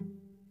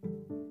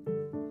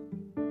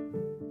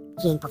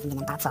 W dzień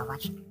powinienem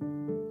pracować.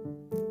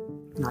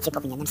 W nocy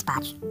powinienem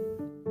spać.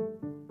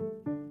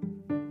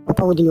 Po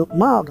południu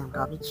mogę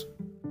robić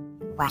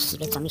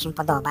właściwie co mi się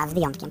podoba, z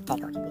wyjątkiem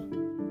tego, żeby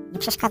nie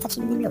przeszkadzać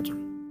innym ludziom,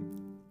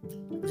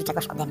 którzy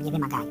czegoś ode mnie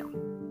wymagają.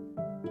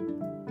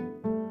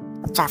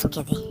 Od czasu,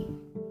 kiedy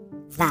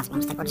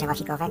zlazłem z tego drzewa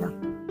figowego,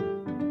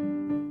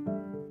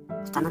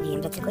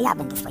 postanowiłem, że tylko ja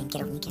będę swoim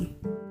kierownikiem.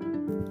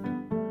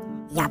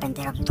 Ja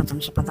będę robił to, co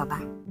mi się podoba,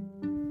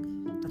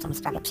 to, co mi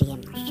sprawia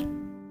przyjemność.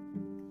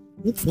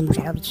 Nic nie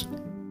muszę robić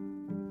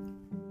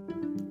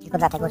tylko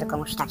dlatego, że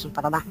komuś tak się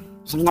podoba,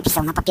 że mi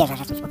napisał na papierze,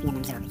 że coś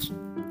powinienem zrobić.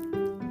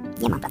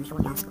 Nie mam żadnych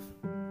obowiązków.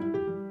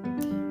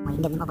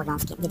 Moim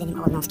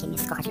jedynym obowiązkiem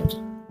jest kochać ludzi.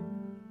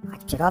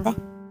 Kochać przyrodę,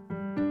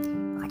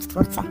 kochać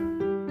Stwórcę,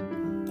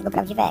 tego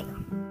prawdziwego.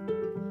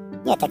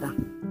 Nie tego,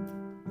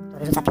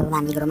 który rzuca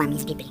piorunami i gromami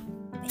z Biblii.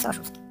 To jest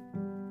oszust.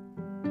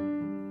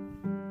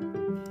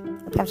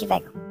 Tego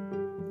prawdziwego,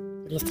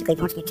 który jest tylko i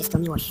wyłącznie czystą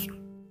miłością.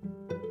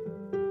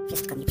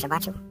 Wszystko mi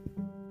przebaczył,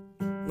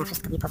 na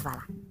wszystko mi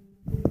pozwala.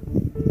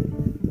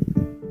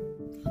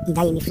 I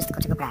daje mi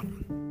wszystko, czego pragnę.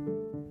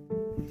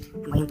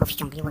 A moją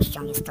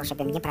powściągliwością jest to,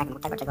 żebym nie pragnął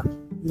tego, czego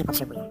nie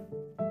potrzebuję.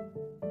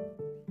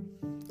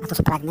 A to,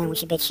 co pragnę,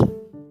 musi być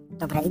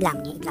dobre i dla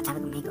mnie, i dla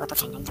całego mojego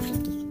otoczenia, i dla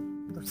wszystkich,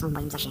 którzy są w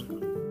moim zasięgu.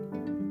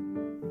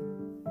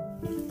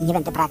 I nie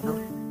będę pragnął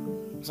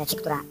rzeczy,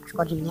 która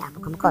szkodzi mnie albo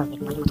komukolwiek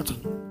w moim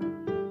otoczeniu.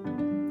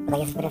 To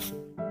jest wbrew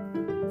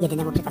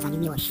jedynemu przykazaniu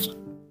miłości.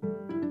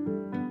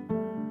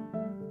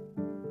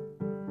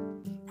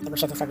 Dlatego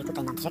siedzę sobie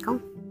tutaj nad rzeką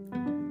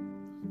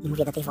i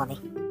mówię do tej wody: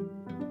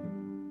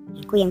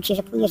 dziękuję Ci,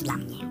 że płyniesz dla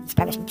mnie i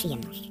sprawiasz mi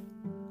przyjemność.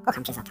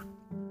 Kocham Cię za to.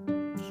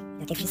 I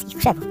do tych wszystkich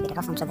krzewów, które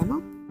rosną przede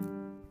mną,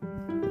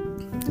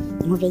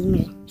 i mówię im,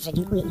 że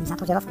dziękuję im za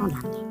to, że rosną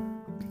dla mnie,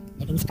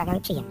 żeby mi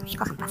sprawiały przyjemność.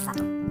 Kocham Was za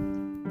to.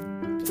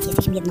 Wszyscy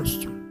jesteśmy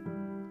jednością.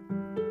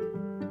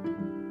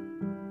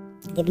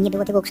 Gdyby nie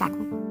było tego krzaku,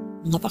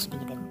 mnie też by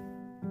nie było.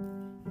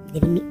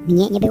 Gdyby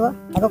mnie nie było,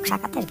 tego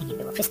krzaka też by nie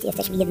było. Wszyscy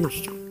jesteśmy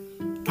jednością.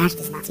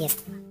 Każdy z nas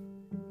jest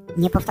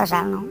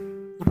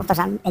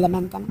niepowtarzalnym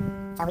elementem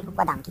całej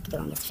układanki,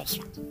 którą jest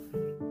wszechświat.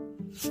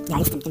 Ja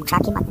jestem tym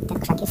krzakiem, a ten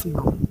krzak jest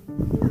mną.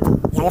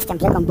 Ja jestem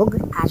rzeką Bóg,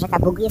 a rzeka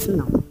Bóg jest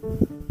mną.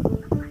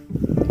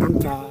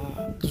 Tamte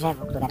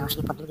drzewo, które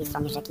rośnie po drugiej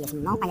stronie rzeki, jest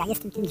mną, a ja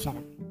jestem tym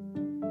drzewem.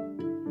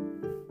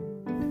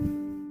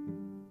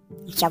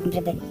 I chciałbym,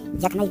 żeby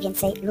jak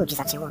najwięcej ludzi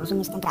zaczęło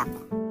rozumieć tę prawdę.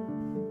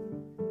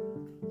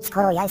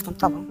 Skoro ja jestem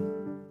Tobą,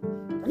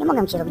 to nie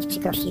mogę Ci robić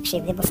przykrości i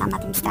krzywdy, bo sam na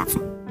tym stracę.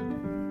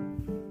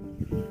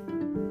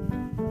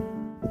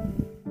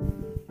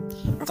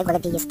 Dlatego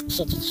lepiej jest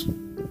siedzieć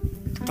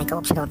tutaj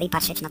koło przyrody i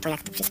patrzeć na to,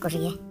 jak to wszystko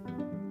żyje,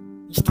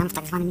 niż tam w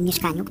tak zwanym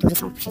mieszkaniu, którzy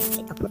są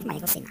wszyscy oprócz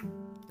mojego syna,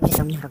 którzy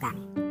są mi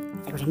wrogami.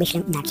 Dlatego, że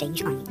myślę inaczej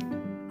niż oni.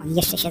 Oni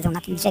jeszcze siedzą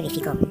na tym drzewie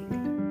figowym.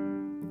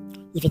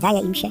 i wydaje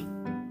im się,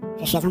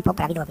 że siedzą po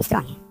prawidłowej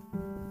stronie.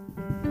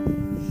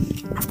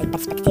 A z tej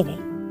perspektywy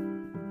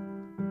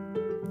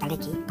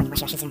dalekiej,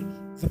 ponieważ ja siedzę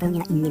zupełnie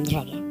na innym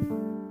drzewie,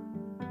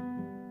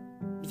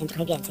 widzę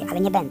trochę więcej, ale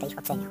nie będę ich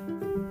oceniał.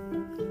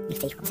 Nie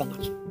chcę ich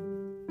oceniać.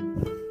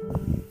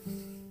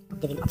 Bo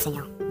gdybym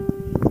oceniał,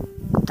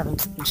 to bym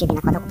na siebie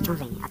nakładał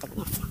obciążenie, a tego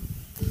nie chcę.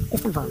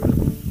 Jestem wolny.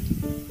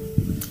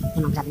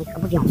 Nie mam żadnych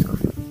obowiązków.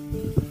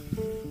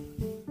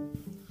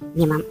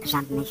 Nie mam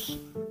żadnych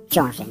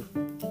ciążeń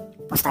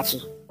w postaci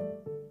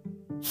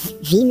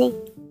winy,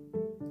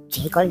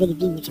 czyjejkolwiek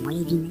winy, czy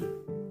mojej winy.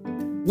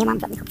 Nie mam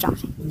żadnych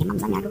obciążeń i nie mam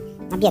zamiaru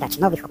nabierać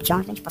nowych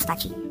obciążeń w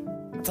postaci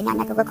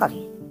oceniania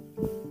kogokolwiek.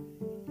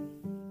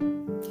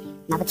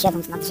 Nawet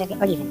siedząc na drzewie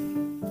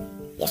oliwnym,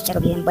 jeszcze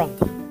robiłem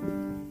błędy.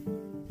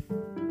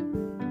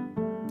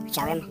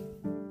 Chciałem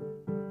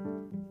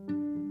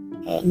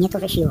nie to,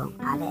 że siłą,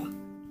 ale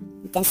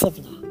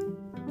intensywnie,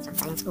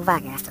 zwracając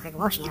uwagę, raz trochę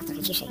głośniej, raz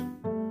trochę ciszej,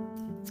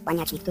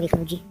 skłaniać niektórych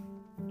ludzi,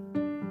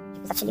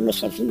 żeby zaczęli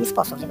myśleć w inny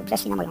sposób, żeby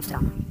przeszli na moją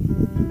stronę.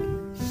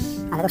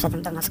 Ale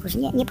doszedłem do wniosku, że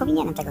nie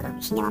powinienem tego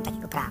robić, nie mam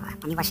takiego prawa,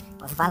 ponieważ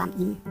pozwalam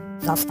im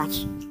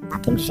zostać na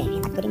tym drzewie,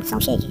 na którym chcą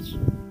siedzieć.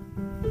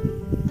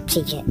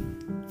 Przyjdzie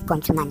w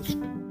końcu na nich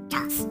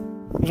czas,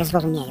 że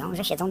zrozumieją,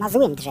 że siedzą na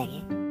złym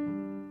drzewie.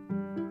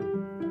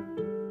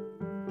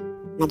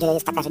 Nadzieja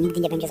jest taka, że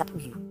nigdy nie będzie za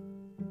późno.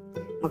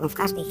 Mogą w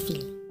każdej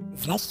chwili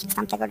zleść z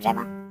tamtego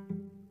drzewa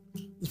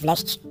i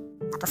wleść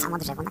na to samo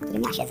drzewo, na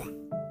którym ja siedzę.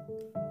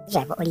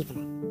 Drzewo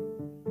oliwne,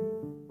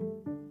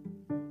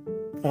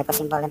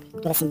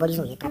 które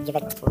symbolizuje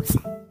prawdziwego Stwórcę,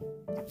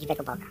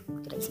 prawdziwego Boga,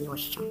 który jest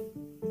miłością.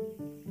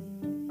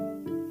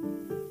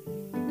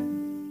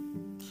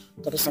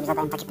 Kiedyś sobie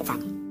zadałem takie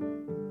pytanie.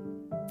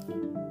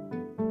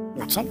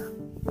 Dlaczego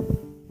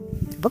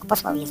Bóg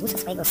posłał Jezusa,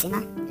 swojego Syna,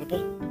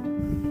 żeby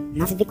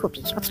nas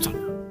wykupić? Od czego?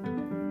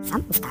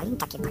 Sam ustalił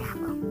takie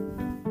prawo,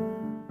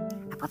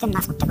 a potem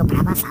nas od tego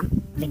prawa sam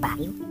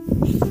wybawił.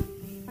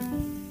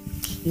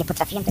 Nie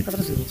potrafiłem tego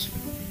zrozumieć.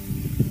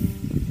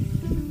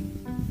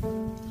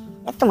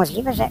 Jak to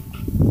możliwe, że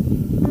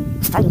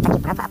ustalił takie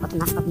prawa, a potem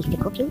nas od nich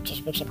wykupił?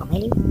 Czyżby się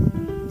pomylił?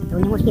 To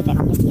było niemożliwe,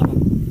 on jest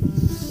jeden.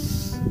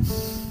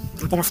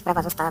 A teraz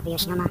sprawa została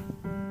wyjaśniona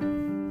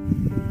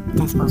w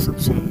ten sposób,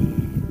 że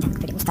ten,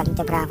 który ustalił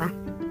te prawa,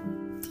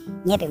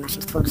 nie był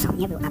naszym Stwórcą,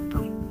 nie był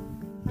Abbą.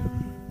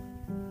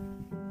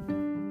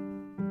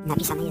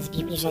 Napisane jest w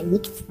Biblii, że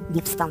nikt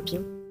nie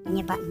wstąpił do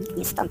nieba i nikt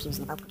nie zstąpił z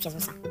nieba oprócz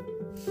Jezusa.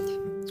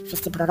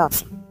 Wszyscy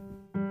prorocy,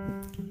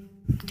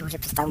 którzy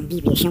przez całą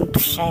Biblię się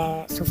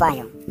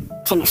przesuwają,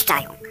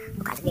 przemieszczają.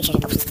 Okazuje się, że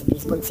to wszyscy byli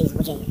zbójcy i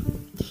złodzieje.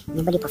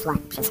 Nie byli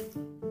posłani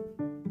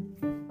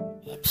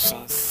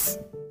przez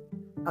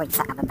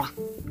ojca Abba,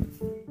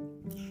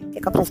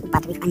 tylko przez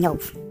upadłych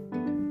aniołów,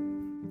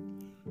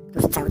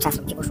 którzy cały czas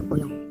ludzi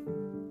oszukują.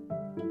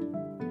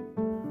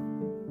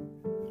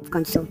 W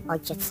końcu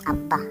ojciec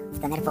Abba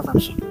zdenerwował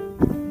się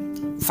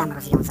i sam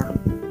rozwiązał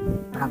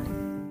problem.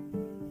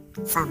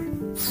 Sam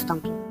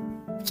wstąpił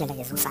w ciele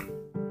Jezusa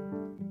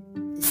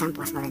i sam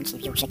własnoręcznie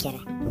wziął siekierę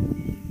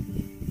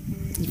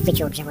i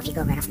wyciął drzewo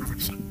figowe raz na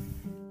zawsze.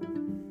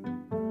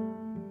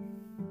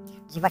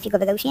 Drzewa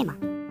figowego już nie ma.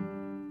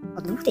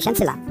 Od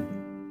 2000 lat.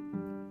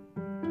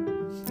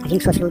 A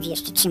większość ludzi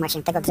jeszcze trzyma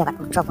się tego drzewa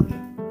kurczowo,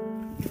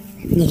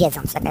 nie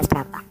wiedząc, jaka jest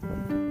prawda.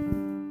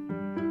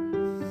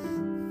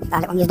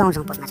 Ale oni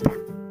zdążą poznać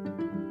prawdę.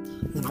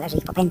 Nie należy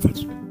ich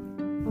popędzać.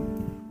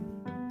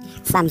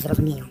 Sami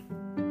zrozumieją,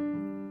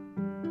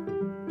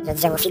 że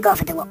drzewo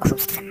figowe było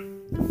oszustwem.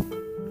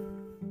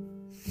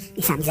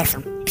 I sami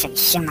zechcą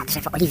przenieść się na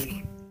drzewo oliwne.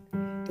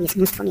 Tu jest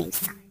mnóstwo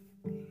miejsca.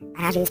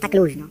 Na razie jest tak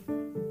luźno,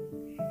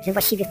 że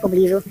właściwie w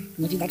pobliżu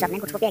nie widać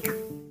żadnego człowieka.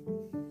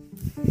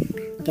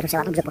 Dopiero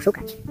trzeba dobrze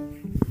poszukać,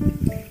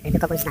 żeby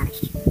kogoś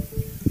znaleźć.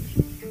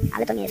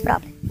 Ale to nie jest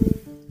problem.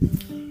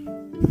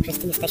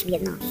 Wszyscy jesteśmy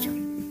jednością.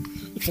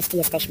 I wszyscy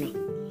jesteśmy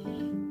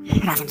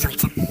razem z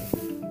Ojcem.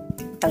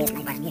 To jest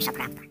najważniejsza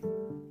prawda,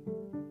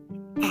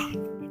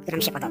 która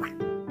mi się podoba.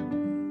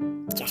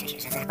 Cieszę się,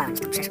 że zerwałem z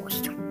tą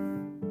przeszłością.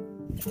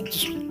 Jestem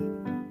dzisiaj.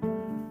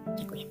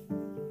 Dziękuję.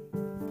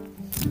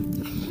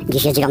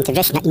 Dziś jest 9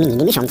 września,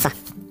 imieniny miesiąca.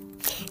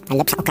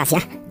 Najlepsza okazja,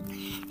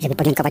 żeby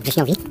podziękować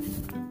wrześniowi,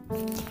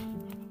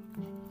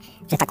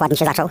 że tak ładnie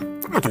się zaczął.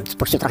 A tam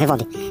spuścił trochę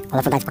wody,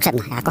 ale woda jest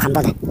potrzebna, ja kocham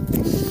wodę.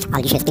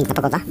 Ale dzisiaj jest piękna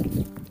pogoda.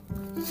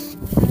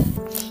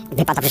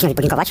 Wypada wrześniowi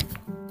podziękować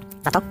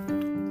za to,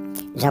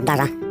 że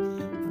obdarza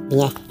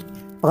mnie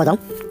pogodą,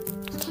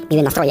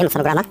 miłym nastrojem od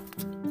samego rana.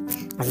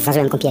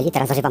 Zażyłem kąpieli,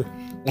 teraz zażywam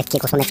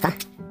lekkiego słoneczka.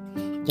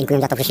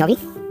 Dziękuję za to wrześniowi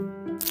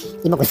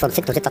i Bogu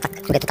Stwórcy, który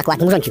to tak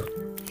ładnie urządził,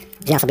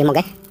 że ja sobie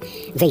mogę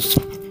wyjść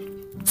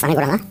z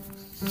samego rana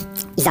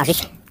i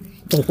zażyć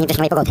pięknej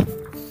wrześniowej pogody.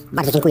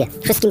 Bardzo dziękuję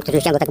wszystkim,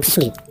 którzy się do tego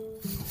przyczynili.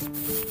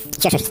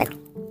 Cieszę się z tego.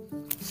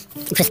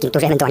 I wszystkim,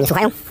 którzy ewentualnie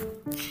słuchają,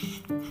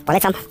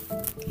 polecam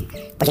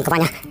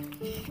podziękowania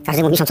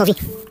każdemu miesiącowi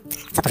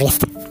za to, że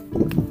jest.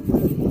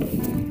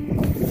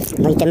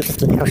 No i tym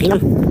wszystkim roślinom,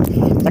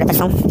 które też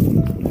są,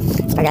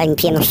 sprawiają mi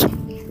przyjemność,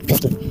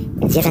 wszystkim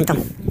zwierzętom,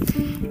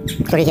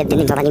 których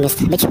jedynym zadaniem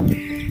jest być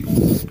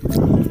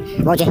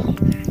wodzie,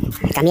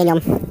 kamieniom,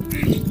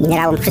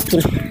 minerałom,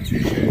 wszystkim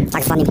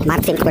tak zwanym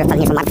martwym, które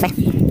wcale nie są martwe,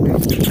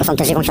 to są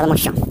też żywą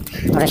świadomością.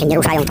 To, że się nie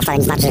ruszają, to wcale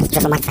nie znaczy,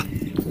 że są martwe.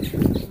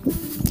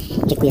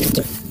 Dziękuję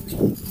wszystkim.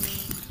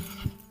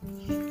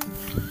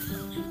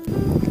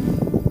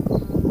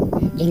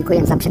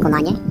 Dziękuję za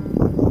przekonanie,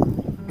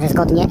 że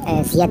zgodnie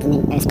z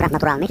jednym z praw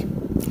naturalnych,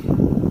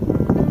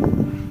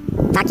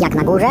 tak jak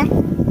na górze,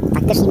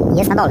 tak też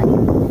jest na dole.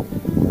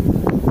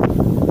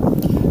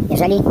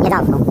 Jeżeli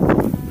niedawno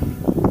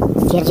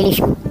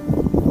stwierdziliśmy,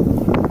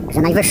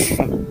 że najwyższy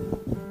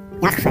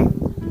Jahwe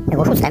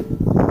był oszustem,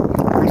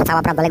 że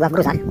cała prawda legła w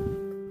gruzach,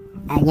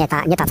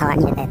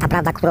 ta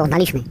prawda, którą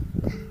znaliśmy,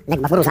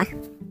 legła w gruzach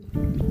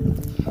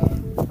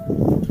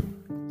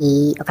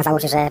i okazało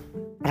się, że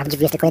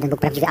prawdziwy jest tylko jeden Bóg,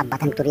 prawdziwy Abba,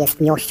 ten, który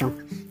jest miłością,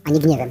 a nie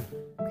gniewem.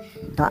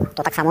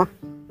 To tak samo,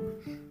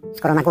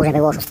 skoro na górze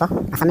było oszustwo,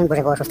 na samym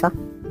górze było oszustwo,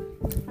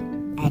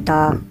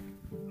 to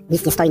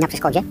nic nie stoi na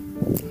przeszkodzie,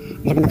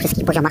 żeby na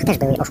wszystkich poziomach też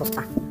były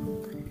oszustwa.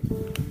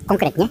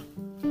 Konkretnie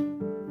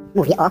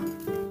mówię o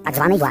tak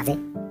zwanej władzy.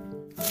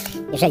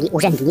 Jeżeli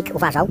urzędnik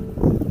uważał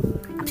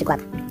na przykład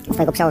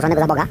swojego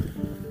przełożonego za Boga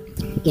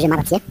i że ma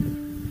rację,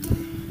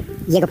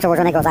 jego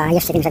przełożonego za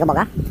jeszcze większego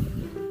Boga,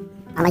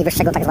 a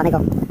najwyższego tak zwanego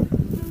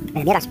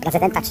premiera, czy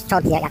prezydenta, czy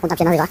jak on tam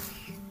się nazywa,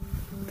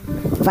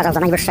 uważał za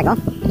najwyższe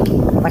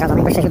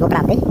źródło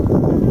prawdy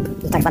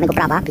i tak zwanego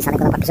prawa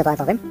pisanego na papierze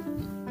toaletowym,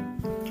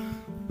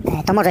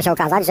 to może się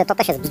okazać, że to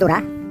też jest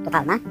bzdura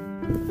totalna.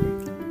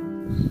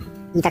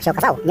 I tak się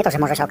okazało. Nie to, że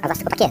może się okazać,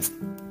 tylko tak jest.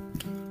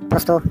 Po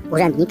prostu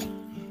urzędnik,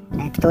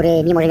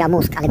 który mimo że miał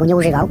mózg, ale go nie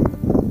używał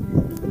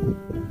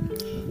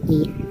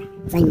i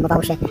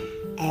zajmował się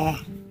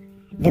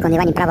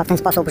wykonywaniem prawa w ten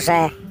sposób,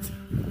 że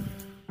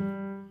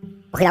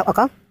pochylał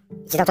oko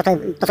i czytał to, co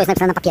jest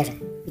napisane na papierze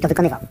i to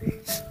wykonywał.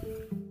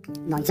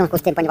 No i w związku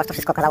z tym, ponieważ to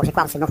wszystko okazało się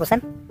kłamstwem,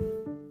 oszustwem,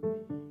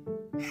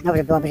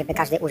 dobrze byłoby, żeby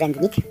każdy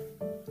urzędnik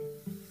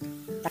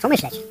zaczął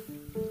myśleć.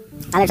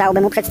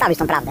 Należałoby mu przedstawić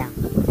tą prawdę,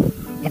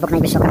 że Bóg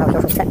Najwyższy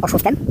okazał się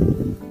oszustem.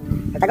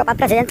 Dlatego pan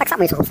prezydent tak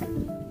samo jest oszustem.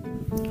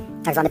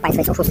 Tak zwany państwo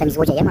jest oszustem i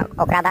złodziejem,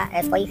 okrada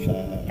swoich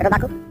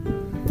rodaków.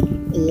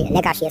 I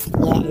lekarz nie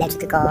leczy,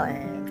 tylko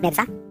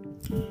śmierca.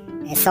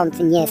 Sąd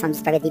nie sądzi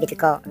sprawiedliwie,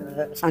 tylko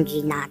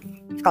sądzi na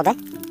szkodę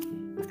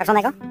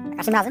oskarżonego za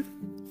każdym razem,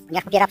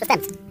 ponieważ popiera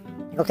przestępcę,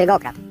 tego, którego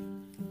okradł.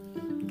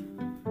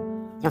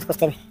 W związku z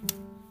tym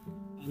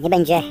nie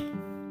będzie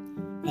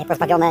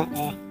pozbawione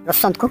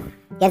rozsądku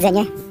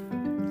twierdzenie,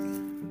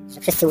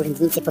 że wszyscy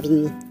urzędnicy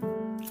powinni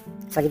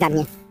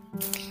solidarnie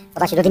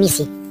podać się do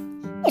dymisji,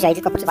 jeżeli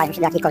tylko poczywają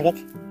się do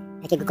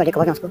jakiegokolwiek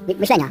obowiązku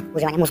myślenia,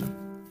 używania mózgu.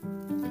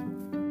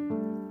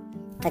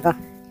 Dlatego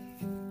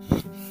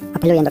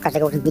apeluję do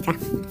każdego urzędnika,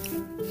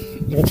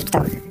 żeby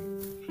przeczytał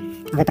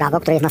nowe prawo,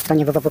 które jest na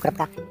stronie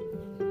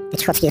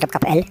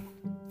www.tyćchocki.pl.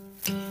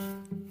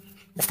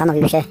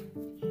 Zastanowił się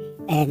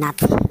nad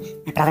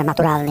prawem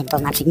naturalnym, to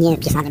znaczy nie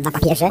pisanym na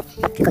papierze,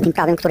 tylko tym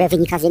prawem, które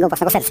wynika z jego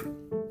własnego serca.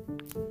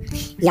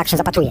 I jak się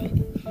zapatruje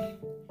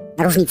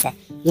na różnicę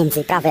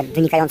między prawem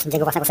wynikającym z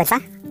jego własnego serca,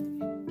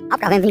 a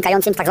prawem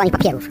wynikającym z tak zwanych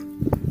papierów,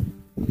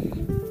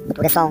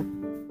 które są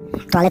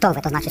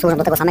toaletowe, to znaczy służą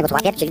do tego samego co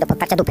papier, czyli do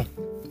podparcia dupy.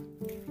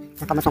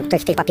 Za pomocą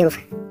których tych papierów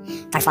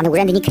tak zwany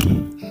urzędnik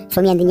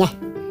sumiennie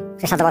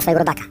prześladował swojego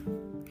rodaka.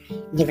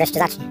 Niech wreszcie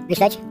zacznie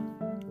myśleć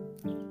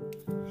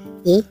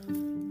i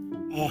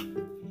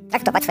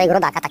traktować swojego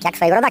rodaka tak jak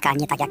swojego rodaka, a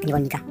nie tak jak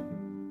niewolnika.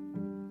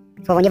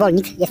 Słowo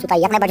niewolnik jest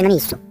tutaj jak najbardziej na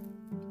miejscu.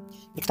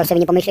 Niech ktoś sobie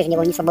nie pomyśli, że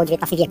niewolnictwo było w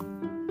XIX wieku.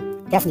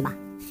 Teraz nie ma.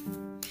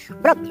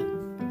 Odwrotnie.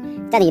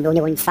 Wtedy nie było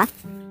niewolnictwa,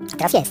 a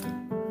teraz jest.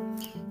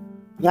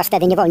 Ponieważ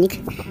wtedy niewolnik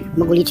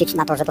mógł liczyć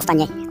na to, że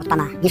dostanie od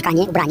pana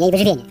mieszkanie, ubranie i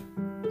wyżywienie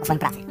za swoją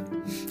pracę.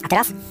 A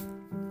teraz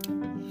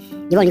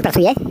niewolnik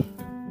pracuje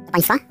dla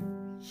państwa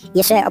i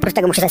jeszcze oprócz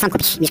tego musi sobie sam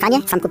kupić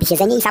mieszkanie, sam kupić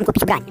jedzenie i sam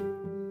kupić ubranie.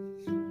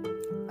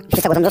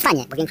 Oczywiście tego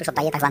dostanie, bo większość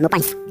oddaje tak zwanemu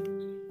państwu.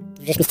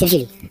 Żeśmy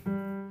stwierdzili,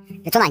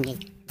 że co najmniej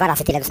 2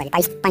 razy tyle dostanie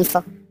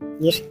państwo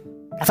niż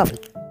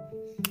pracownik.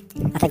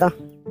 Dlatego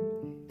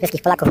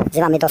wszystkich Polaków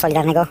wzywamy do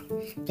solidarnego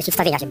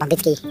przeciwstawienia się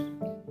bandyckiej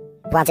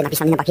władzy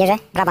napisanej na papierze,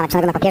 prawa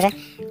napisanego na papierze,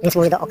 które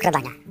służy do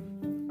okradania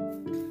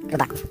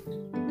rodaków.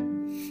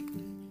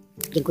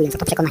 Dziękuję za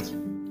to przekonanie.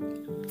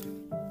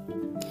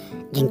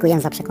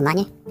 Dziękuję za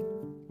przekonanie,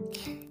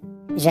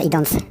 że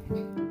idąc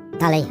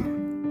dalej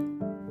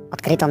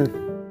odkrytym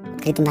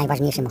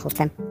najważniejszym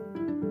oszustwem,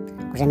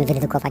 możemy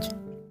wyredukować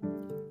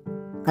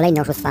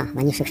kolejne oszustwa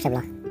na niższych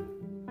szczeblach.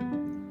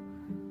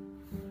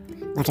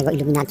 Dlaczego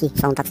iluminaci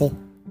są tacy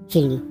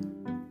silni?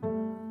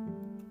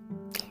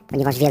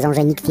 Ponieważ wiedzą,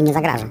 że nikt im nie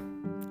zagraża.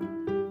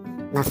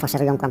 Nas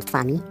faszerują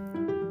kłamstwami,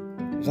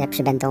 że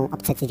przybędą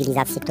obce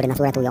cywilizacje, które nas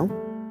uratują,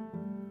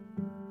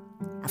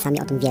 a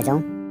sami o tym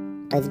wiedzą,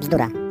 to jest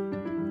bzdura.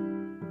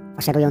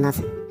 Faszerują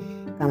nas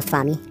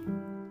kłamstwami,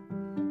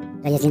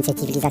 że jest więcej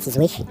cywilizacji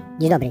złych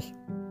niż dobrych,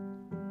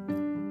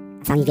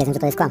 a sami wiedzą, że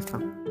to jest kłamstwo.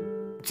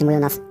 Utrzymują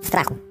nas w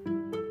strachu,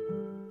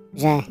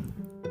 że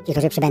ci,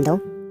 którzy przybędą,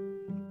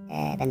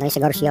 będą jeszcze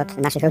gorsi od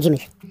naszych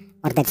rodzimych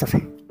morderców,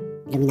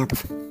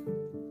 iluminatów.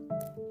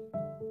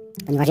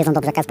 Ponieważ wiedzą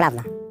dobrze, jaka jest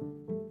prawda.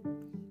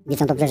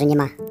 Wiedzą dobrze, że nie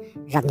ma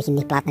żadnych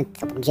innych planet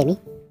oprócz Ziemi.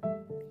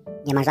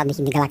 Nie ma żadnych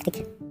innych galaktyk.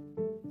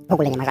 W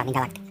ogóle nie ma żadnych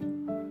galaktyk.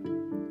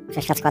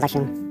 Wszechświat składa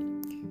się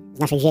z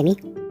naszej Ziemi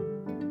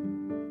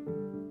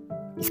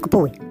i z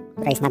kopuły,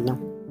 która jest nad nią.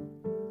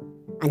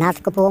 A nad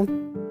kopułą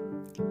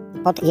i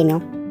pod Ziemią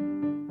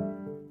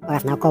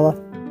oraz naokoło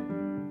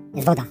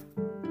jest woda.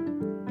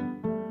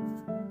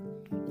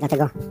 I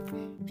dlatego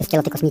wszystkie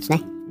loty kosmiczne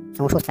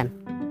są oszustwem.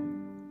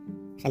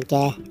 Wszelkie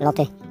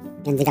loty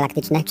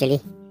międzygalaktyczne, czyli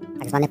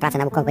tak zwane prace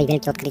naukowe i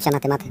wielkie odkrycia na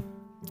temat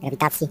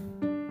grawitacji,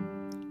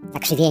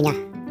 zakrzywienia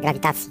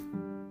grawitacji,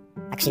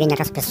 zakrzywienia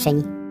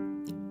czasoprzestrzeni,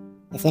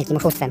 jest wielkim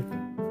oszustwem,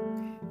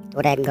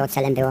 którego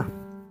celem było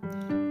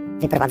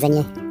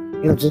wyprowadzenie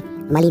ludzi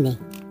z maliny,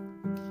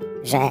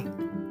 że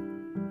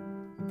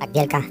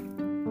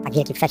tak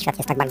wielki wszechświat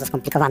jest tak bardzo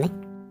skomplikowany,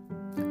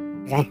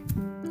 że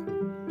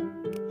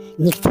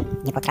nikt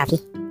nie potrafi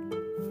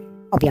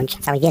objąć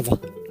całej wiedzy,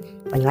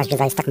 ponieważ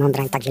wiedza jest tak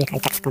mądra i tak wielka i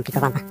tak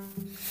skomplikowana.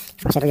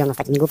 Maszerują nas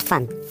takimi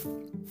głupstwami.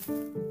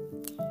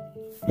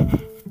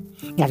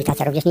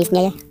 Grawitacja również nie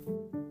istnieje.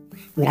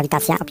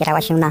 Grawitacja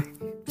opierała się na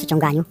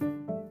przyciąganiu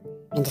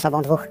między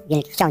sobą dwóch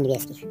wielkich ciał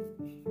niebieskich.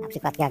 Na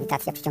przykład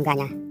grawitacja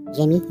przyciągania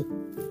Ziemi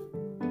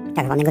i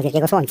tak zwanego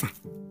wielkiego Słońca.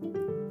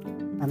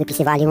 To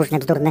wypisywali różne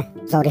bzdurne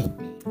wzory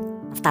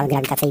na stały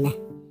grawitacyjne,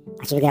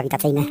 na siły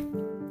grawitacyjne,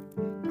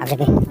 a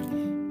żeby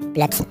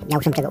plebs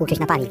miał się czego uczyć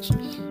na pamięć,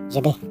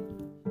 żeby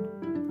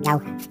miał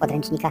w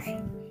podręcznikach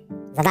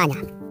zadania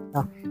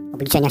do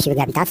obliczenia siły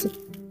grawitacji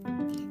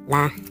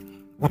dla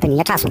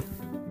zapełnienia czasu.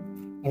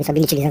 Żeby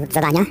sobie liczyli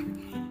zadania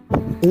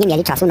i nie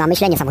mieli czasu na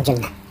myślenie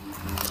samodzielne.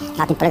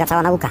 Na tym polega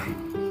cała nauka.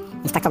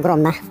 Jest tak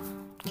ogromna,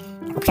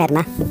 tak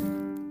obszerna,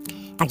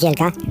 tak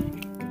wielka.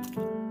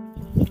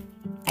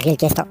 Tak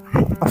wielkie jest to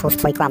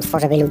oszustwo i kłamstwo,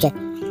 żeby ludzie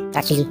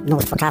tracili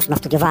mnóstwo czasu na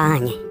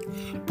studiowanie.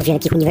 Po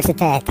wielkich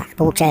uniwersytetach,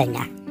 po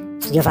uczelniach.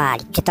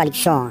 Studiowali, czytali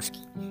książki,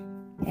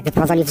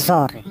 wyprowadzali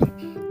wzory,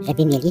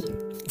 żeby mieli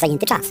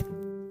zajęty czas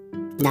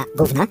na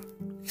gówna,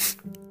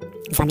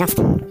 zamiast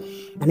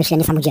na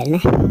myślenie samodzielne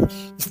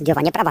i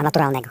studiowanie prawa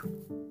naturalnego,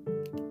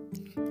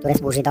 które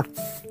służy do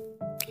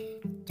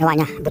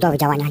budowy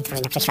działania i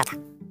tworzenia wszechświata.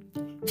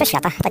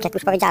 Wszechświata, tak jak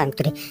już powiedziałem,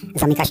 który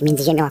zamyka się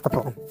między Ziemią a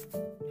kopułą.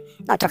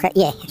 No trochę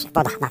jeszcze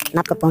woda,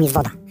 nad kopułą jest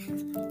woda,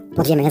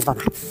 pod Ziemią jest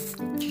woda.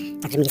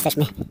 Także my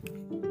jesteśmy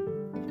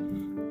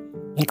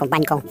wielką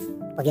bańką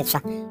powietrza,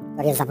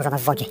 która jest zanurzona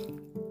w wodzie.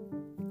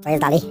 Co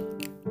jest dalej?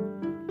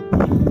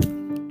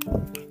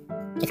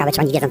 Ciekawe,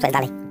 czy oni wiedzą, co jest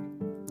dalej.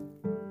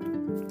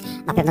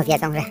 Na pewno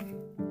wiedzą, że,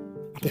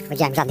 jak już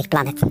powiedziałem, żadnych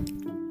planet,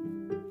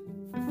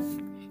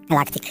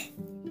 galaktyk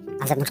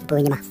na zewnątrz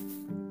kopuły nie ma.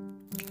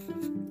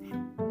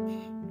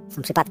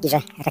 Są przypadki, że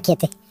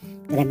rakiety,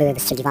 które były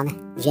wystrzeliwane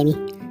z Ziemi,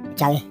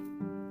 leciały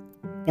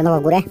pionowo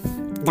w górę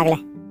i nagle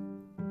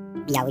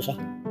bijały się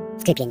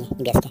w sklepienie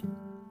niebieskie.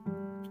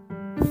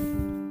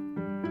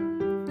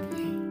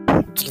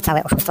 Czyli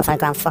całe oszustwo, całe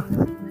kłamstwo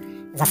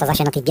zasadza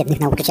się na tych biednych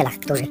nauczycielach,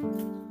 którzy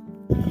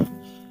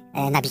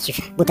nabici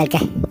w butelkę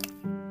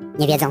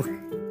nie wiedzą,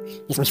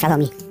 nie są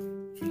świadomi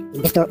i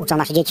bzdur uczą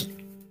nasze dzieci.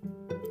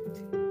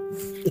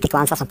 I te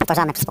kłamstwa są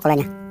powtarzane przez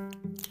pokolenia.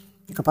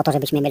 Tylko po to,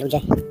 żebyśmy my ludzie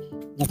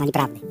nie znali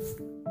prawdy.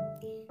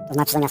 To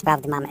znaczy, zamiast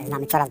prawdy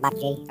znamy coraz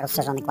bardziej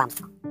rozszerzone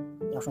kłamstwo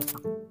i oszustwo.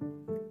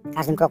 W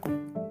każdym kroku.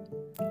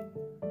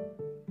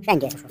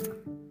 Wszędzie jest oszustwo.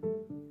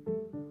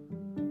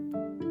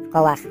 W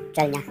kołach,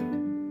 uczelniach,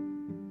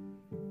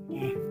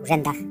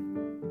 urzędach,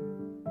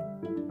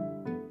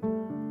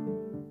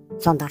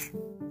 sądach,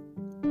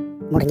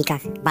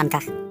 górnikach,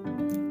 bankach,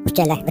 w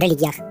kościele, w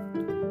religiach.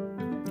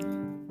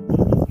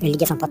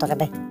 Religie są po to,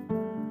 żeby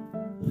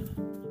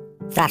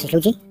straszyć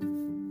ludzi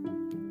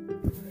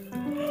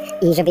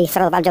i żeby ich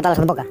coraz bardziej oddalać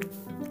od Boga,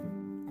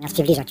 zamiast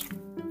przybliżać.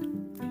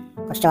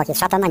 W kościołach jest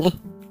szatan, a nie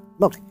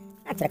Bóg,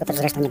 którego też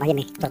zresztą nie ma.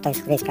 Wiemy,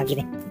 który jest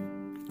prawdziwy.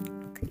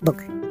 Bóg.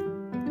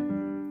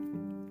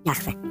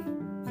 Jahwe.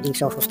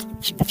 Największy oszust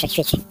we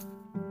wszechświecie.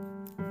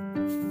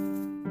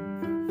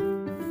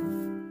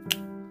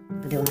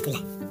 To było na tyle.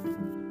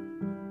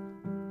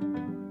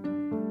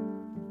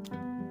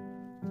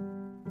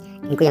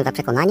 Dziękuję za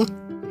przekonanie,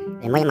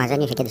 że moje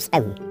marzenie się kiedyś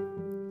spełni.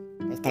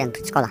 To jest teren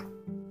przedszkola.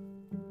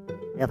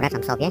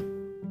 Wyobrażam sobie,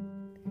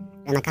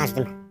 że na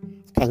każdym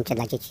sprzęcie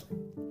dla dzieci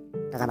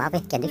do zabawy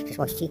kiedyś w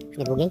przyszłości, już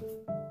niedługiej,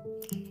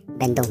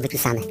 będą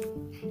wypisane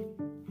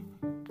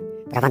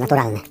prawa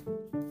naturalne.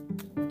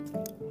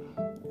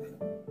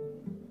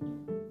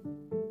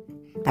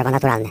 Prawa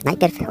naturalne.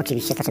 Najpierw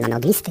oczywiście zaczynamy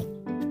od listy.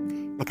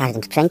 Na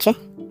każdym sprzęcie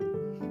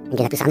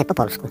będzie napisane po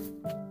polsku.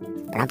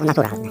 Prawo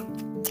naturalne.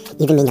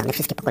 I wymienione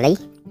wszystkie po kolei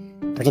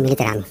dużymi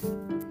literami.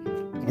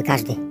 Żeby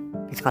każdy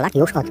przedszkolak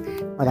już od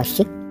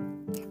młodości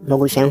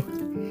mógł się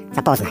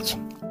zapoznać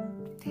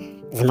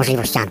z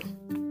możliwościami.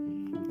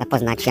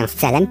 Zapoznać się z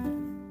celem,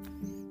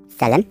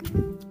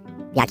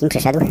 jakim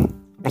przyszedł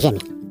na Ziemię.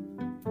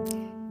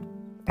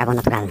 Prawo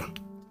naturalne.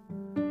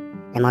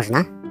 Że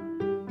można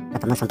za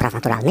pomocą praw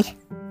naturalnych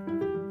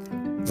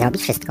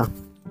zrobić wszystko.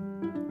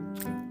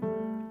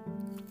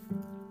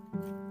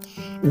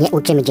 Nie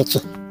uczymy dzieci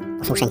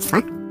posłuszeństwa,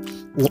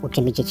 nie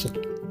uczymy dzieci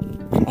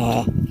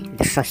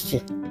wyższości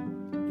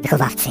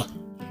wychowawcy,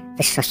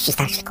 wyższości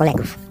starszych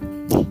kolegów,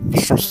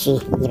 wyższości,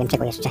 nie wiem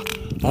czego jeszcze,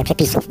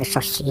 przepisów,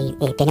 wyższości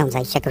pieniądza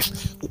i czegoś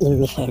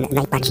innych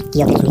najbardziej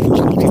idiotycznych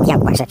wymyślonych przez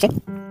diabła rzeczy.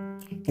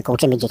 Tylko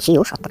uczymy dzieci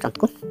już od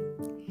początku,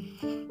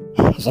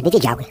 żeby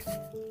wiedziały,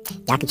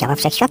 jak działa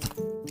wszechświat,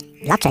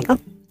 dlaczego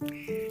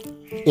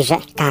i że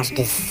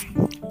każdy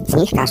z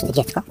nich, każde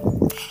dziecko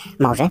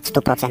może w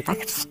 100%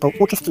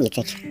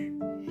 współuczestniczyć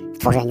w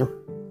tworzeniu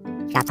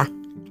świata,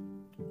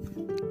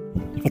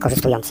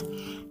 wykorzystując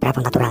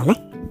prawo naturalne,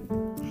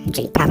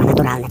 czyli prawa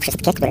naturalne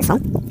wszystkie, które są.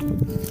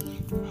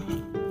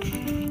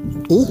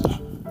 I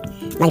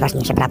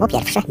najważniejsze prawo,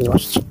 pierwsze,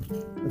 miłość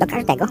do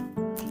każdego,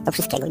 do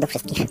wszystkiego i do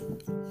wszystkich.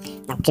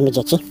 Nauczymy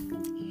dzieci,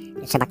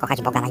 że trzeba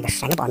kochać Boga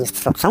Najwyższego, bo On jest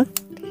Twórcą.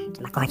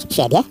 Trzeba kochać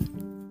siebie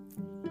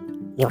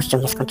miłością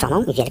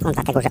nieskończoną i wielką,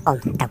 dlatego że On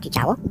dał Ci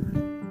ciało.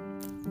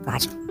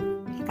 Kochać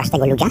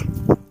każdego ludzia,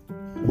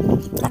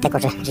 dlatego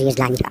że żyjesz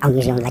dla nich, a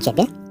oni żyją dla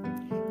Ciebie.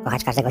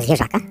 Kochać każdego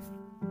zwierzaka,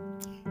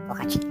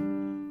 kochać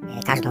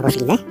każdą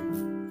roślinę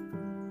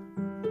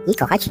i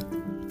kochać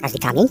każdy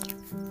kamień,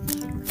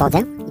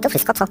 wodę i to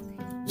wszystko, co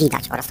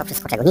widać oraz to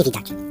wszystko, czego nie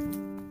widać.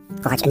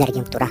 Kochać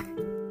energię, która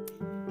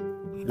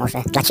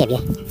może dla Ciebie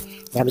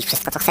zrobić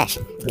wszystko, co chcesz,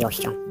 z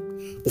miłością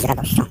i z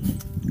radością,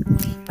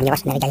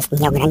 ponieważ energia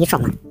jest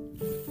nieograniczona,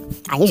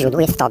 a jej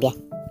źródło jest w Tobie.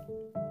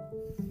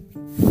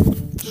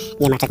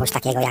 Nie ma czegoś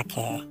takiego jak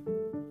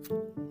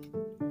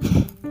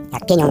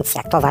pieniądz,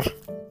 jak towar,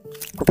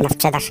 kupna,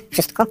 sprzedaż,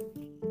 wszystko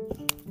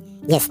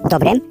jest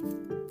dobrem,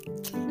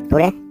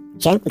 które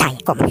Cię daje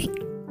komuś.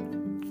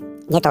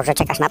 Nie to, że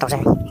czekasz na to, że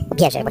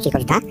bierzesz, bo Ci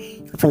ktoś da,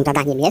 tylko Twoim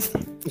zadaniem jest,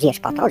 żyjesz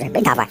po to,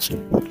 żeby dawać.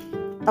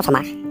 To, co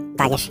masz,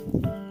 dajesz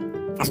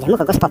każdemu,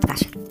 kogo spotkasz.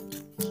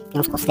 W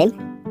związku z tym,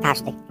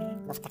 każdy,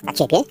 kto spotka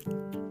Ciebie,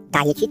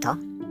 daje Ci to,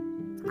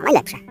 co ma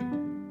najlepsze.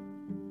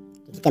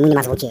 Dzięki temu nie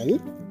ma złodziei,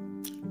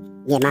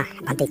 nie ma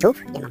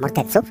bandytów, nie ma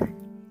morderców,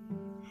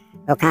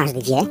 bo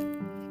każdy wie,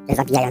 że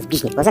zabijając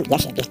bliźniego, zabija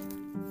siebie.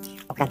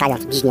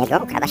 Okradając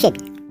bliźniego, okrada siebie.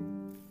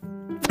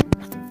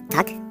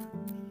 Tak?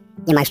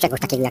 Nie ma już czegoś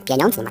takiego jak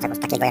pieniądz, nie ma czegoś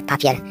takiego jak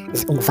papier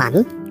z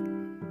umowami,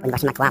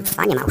 ponieważ nie ma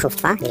kłamstwa, nie ma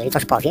oszustwa. Jeżeli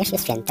coś powiesz,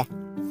 jest święte.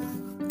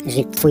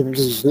 Jeżeli Twój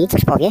bliźni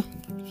coś powie,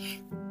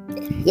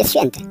 jest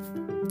święty.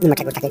 Nie ma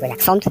czegoś takiego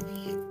jak sąd,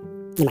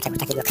 nie ma czegoś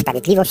takiego jak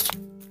sprawiedliwość.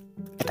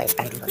 Co to jest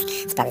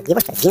sprawiedliwość?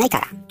 Sprawiedliwość to jest wina i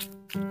kara.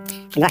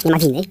 Ponieważ nie ma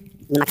winy,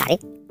 nie ma kary,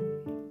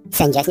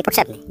 sędzia jest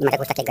niepotrzebny. Nie ma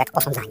czegoś takiego jak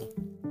osądzanie.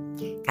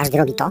 Każdy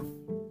robi to,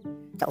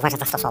 co uważa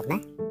za stosowne,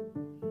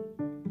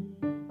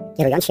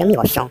 kierując się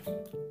miłością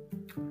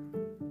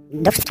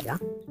do wszystkiego.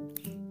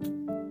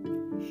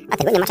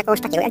 Dlatego nie ma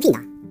czegoś takiego jak wina,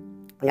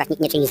 ponieważ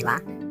nikt nie czyni zła,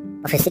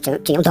 bo wszyscy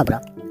czynią dobro.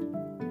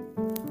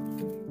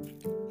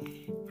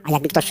 A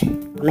jakby ktoś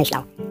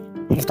pomyślał,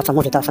 że to, co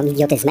mówi, to są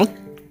idiotyzmy,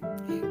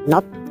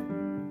 no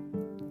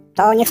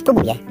to niech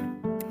spróbuje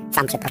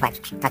sam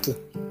przeprowadzić taki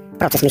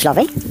proces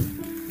myślowy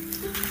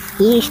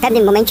i w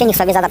pewnym momencie niech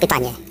sobie zada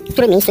pytanie, w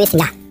którym miejscu jest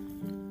ja?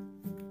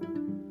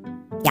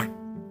 Ja.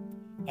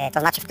 To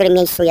znaczy, w którym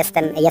miejscu jest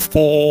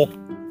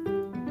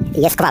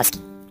Kowalski.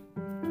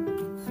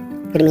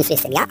 W którym miejscu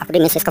jestem ja, a w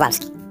którym miejscu jest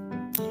Kowalski.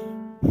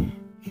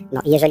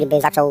 No i jeżeli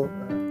by zaczął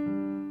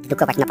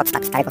dedukować na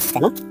podstawie starego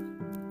systemu,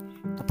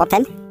 to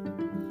potem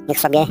niech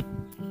sobie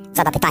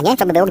zada pytanie,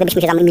 co by było,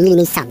 gdybyśmy się zamienili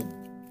miejscami.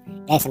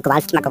 Ja jestem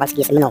Kowalskim, a Kowalski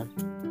jest mną.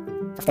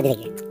 Co wtedy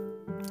wyjdzie?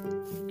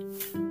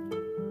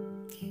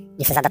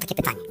 Niech sobie zada takie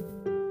pytanie.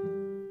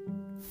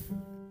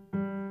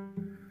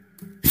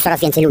 Coraz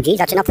więcej ludzi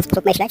zaczyna w ten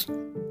sposób myśleć.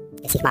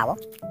 Jest ich mało,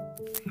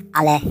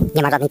 ale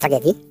nie ma żadnej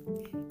tragedii,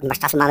 ponieważ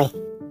czasu mamy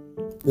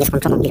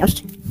nieskończoną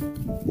ilość.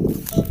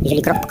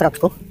 Jeżeli krok po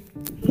kroczku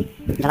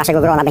do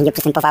naszego grona będzie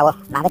przystępowało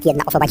nawet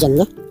jedna osoba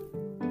dziennie,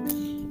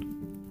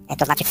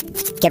 to znaczy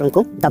w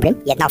kierunku dobrym,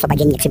 jedna osoba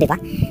dziennie przybywa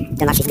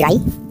do naszej zgrai,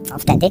 to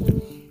wtedy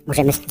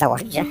możemy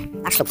założyć, że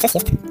nasz sukces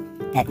jest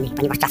pewny,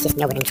 ponieważ czas jest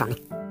nieograniczony.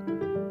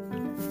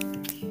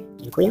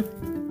 Dziękuję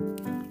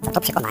za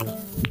to przekonanie.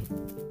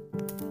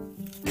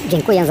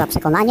 Dziękuję za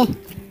przekonanie,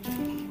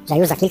 że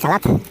już za kilka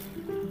lat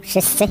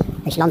wszyscy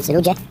myślący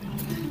ludzie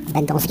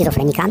będą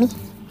schizofrenikami,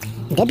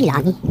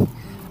 debilami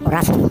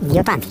oraz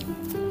idiotami.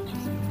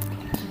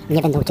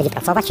 Nie będą chcieli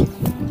pracować,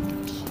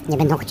 nie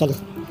będą chcieli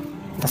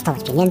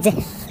dostawać pieniędzy,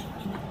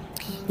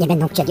 nie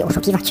będą chcieli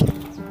oszukiwać,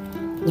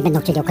 nie będą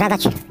chcieli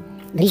okradać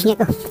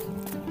bliźniego,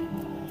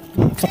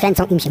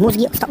 przekręcą im się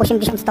mózgi o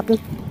 180 stopni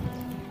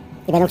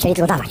i będą chcieli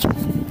tylko dawać.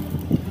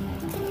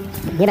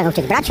 Nie będą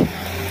chcieli brać,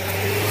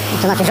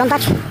 to znaczy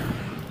żądać,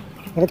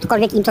 żeby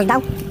ktokolwiek im coś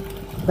dał,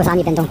 tylko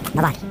sami będą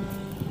dawali.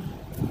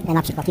 Ja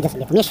na przykład idę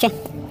sobie po mieście,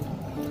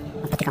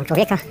 napotykam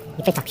człowieka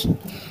i pytam się: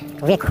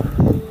 człowieku,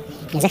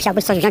 nie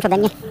zechciałbyś coś wziąć ode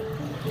mnie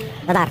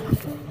za darmo?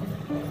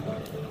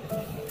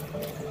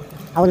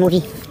 A on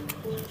mówi: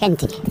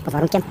 chętnie, pod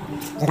warunkiem,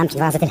 że dam ci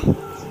 2 razy tyle.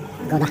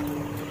 Zgoda.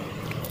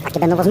 Takie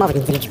będą rozmowy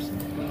między ludźmi.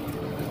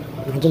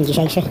 Na dzień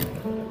dzisiejszy,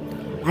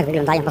 jak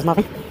wyglądają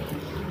rozmowy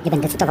Nie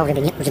będę cytował,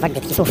 żeby nie używać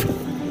brzydkich słów.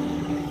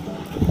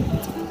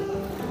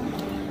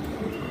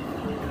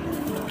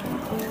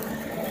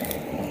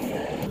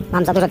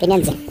 Mam za dużo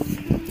pieniędzy.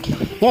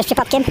 Nie wiesz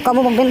przypadkiem,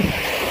 komu mógłbym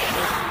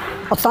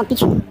odstąpić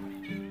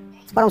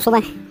sporą sumę?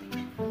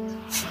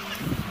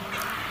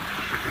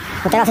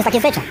 Bo teraz jest takie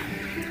zwyczaj.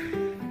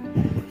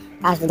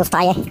 Każdy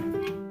dostaje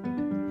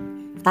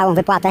stałą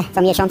wypłatę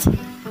co miesiąc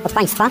od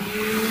państwa.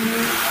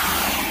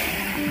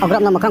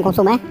 Ogromną, okrągłą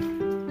sumę.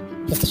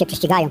 Wszyscy się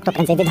prześcigają, kto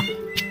prędzej wyda.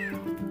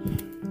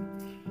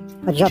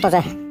 Chodzi o to,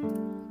 że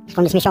w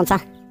koniec miesiąca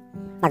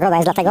nagroda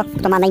jest dla tego,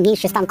 kto ma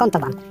najmniejszy stan konta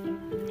w banku.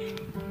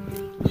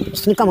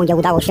 Jeszcze nikomu nie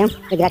udało się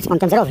wygrać z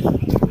kontem zerowym.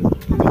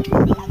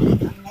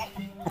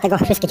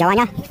 Dlatego wszystkie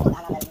działania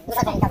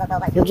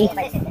ludzi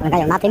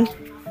polegają na tym,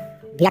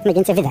 by jak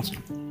najwięcej wydać.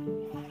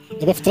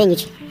 Żeby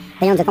wtrynić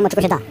pieniądze komu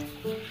tylko się da.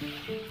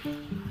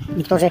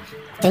 Niektórzy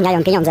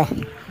wtryniają pieniądze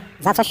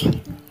za coś,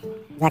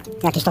 za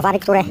jakieś towary,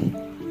 które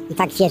i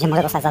tak wie, że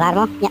może dostać za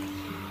darmo. Nie,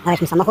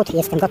 dałeś mi samochód i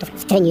jestem gotów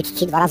wtrynić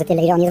ci 2 razy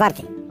tyle, ile on jest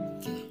warty.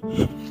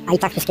 A i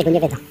tak wszystkiego nie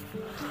wyda.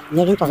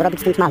 Nie wiem, co zrobić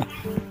z tym smalem.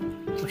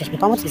 Musisz mi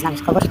pomóc i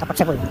znaleźć kogoś, kto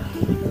potrzebuje.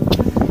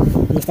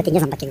 Niestety nie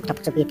znam takiego, kto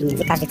potrzebuje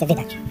pieniędzy. Każdy chce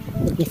wydać.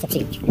 Nikt nie chce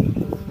przyjąć.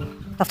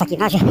 To w takim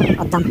razie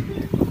oddam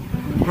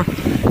na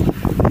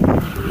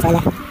cele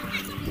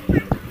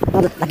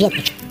dla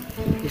biednych.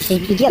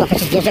 Jeśli idiotą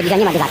przecież wiesz, że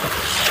nie ma wydatków.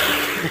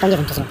 No to nie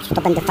wiem, co zrobić.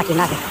 To będę w takim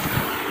razie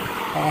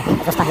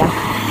zostawiał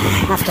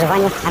na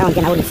skrzyżowaniu, na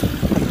rondzie, na ulicy.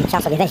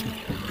 Chciał sobie weźmie.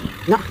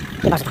 No,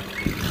 chyba, że tak.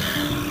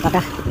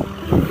 Dobra,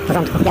 w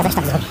porządku. Ja też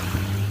tak zrobię.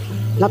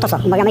 No to co,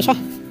 umawiamy się?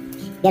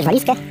 Bierz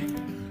walizkę.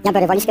 Ja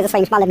biorę walizkę ze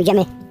swoim szmalem,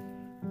 idziemy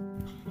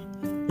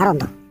na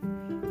rondo.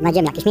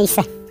 Znajdziemy jakieś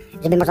miejsce,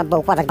 żeby można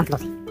było układać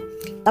banknoty.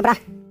 Dobra,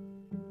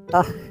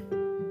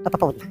 to po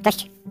południu.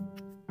 Cześć.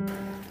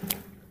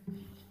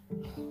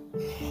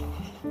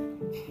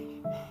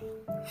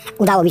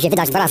 Udało mi się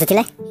wydać 2 razy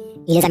tyle,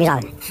 ile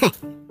zamierzałem.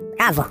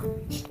 Brawo,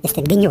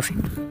 jestem geniusz.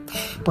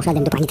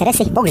 Poszedłem do pani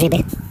Teresy po grzyby.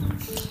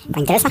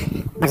 Pani Teresa,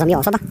 bardzo miła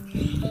osoba.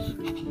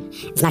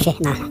 Zna się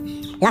na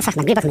lasach,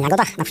 na grzybach, na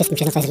jagodach, na wszystkim,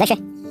 co jest w lesie.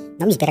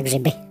 No mi zbiera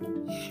grzyby.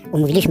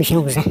 Umówiliśmy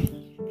się, że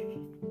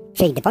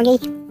przyjdę po niej,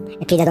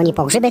 przyjdę do niej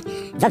po grzyby,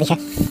 zadychę.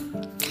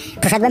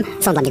 Przyszedłem,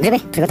 są dla mnie grzyby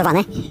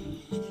przygotowane,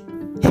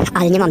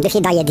 ale nie mam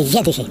dychy, daję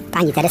 2 dychy.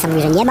 Pani Teresa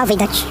mówi, że nie ma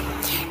wydać.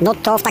 No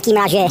to w takim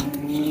razie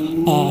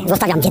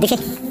zostawiam 2 dychy.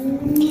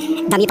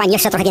 Da mi pani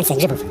jeszcze trochę więcej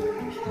grzybów.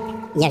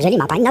 Jeżeli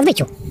ma pani na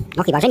zbyciu.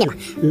 No chyba, że nie ma.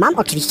 Mam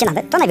oczywiście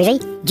nawet, to najwyżej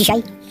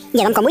dzisiaj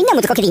nie dam komu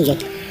innemu, tylko kiedy indziej.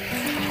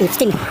 I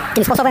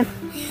tym sposobem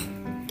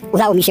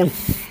udało mi się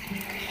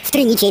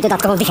wtrynić jej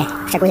dodatkową dychę,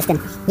 z czego jestem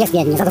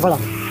niezmiernie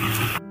zadowolony.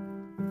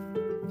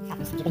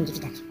 Gdzie będzie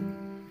widać.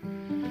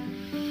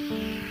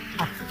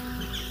 O,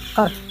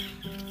 kort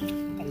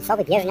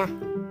tenisowy, bieżnia,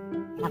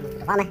 dawno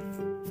zbudowane.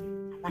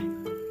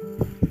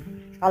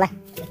 W szkole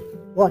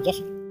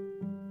młodzież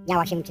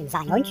miała się czym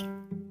zająć.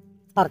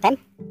 Sportem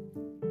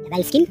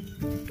diabelskim,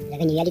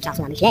 żeby nie mieli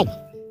czasu na myślenie.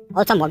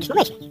 O co młodzież ma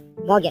myśleć?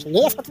 Młodzież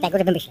nie jest od tego,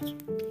 żeby myśleć.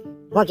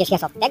 Młodzież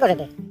jest od tego,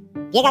 żeby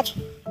biegać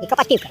i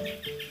kopać piłkę.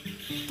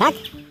 Tak?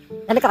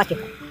 Żeby kopać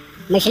piłkę.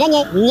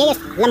 Myślenie nie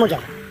jest dla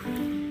młodzieży.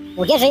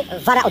 Młodzieży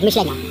wara od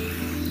myślenia.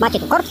 Macie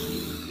tu kort,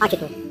 macie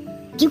tu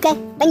piłkę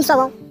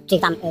tenisową,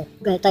 czyli tam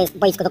to jest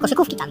boisko do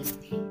koszykówki, tam jest,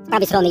 z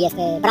prawej strony jest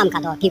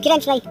bramka do piłki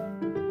ręcznej.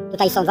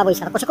 Tutaj są 2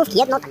 boiska do koszykówki,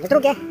 jedno, tam jest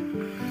drugie.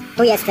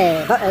 Tu jest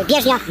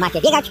bieżnia,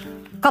 macie biegać,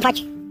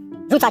 kopać,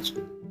 rzucać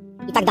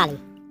i tak dalej.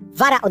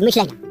 Wara od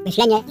myślenia.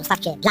 Myślenie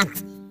zostawcie dla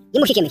nas. Nie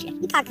musicie myśleć.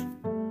 I tak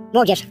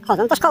młodzież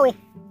chodząc do szkoły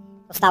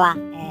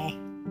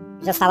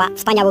została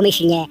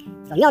wspaniałomyślnie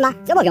zwolniona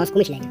z obowiązku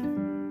myślenia.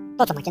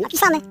 To, co macie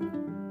napisane,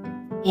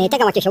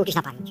 tego macie się uczyć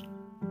na pamięć.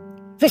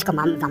 Wszystko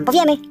wam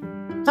powiemy,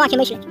 co macie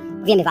myśleć,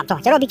 powiemy wam, co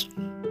macie robić,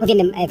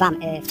 powiemy wam,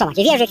 w co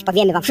macie wierzyć,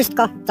 powiemy wam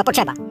wszystko, co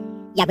potrzeba.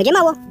 Jak będzie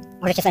mało,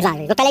 możecie sobie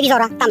znaleźć do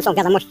telewizora, tam są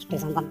wiadomości,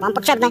 które są wam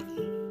potrzebne,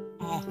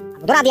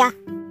 albo do radia,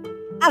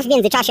 a w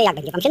międzyczasie, jak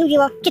będzie wam się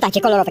nudziło,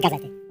 czytajcie kolorowe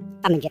gazety.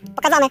 Tam będzie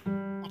pokazane,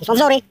 jakie są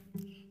wzory,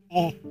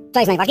 co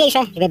jest najważniejsze,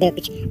 żeby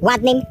być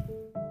ładnym,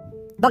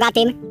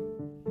 bogatym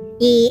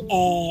i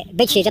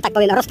być, że tak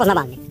powiem,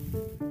 rozpoznawalnym.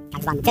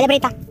 Tak zwany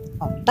celebryta.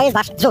 O, to jest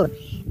wasz wzór.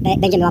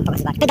 Będziemy wam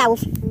pokazywać pedałów,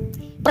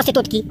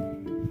 prostytutki,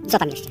 co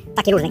tam jeszcze,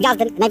 takie różne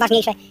gwiazdy,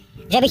 najważniejsze,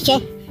 żebyście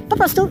po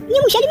prostu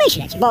nie musieli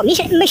myśleć, bo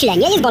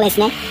myślenie jest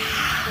bolesne,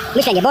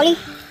 myślenie boli,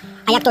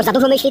 a jak ktoś za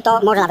dużo myśli, to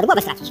może nawet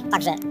głowę stracić.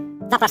 Także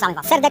zapraszamy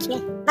was serdecznie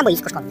na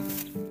boisko szkolne.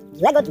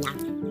 Miłego dnia.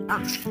 O,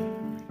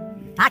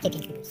 takie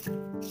piękne boisko.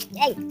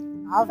 Jej,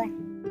 nowe,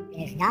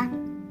 bieżnia.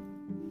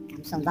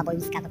 Tam są 2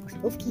 boiska do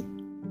koszykówki,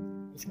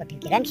 boisko do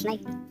piłki ręcznej.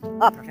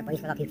 O, proszę,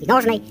 boisko do piłki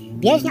nożnej.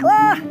 Bieżnia,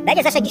 o,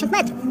 będzie ze 60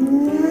 metrów.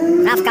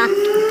 Trawka,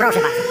 proszę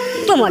bardzo.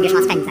 Tu młodzież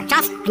ma spędzać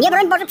czas, a nie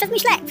broń Boże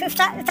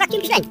w trakcie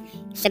myślenia.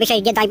 Żeby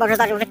się, nie daj Boże,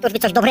 zdarzył, że ktoś by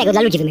coś dobrego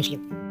dla ludzi wymyślił.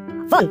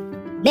 A won,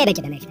 my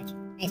będziemy myśleć.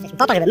 My jesteśmy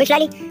po to, żeby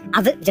myśleli,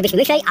 żebyśmy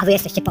myśleli, a wy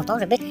jesteście po to,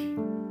 żeby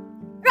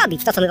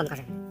robić to, co my wam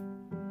każemy.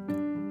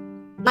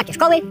 Macie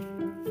szkoły,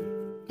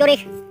 w których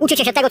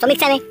uczycie się tego, co my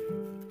chcemy,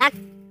 tak?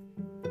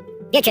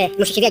 Wiecie,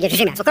 musicie wiedzieć, że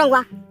Ziemia jest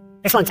okrągła,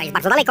 że Słońca jest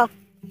bardzo daleko,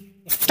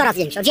 jest 100 razy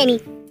większe od Ziemi,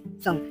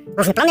 są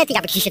różne planety,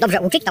 jakby chcieli się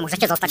dobrze uczyć, to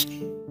możecie zostać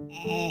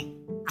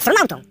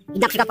astronautą i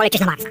na przykład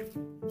polecieć na Marsa.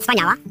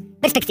 Wspaniała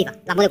perspektywa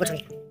dla młodego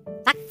człowieka,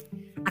 tak?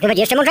 A gdy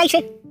będzie jeszcze mądrzejszy,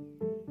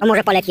 to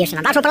może poleci jeszcze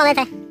na dalszą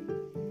planetę,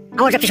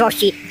 a może w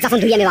przyszłości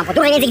zafundujemy wam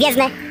podróże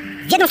międzygwiezdne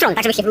w jedną stronę,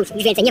 tak żebyście wrócili,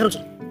 już więcej nie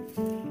wrócili.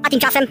 A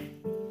tymczasem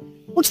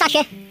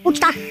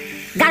uczta,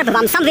 garb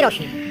wam sam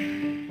wyrośnie.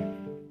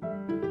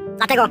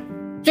 Dlatego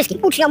wszystkim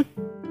uczniom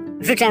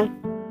życzę,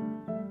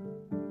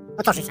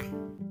 no co życzę?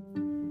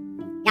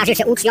 Ja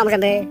życzę uczniom,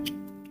 żeby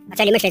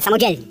zaczęli myśleć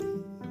samodzielnie,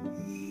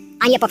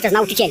 a nie poprzez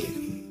nauczycieli.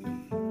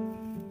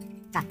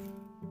 Tak.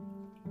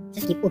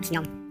 Wszystkim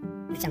uczniom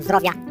życzę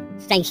zdrowia,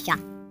 szczęścia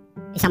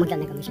i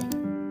samodzielnego myślenia.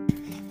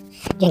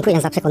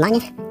 Dziękuję za przekonanie,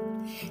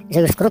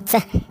 że już wkrótce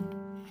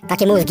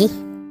takie mózgi,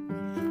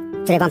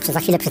 które wam za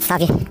chwilę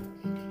przedstawię,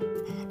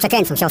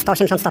 przekręcą się o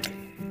 180 stopni.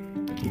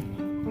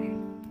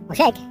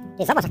 Osiek,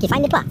 ty zobacz, jaki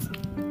fajny plac.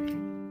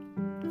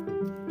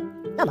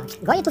 Zobacz,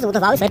 goje tu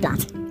zbudowały sobie plac.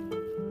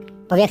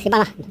 Powie, chyba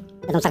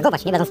będą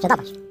targować, nie będą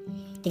sprzedawać.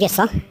 Ty wiesz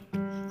co?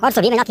 Chodź,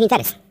 zrobimy na tym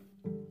interes.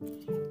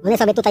 One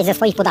sobie tutaj ze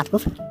swoich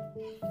podatków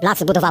plac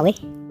zbudowały,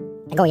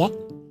 te goje,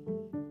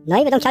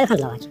 no i będą chciały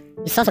handlować.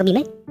 I co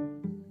zrobimy?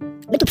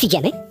 My tu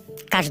przyjdziemy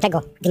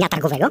każdego dnia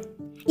targowego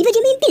i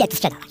będziemy im bilety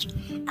sprzedawać.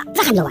 A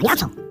za handlowanie, a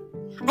co?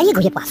 A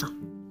niego nie płacą.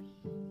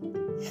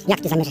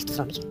 Jak ty zamierzasz to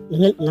zrobić?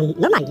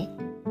 Normalnie.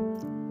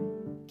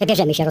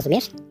 Przebierzemy się,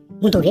 rozumiesz?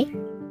 Mundury.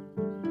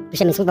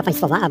 Piszemy służba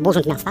państwowa, albo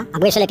urząd miasta,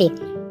 albo jeszcze lepiej,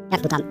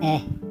 jak to tam,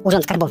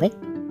 urząd skarbowy.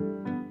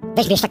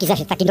 Weźmiesz taki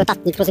zeszyt, taki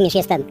notatnik, rozumiesz,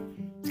 jest ten.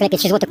 W sklepie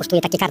 3 zł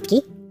kosztuje takie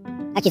kartki.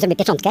 Ja ci zrobię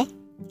pieczątkę.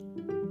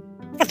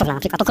 Kartofla na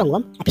przykład,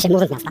 okrągłą, napiszemy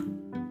urząd miasta.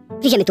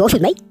 Przyjdziemy tu o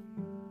 7.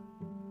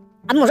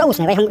 A może o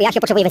 8, bo ja się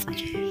potrzebuję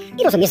wyspać.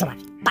 I rozumiesz, zobacz,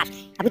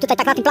 patrz, aby tutaj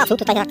tak na tym placu,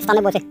 tutaj tak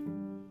stanę, bo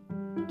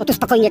to tu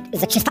spokojnie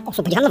ze 300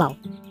 osób będzie handlowało.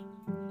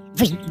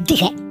 Weź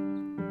dychę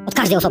od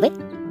każdej osoby.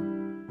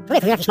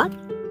 Człowieku, jakiś mal?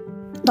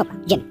 Dobra,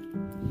 idziemy.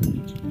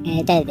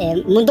 Te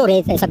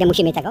mundury sobie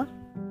musimy tego.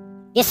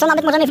 Wiesz co,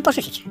 nawet możemy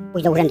wypożyczyć.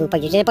 Pójść do urzędu i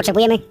powiedzieć, że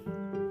potrzebujemy.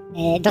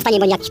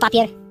 Dostaniemy jakiś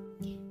papier.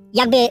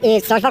 Jakby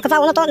coś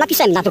walkowało, no to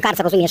napiszemy na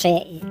drukarce, rozumiesz,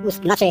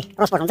 znaczy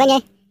rozporządzenie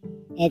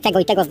tego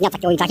i tego z dnia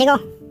takiego i takiego,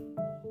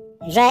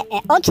 że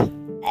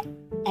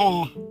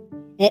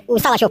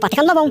ustala się opłatę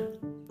handlową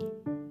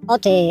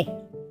od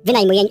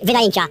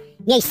wynajęcia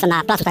miejsca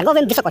na placu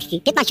targowym w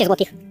wysokości 15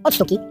 zł od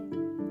sztuki,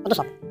 od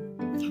osoby.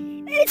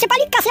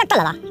 Trzepali kasę jak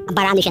talala, a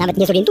barany się nawet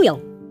nie zorientują.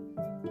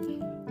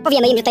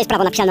 Powiemy im, że to jest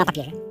prawo napisane na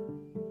papierze.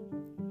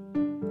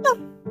 No,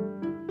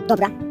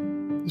 dobra,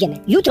 idziemy.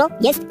 Jutro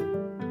jest...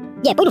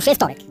 Nie, pojutrze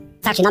jest wtorek.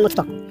 Zaczynamy od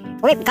wtorku.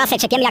 Człowieku, kasę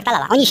trzepiemy jak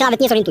talala, oni się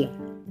nawet nie zorientują.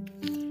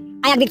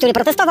 A jakby który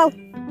protestował,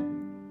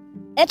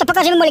 to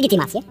pokażemy mu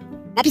legitymację.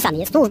 Napisane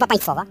jest, służba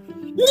państwowa.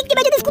 Nikt nie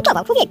będzie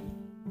dyskutował, człowieku.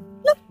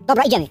 No,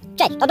 dobra, idziemy.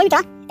 Cześć, to do jutra.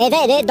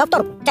 Do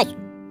wtorku. Cześć.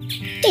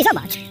 Ty,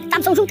 zobacz,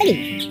 tam są żółte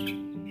linie.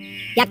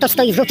 Jak to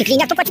stoi w żółtych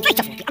liniach, to płaci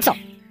 20 zł. A co?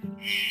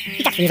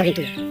 I tak się nie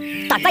zorientuje.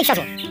 Tak, 20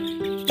 zł.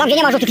 Tam, gdzie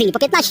nie ma żółtych linii, po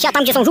 15, a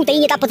tam, gdzie są żółte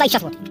linie, tam po 20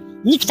 zł.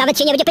 Nikt nawet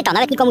się nie będzie pytał,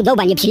 nawet nikomu do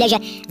łba nie przylezie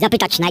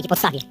zapytać, na jakiej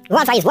podstawie.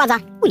 Władza jest władza,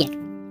 unie.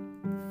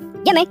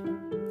 Idziemy.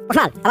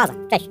 Poszmal, awaza,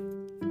 cześć.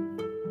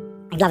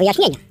 Tak dla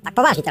wyjaśnienia, tak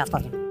poważnie teraz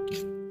powiem.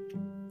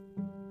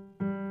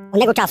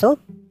 Pewnego czasu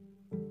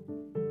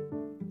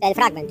ten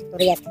fragment,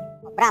 który jest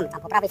od bramy,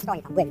 tam po prawej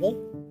stronie, tam głębiej,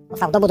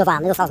 został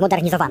dobudowany, został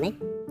zmodernizowany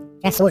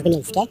przez służby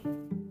miejskie.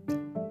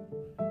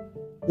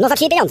 No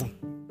zaczęli pieniądze.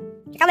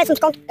 Ciekawe jestem,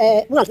 skąd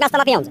urząd miasta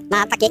ma pieniądze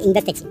na takie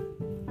inwestycje.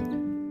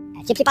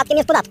 Czy przypadkiem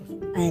jest podatków,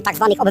 tak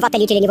zwanych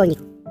obywateli, czyli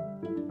niewolników.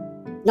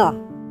 No,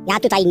 ja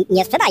tutaj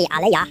nie sprzedaję,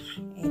 ale ja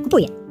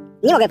kupuję.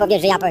 Nie mogę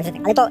powiedzieć, że ja powiem, że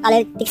tak,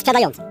 ale tych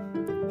sprzedających.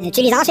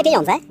 Czyli za nasze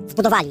pieniądze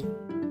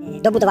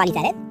dobudowali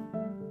teren,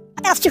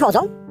 a teraz przychodzą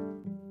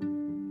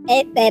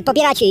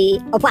pobierać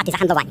opłaty za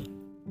handlowanie.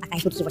 Taka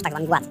jest uczciwość tak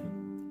zwanej władzy.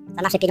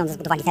 Za nasze pieniądze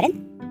zbudowali teren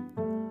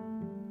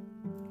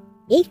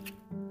i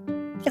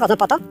przychodzą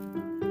po to,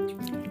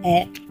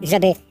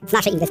 żeby z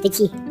naszej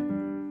inwestycji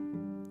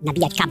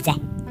nabijać kabzę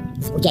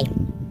złodziejom,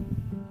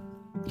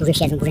 którzy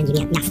siedzą w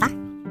urzędzie miasta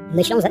i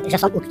myślą, że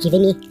są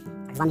uczciwymi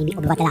tak zwanymi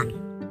obywatelami.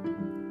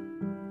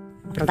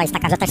 Prawda jest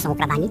taka, że też są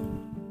okradani,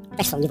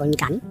 też są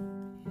niewolnikami,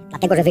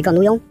 dlatego że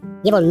wykonują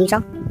niewolniczo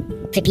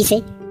przepisy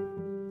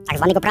tak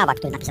zwanego prawa,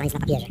 które napisane jest na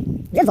papierze,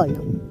 że wolno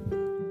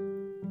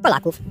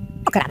Polaków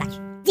okradać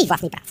z ich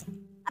własnej pracy.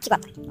 Na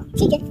przykład tak, no,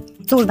 przyjdzie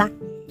służba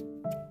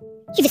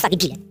i wystawi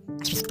bilet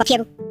na świsku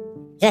papieru,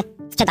 że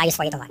sprzedaje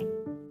swoje towary.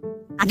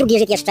 A drugi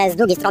Żyd jeszcze z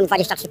drugiej strony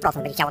 23%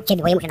 będzie chciał od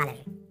ciebie, bo jemu się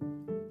należy.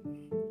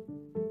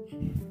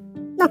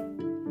 No,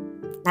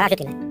 na razie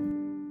tyle.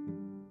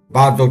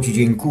 Bardzo Ci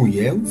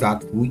dziękuję za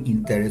Twój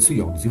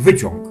interesujący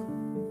wyciąg.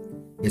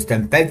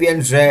 Jestem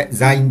pewien, że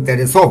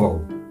zainteresował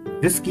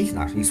wszystkich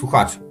naszych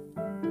słuchaczy.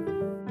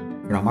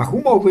 W ramach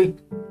umowy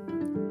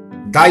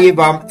daję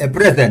Wam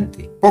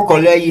prezenty po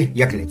kolei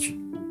jak leci.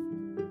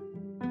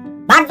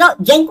 Bardzo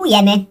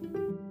dziękujemy.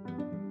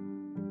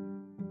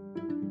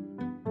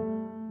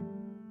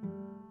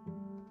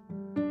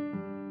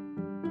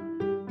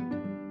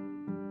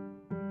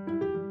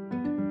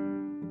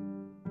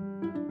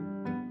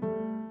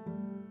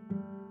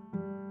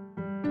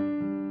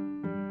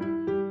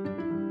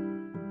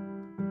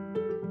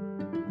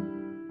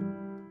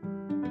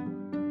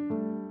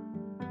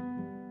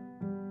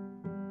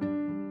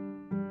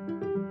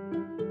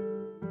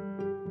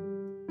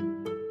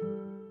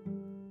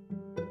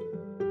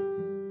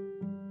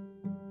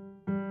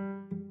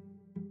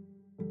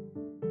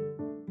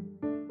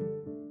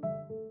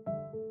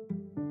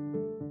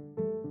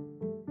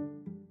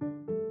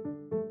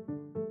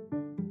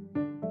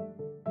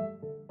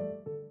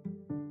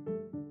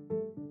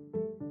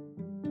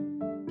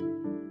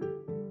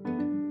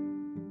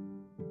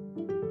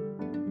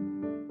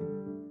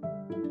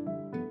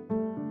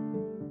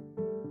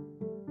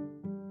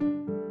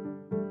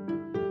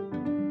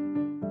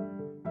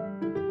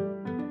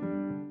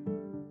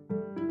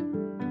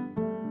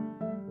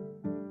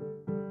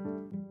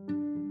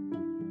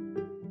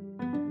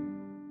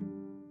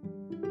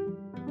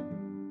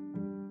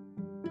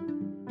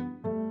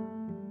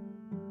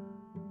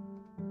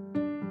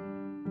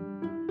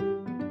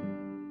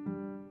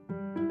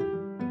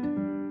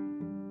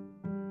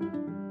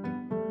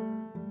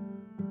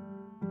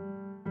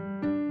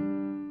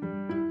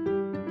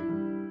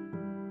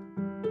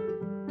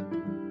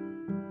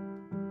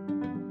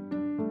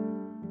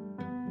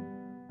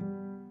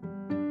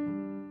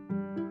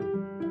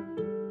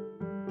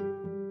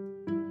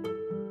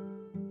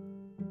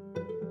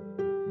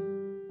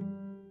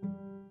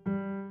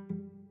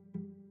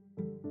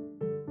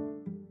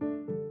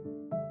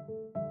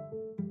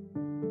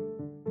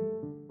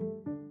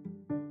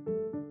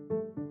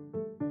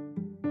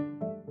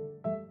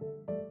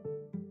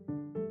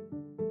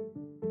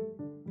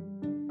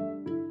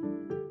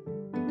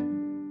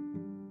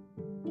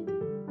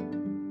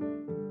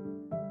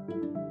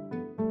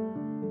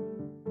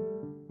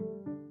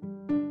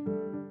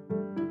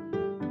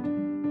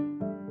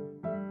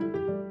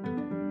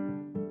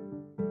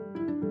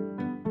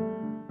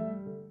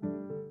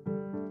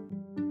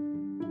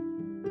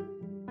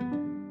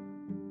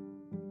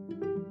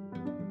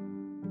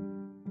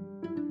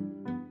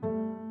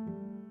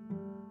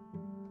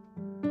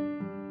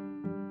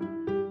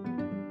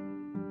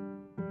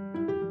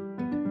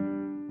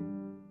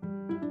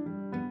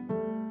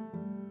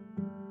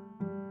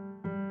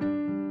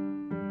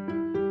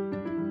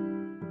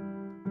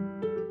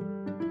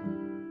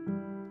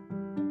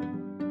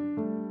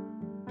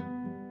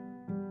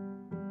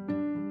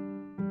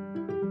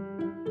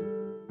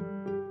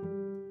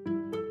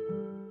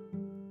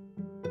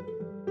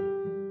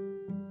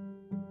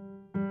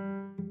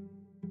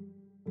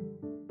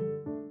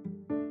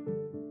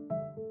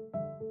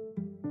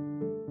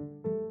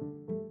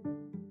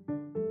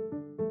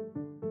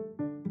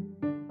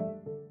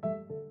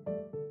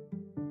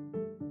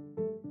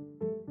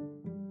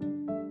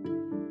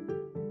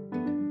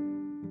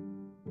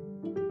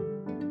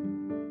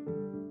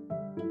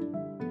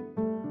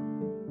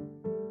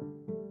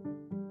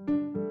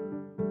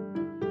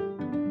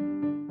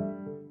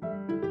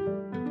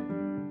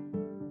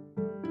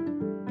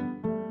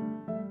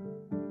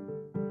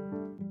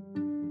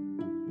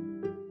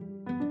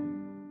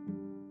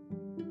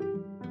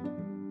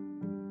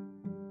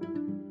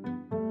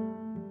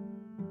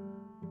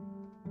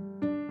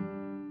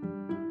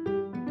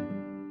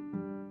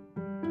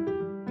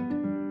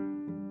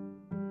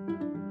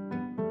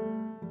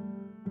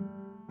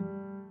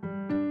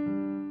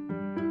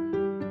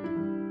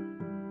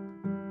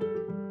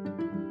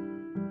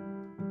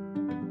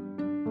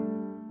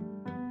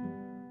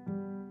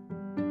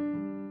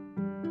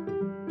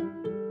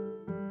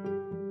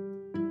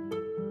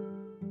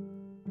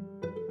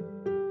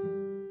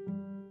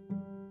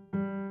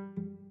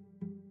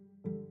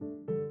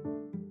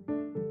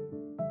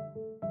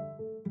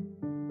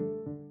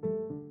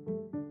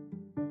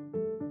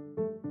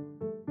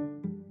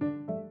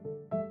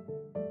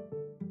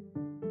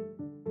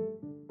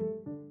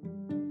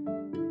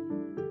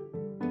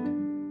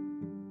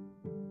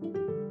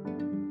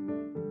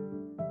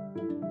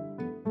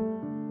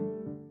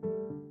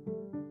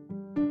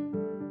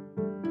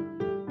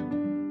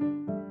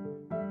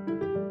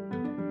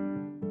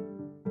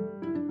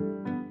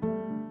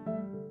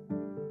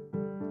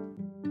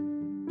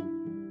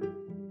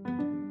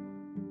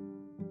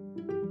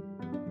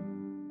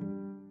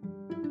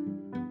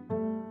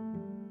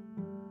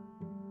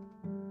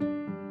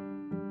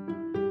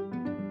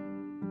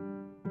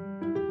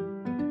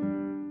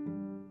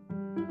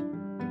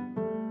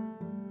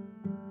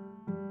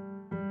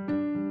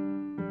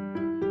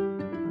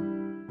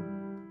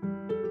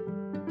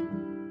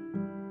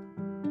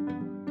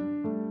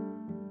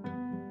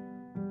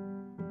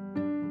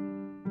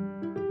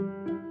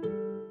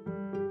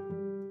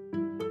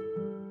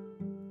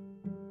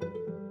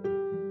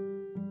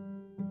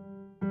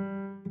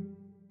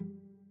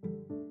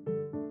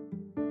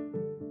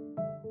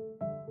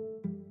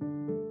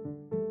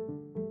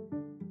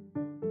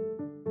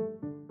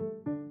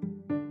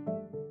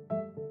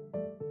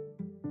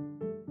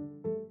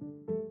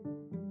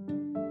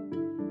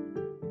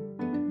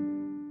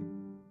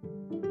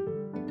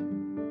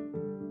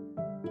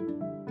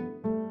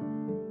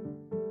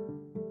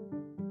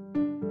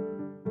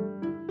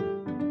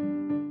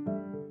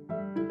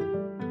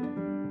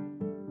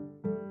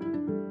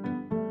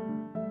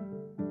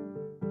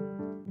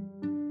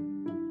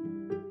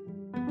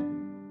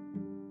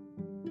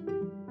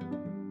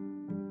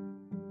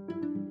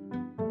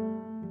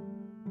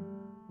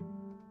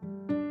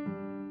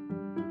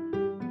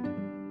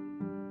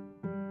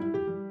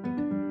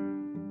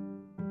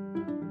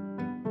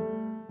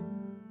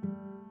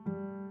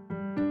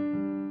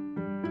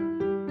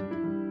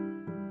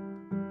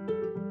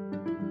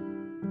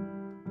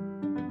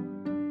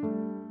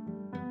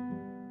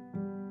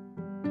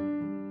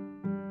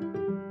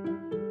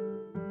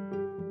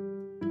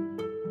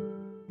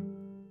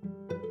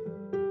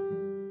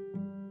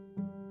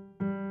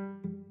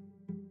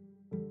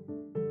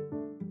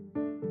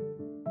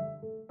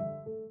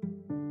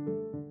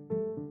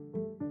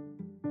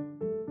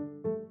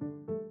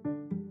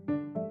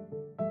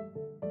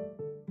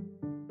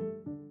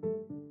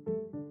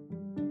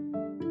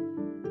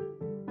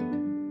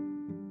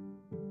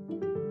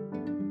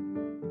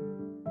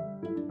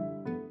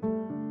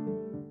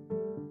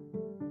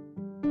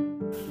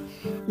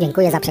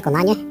 Dziękuję za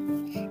przekonanie,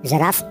 że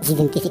raz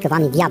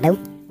zidentyfikowany diabeł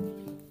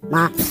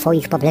ma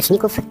swoich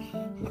popleczników,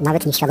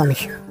 nawet nieświadomych.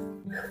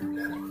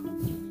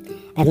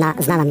 Pewna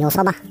znana mi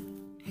osoba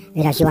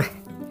wyraziła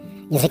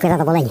niezwykłe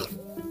zadowolenie,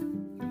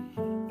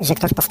 że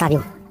ktoś postawił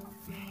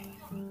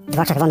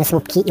 2 czerwone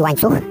słupki i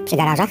łańcuch przy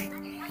garażach,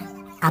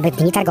 aby w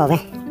dni targowe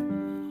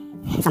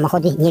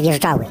samochody nie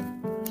wjeżdżały,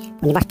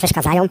 ponieważ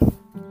przeszkadzają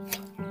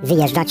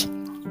wyjeżdżać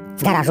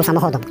z garażu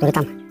samochodom, które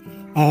tam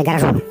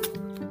garażują.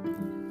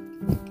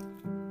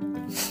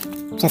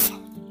 Przez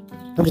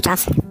długi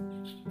czas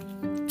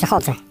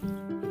przechodzę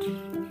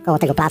koło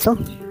tego placu,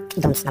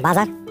 idąc na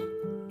bazar.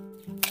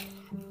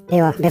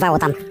 Bywało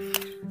tam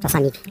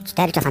czasami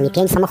 4, czasami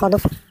 5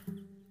 samochodów,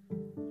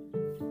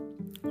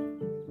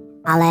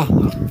 ale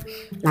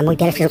na mój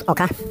pierwszy rzut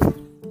oka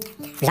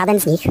żaden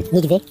z nich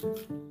nigdy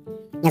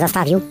nie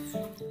zastawił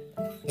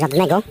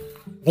żadnego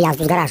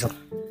wyjazdu z garażu.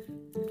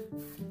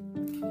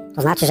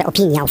 To znaczy, że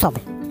opinia osoby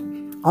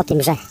o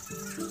tym, że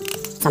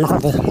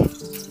samochody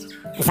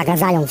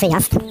zagradzają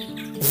wyjazd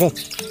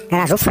z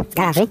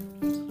garaży,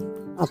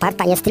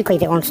 oparta jest tylko i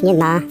wyłącznie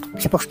na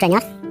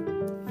przypuszczeniach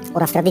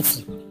oraz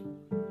tradycji.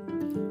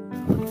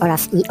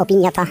 Oraz i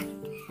opinia ta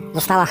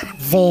została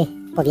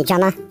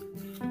wypowiedziana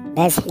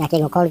bez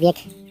jakiegokolwiek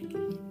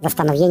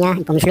zastanowienia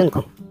i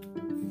pomyślunku.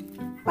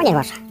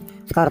 Ponieważ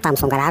skoro tam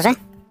są garaże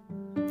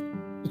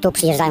i tu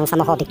przyjeżdżają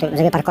samochody,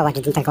 żeby parkować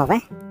w dni targowe,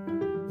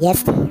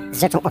 jest z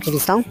rzeczą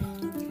oczywistą.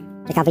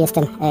 Ciekawy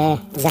jestem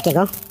z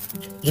jakiego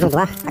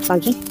źródła tak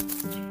sądzi.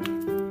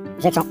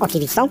 Rzeczą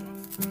oczywistą,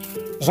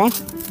 że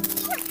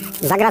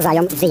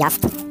zagradzają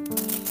wyjazd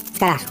z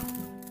garażu.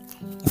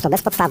 Jest to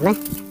bezpodstawne,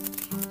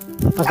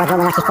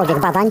 pozbawione jakichkolwiek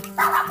badań,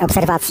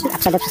 obserwacji, a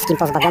przede wszystkim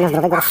pozbawione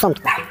zdrowego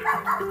rozsądku.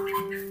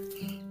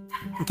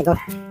 Dlatego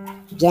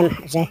wiem,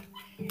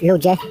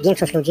 że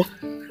większość ludzi,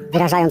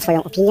 wyrażając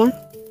swoją opinię,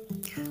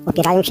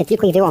 opierają się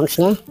tylko i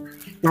wyłącznie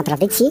na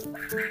tradycji,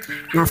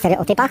 na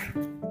stereotypach,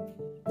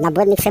 na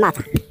błędnych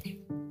schematach,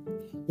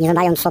 nie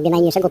zadając sobie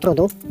najmniejszego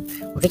trudu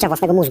użycia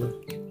własnego mózgu.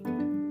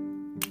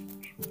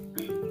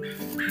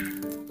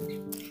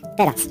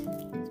 Teraz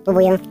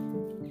spróbuję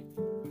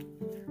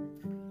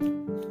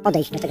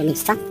podejść do tego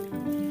miejsca.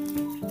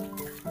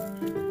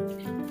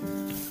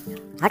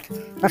 Tak?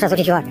 Proszę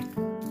zwrócić uwagę.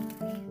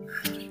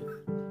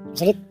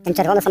 Jeżeli ten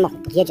czerwony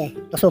samochód podjedzie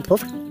do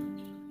słupków,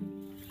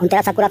 on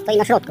teraz akurat stoi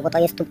na środku, bo to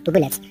jest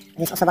tubylec.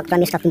 To jest osoba, która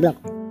mieszka w tym bloku.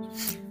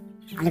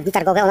 Ale w dni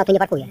targowe ona tu nie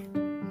parkuje.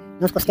 W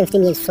związku z tym w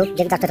tym miejscu,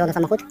 gdzie widać czerwony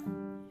samochód,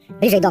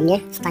 bliżej do mnie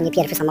stanie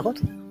pierwszy samochód.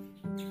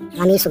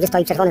 Na miejscu, gdzie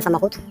stoi czerwony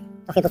samochód,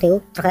 trochę do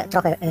tyłu,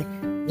 trochę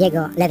w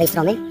jego lewej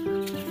strony.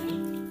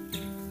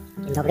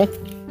 Dzień dobry.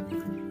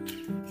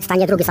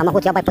 Stanie drugi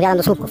samochód, ja podjadam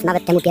do słupków.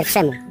 Nawet temu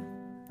pierwszemu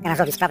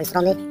garażowi z prawej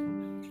strony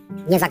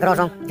nie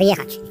zagrożą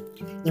wyjechać.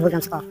 Nie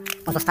mówiąc o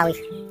pozostałych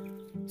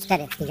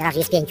 4, w tej garaży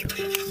jest 5.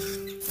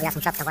 To ja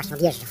sąsiadka właśnie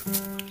odjeżdża.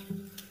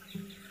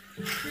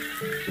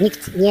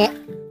 Nikt nie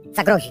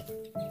zagrozi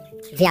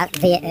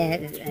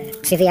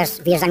przy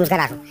wyjeżdżaniu z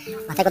garażu.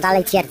 Dlatego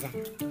dalej twierdzę,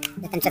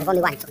 że ten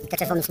czerwony łańcuch i te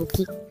czerwone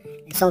słupki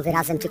są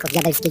wyrazem tylko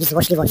diabelskiej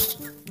złośliwości.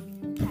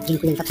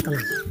 Dziękuję za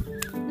przekonanie.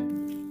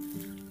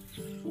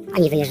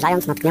 Pani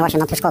wyjeżdżając natknęła się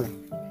na przeszkodę.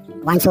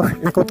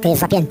 Łańcuch na kłódkę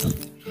jest zapięty.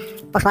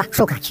 Poszła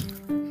szukać.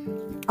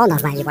 Ona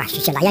znajdzie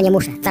właściciela, ja nie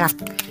muszę. Zaraz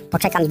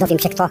poczekam i dowiem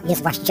się, kto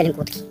jest właścicielem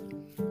kłódki.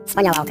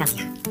 Wspaniała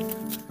okazja.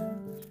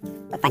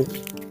 To pani.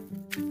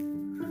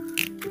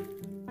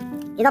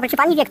 Dzień dobry, czy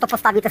pani wie, kto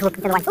postawił te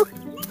słupki, ten łańcuch?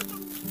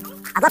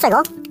 A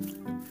dlaczego?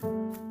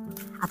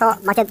 A to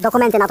macie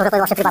dokumenty na to, że to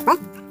jest wasze prywatne?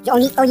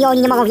 Że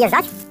oni nie mogą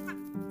wjeżdżać?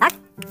 Tak?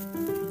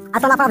 A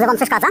to naprawdę wam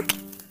przeszkadza?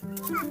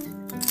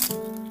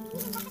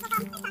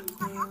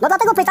 No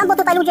dlatego pytam, bo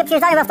tutaj ludzie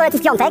przyjeżdżają za stolec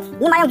w piątek,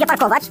 nie mają gdzie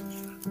parkować.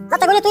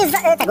 Dlatego, że tu jest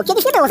tego.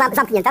 Kiedyś nie było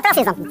zamknięte, a teraz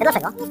jest zamknięte.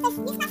 Dlaczego?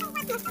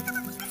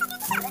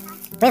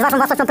 To jest waszą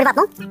własnością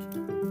prywatną?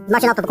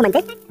 Macie na to dokumenty?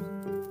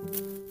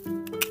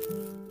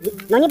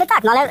 No niby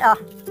tak, no ale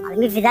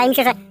wydaje mi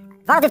się, że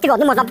 2 razy w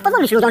tygodniu można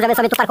pozwolić ludziom, żeby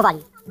sobie tu parkowali.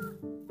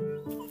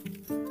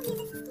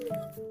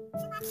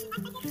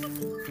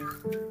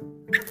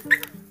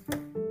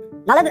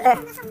 No ale...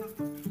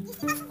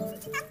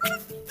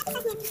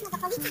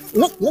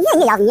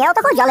 Nie o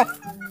to chodzi, ale...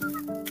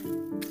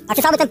 A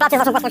czy cały ten plac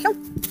jest waszą własnością?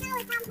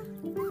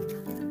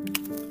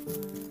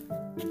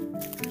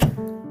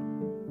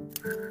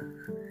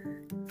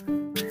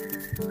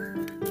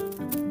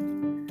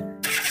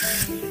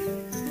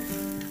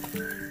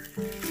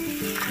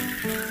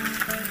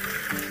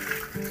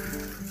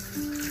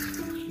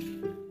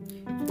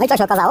 No i co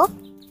się okazało?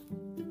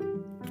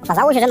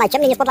 Okazało się, że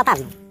najciemniej jest pod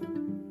latarnią.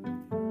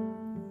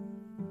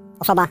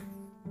 Osoba,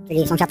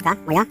 czyli sąsiadka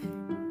moja,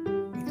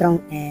 którą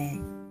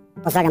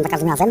pozdrawiam za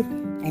każdym razem,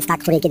 to jest ta,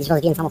 której kiedyś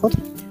rozbiłem samochód.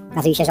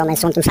 Okazuje się, że ona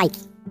jest członkiem szajki.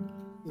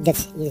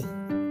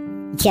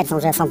 I twierdzą,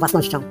 że są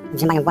własnością,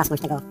 że mają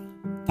własność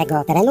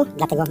tego terenu,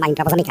 dlatego mają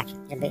prawo zamykać,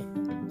 żeby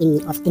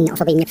inne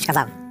osoby im nie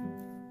przeszkadzały.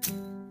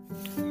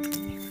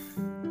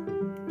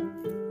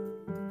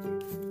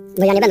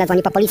 No ja nie będę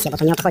dzwonił po policję, bo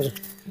to nie o to chodzi.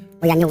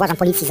 Bo ja nie uważam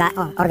policji za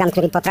organ,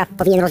 który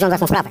powinien rozwiązać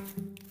tą sprawę.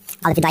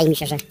 ale wydaje mi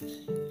się, że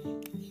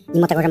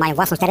mimo tego, że mają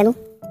własność terenu,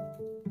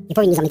 nie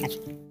powinni zamykać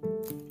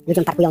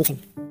ludziom parkującym.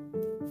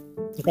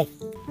 Dziękuję.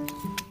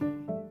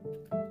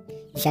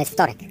 Dzisiaj jest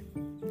wtorek,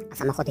 a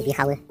samochody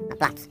wjechały na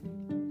plac.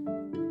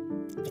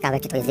 Ciekawe,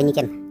 czy to jest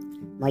wynikiem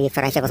mojej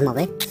wczorajszej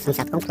rozmowy z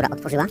sąsiadką, która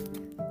otworzyła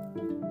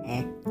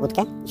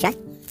łódkę dzisiaj.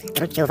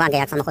 Zwróćcie uwagę,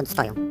 jak samochody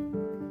stoją.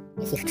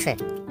 Jest ich 3.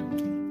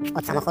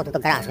 Od samochodu do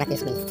garażu, jakie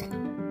jest miejsce.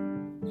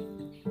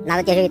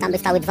 Nawet jeżeli tam by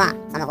stały 2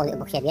 samochody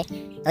obok siebie,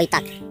 to i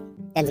tak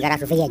ten z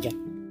garażu wyjedzie.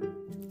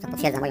 Co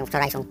potwierdza moją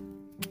wczorajszą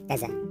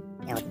tezę.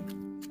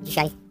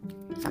 Dzisiaj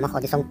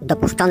samochody są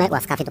dopuszczone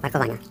łaskawie do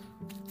parkowania.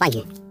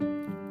 Fajnie.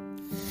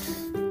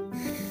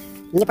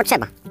 Nie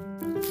potrzeba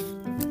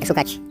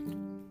szukać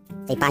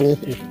tej pani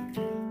i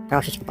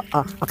prosić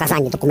o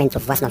okazanie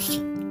dokumentów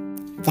własności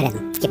terenu.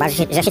 Chyba,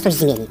 że się coś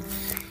zmieni.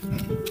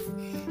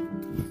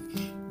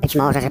 Być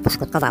może, że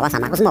poskutkowała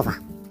sama rozmowa.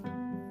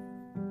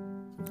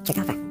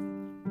 Ciekawe.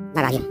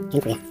 Na razie,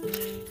 dziękuję.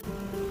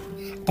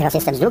 Teraz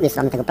jestem z drugiej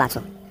strony tego placu.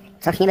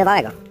 Coś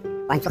niebywałego.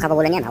 Łańcucha w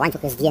ogóle nie ma.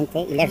 Łańcuch jest zdjęty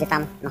i leży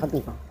tam na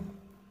chodniku.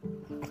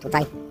 A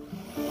tutaj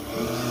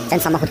ten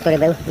samochód, który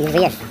był, już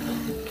wyjeżdża.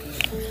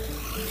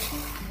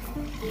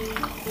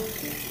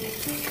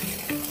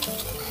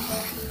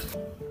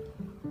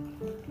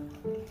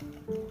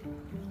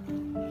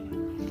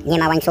 Nie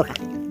ma łańcucha.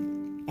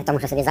 Ja to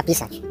muszę sobie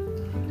zapisać.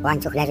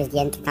 Łańcuch leży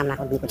zdjęty tam na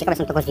chodniku. Ciekawe,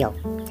 co kogo zdjął.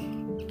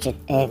 Czy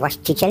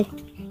właściciel,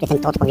 czy ten,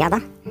 kto odpowiada,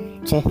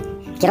 czy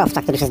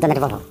kierowca, który się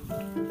zdenerwował.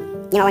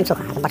 Nie ma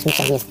łańcucha. Zobaczmy,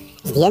 czy on jest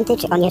zdjęty,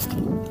 czy on jest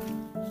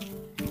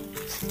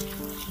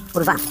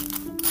urwany.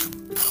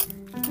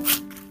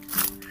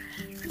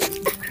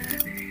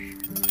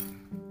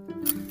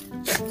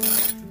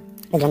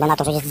 Wygląda na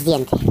to, że jest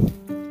zdjęty.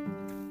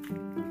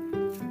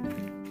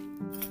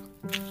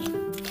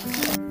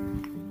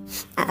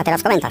 A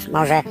teraz komentarz.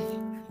 Może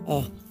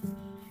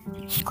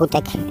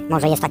skutek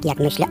może jest taki, jak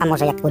myślę, a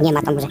może jak go nie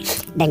ma, to może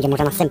będzie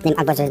może następnym,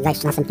 albo że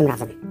jeszcze następnym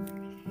razem.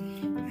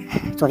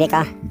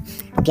 Człowieka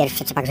po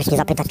pierwsze trzeba grzecznie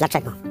zapytać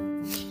dlaczego.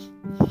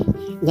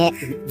 Nie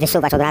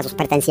wysuwać od razu z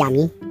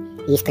pretensjami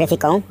i z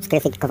krytyką, z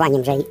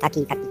krytykowaniem, że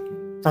taki,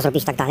 co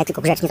zrobić i tak dalej,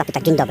 tylko grzecznie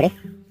zapytać: dzień dobry.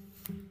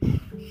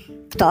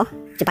 Kto?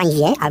 Czy pani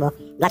wie, albo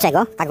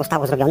dlaczego tak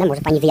zostało zrobione?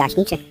 Może pani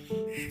wyjaśni, czy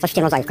coś w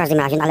tym rodzaju. W każdym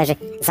razie należy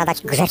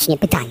zadać grzecznie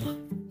pytanie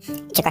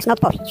i czekać na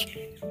odpowiedź.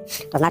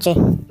 To znaczy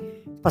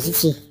z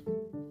pozycji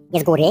nie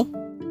z góry,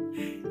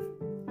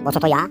 bo co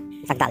to ja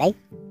i tak dalej,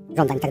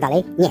 żądam i tak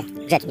dalej.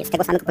 Nie, grzecznie, z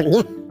tego samego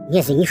poziomu,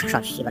 nie z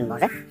niższości, broń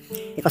Boże,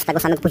 tylko z tego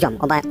samego poziomu.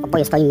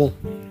 Oboje stoimy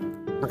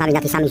nogami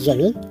na tej samej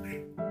ziemi,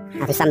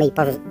 na tej samej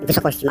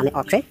wysokości mamy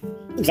oczy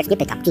i grzecznie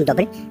pytam: dzień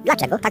dobry,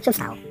 dlaczego tak się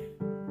stało?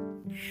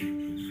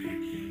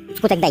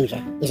 Skutek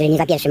będzie, jeżeli nie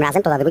za pierwszym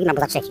razem, to za drugim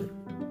albo za trzecim,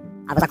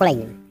 albo za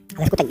kolejnym,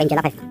 ale skutek będzie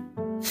na pewno.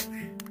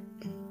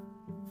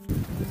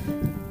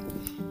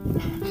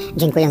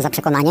 Dziękuję za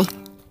przekonanie,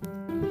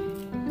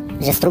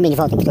 że strumień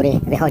wody, który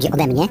wychodzi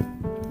ode mnie,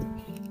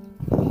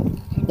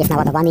 jest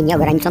naładowany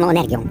nieograniczoną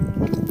energią.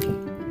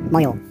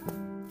 Moją.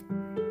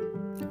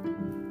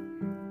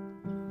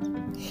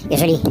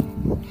 Jeżeli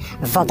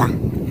woda,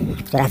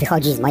 która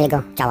wychodzi z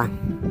mojego ciała,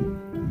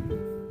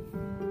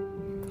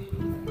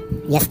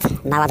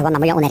 jest naładowana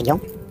moją energią,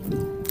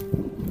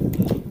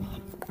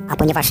 a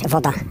ponieważ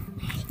woda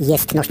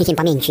jest nośnikiem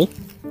pamięci,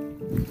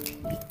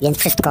 więc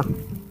wszystko,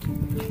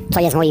 co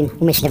jest w moim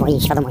umyśle, w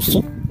mojej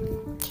świadomości,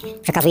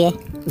 przekazuję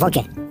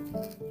wodzie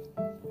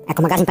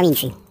jako magazyn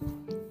pamięci.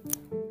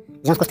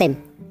 W związku z tym,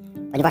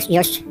 ponieważ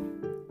ilość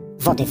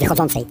wody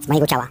wychodzącej z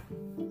mojego ciała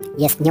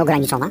jest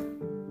nieograniczona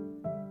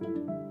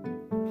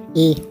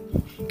i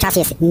czas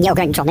jest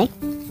nieograniczony,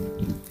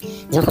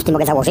 w związku z tym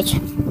mogę założyć,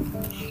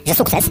 że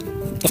sukces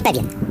jest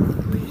pewien.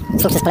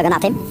 Sukces polega na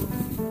tym,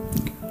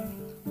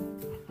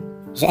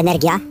 że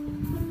energia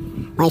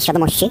mojej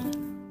świadomości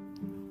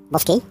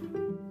boskiej,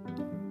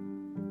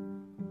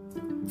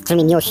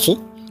 strumień miłości,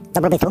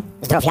 dobrobytu,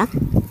 zdrowia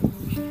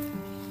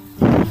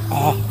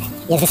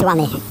jest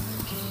wysyłany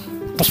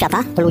do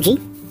świata, do ludzi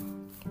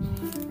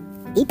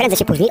i prędzej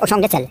czy później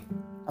osiągnie cel.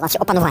 To znaczy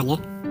opanowanie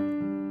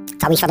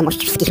całej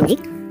świadomości wszystkich ludzi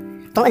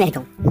tą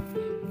energią,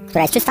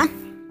 która jest czysta,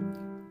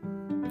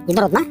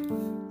 jednorodna,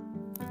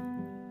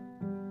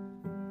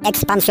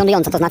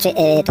 ekspansjonująca,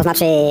 to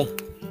znaczy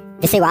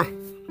wysyła.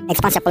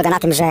 Ekspansja polega na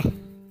tym, że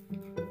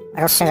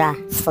rozszerza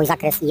swój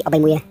zakres i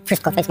obejmuje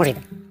wszystko, co jest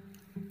możliwe.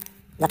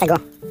 Dlatego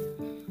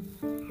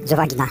z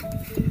uwagi na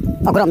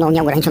ogromną,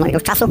 nieograniczoną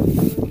ilość czasu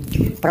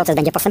proces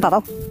będzie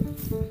postępował.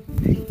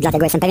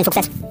 Dlatego jestem pewien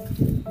sukcesu.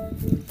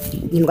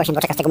 Nie mogę się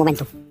doczekać tego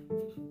momentu,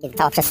 kiedy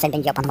cała przestrzeń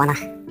będzie opanowana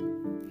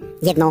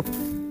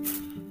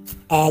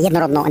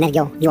jednorodną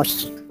energią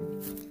miłości,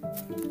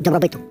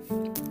 dobrobytu,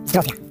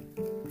 zdrowia.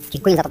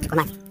 Dziękuję za to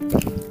przekonanie.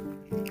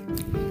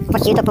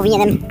 Właściwie to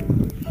powinienem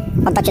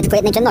oddać się tylko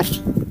jednej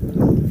czynności.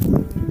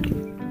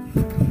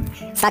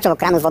 Stać obok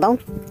kranu z wodą,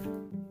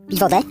 pić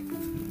wodę,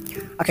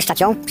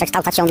 oczyszczać ją,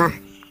 przekształcać ją na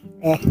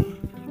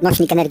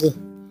nośnik energii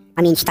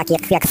pamięci taki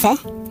jak chcę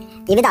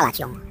i wydalać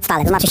ją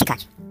stale, to znaczy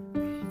sikać.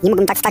 Nie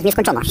mógłbym tak stać w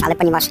nieskończoność, ale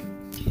ponieważ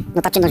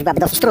ta czynność byłaby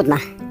dosyć trudna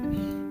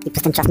i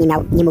przez ten czas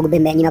nie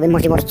miałbym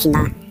możliwości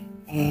na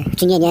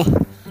czynienie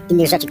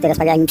innych rzeczy, które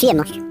sprawiają mi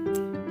przyjemność.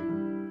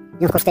 W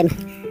związku z tym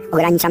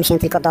ograniczam się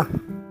tylko do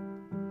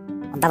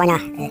oddawania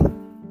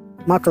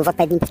moczu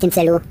w tym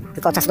celu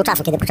tylko od czasu do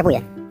czasu, kiedy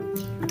potrzebuję.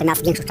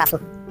 Natomiast większość czasu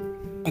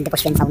będę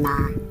poświęcał na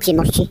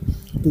przyjemności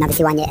i na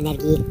wysyłanie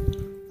energii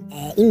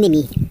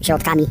innymi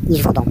środkami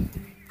niż wodą.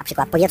 Na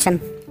przykład powietrzem,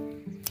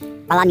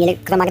 falami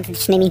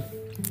elektromagnetycznymi,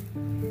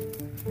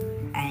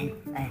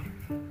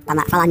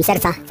 falami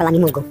serca, falami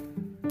mózgu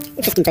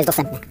i wszystkim, co jest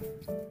dostępne.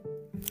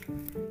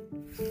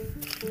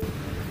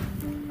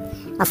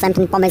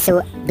 Następny pomysł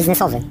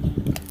biznesowy.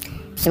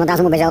 Przy czym od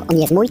razu mówię, że on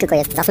nie jest mój, tylko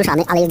jest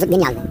zasłyszany, ale jest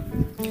genialny.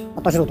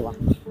 Oto źródło,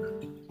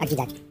 jak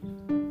widać.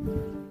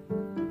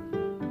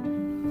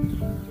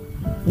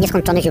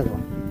 Nieskończone źródło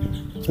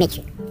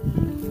śmieci.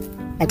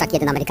 Był taki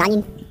jeden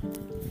Amerykanin,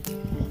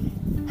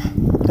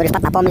 który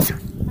wpadł na pomysł,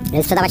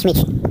 żeby sprzedawać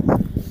śmieci.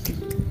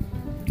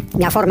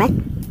 Miał formę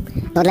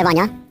do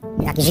odlewania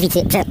jakiejś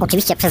żywicy,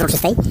 oczywiście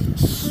przezroczystej,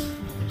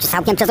 czy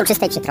całkiem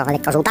przezroczystej, czy trochę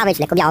lekko żółtawej,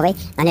 czy lekko białowej,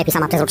 najlepiej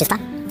sama przezroczysta.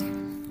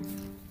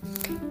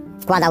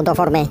 Wkładał do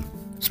formy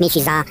śmieci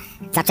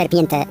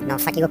zaczerpnięte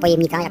z takiego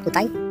pojemnika, jak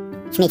tutaj,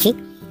 śmieci,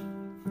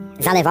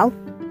 zalewał,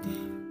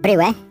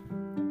 bryłę,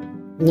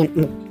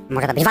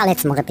 może to być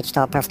walec, może być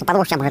to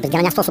prostopadłość, może być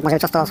grania sposób, może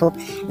być to sposób,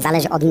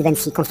 zależy od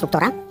inwencji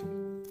konstruktora.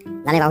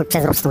 Zalewał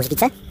przezroczystą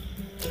żywicę,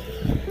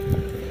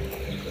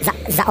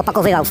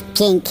 zaopakowywał w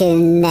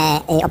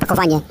piękne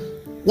opakowanie,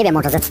 nie wiem,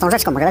 może ze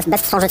wstążeczką, może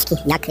bez wstążeczki,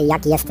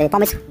 jaki jest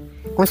pomysł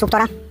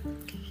konstruktora.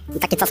 I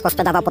takie cacko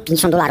sprzedawał po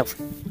 $50.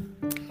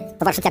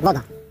 To warsztat jak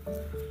woda.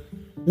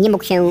 Nie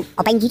mógł się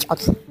opędzić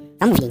od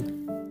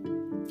zamówień.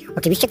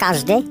 Oczywiście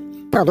każdy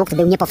produkt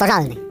był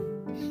niepowtarzalny.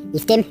 I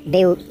w tym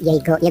był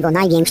jego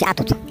największy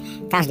atut.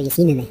 Każdy jest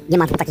inny, nie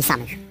ma dwóch takich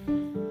samych.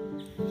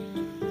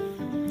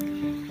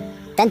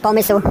 Ten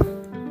pomysł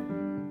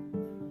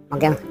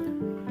mogę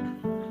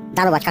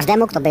darować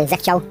każdemu, kto by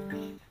zechciał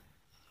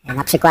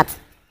na przykład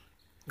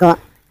go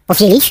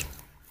powielić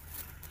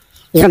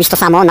i zrobić to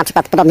samo, na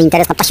przykład podobny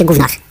interes na ptasich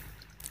gównach.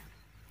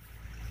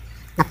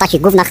 Na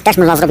ptasich gównach też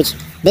można zrobić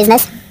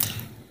biznes.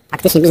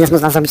 Faktycznie biznes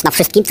można zrobić na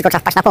wszystkim, tylko trzeba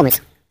wpaść na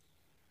pomysł.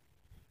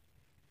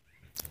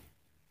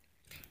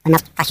 Na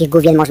ptasich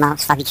główien można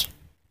wstawić,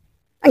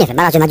 no nie wiem,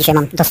 na razie na dzisiaj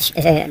mam dosyć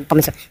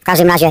pomysłu. W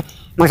każdym razie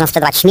można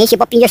sprzedawać śmieci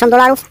po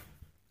 $50.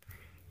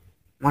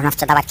 Można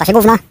sprzedawać ptasie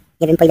gówna,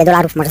 nie wiem po ile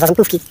dolarów, może za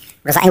złotówki,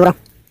 może za euro.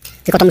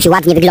 Tylko to musi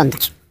ładnie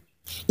wyglądać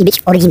i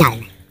być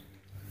oryginalne.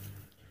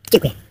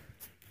 Dziękuję.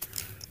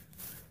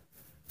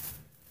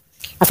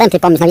 Następny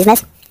pomysł na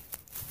biznes.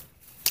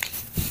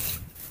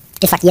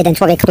 Jest taki jeden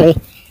człowiek, który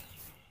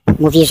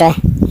mówi, że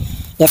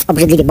jest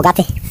obrzydliwie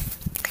bogaty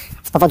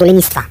z powodu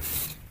lenistwa.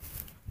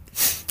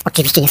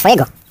 Oczywiście nie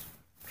swojego,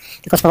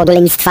 tylko z powodu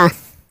lenistwa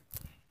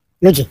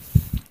ludzi,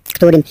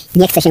 którym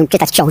nie chce się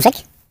czytać książek,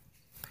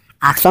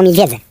 a chcą mieć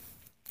wiedzę.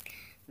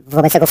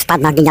 Wobec tego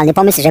wpadł na genialny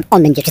pomysł, że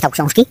on będzie czytał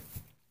książki,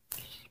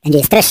 będzie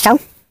je streszczał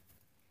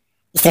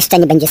i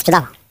streszczenie będzie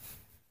sprzedawał.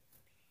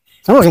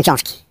 Są różne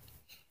książki.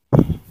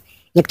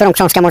 Niektórą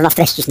książkę można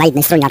streścić na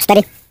jednej stronie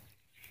A4.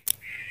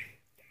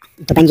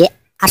 I to będzie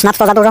aż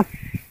nadto za dużo.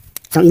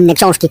 Są inne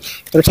książki,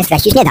 których się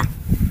streścić nie da.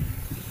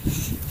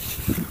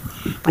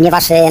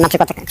 Ponieważ na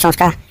przykład taka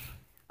książka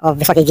o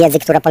wysokiej wiedzy,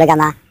 która polega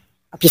na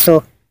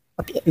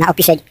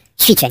opisie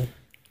ćwiczeń,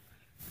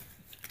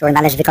 które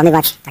należy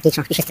wykonywać, takiej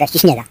książki się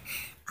streścić nie da.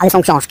 Ale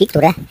są książki,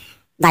 które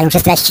dają się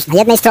streścić na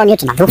jednej stronie,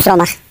 czy na dwóch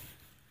stronach.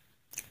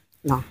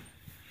 No.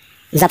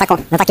 I za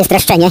takie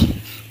streszczenie,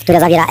 które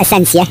zawiera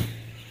esencję,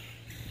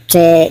 czy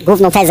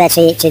główną tezę,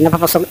 czy po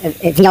prostu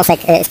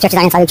wniosek z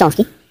przeczytania całej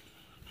książki,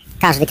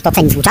 każdy, kto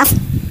ceni swój czas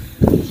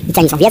i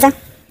ceni swą wiedzę,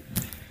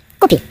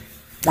 kupi.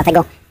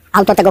 Dlatego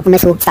autor tego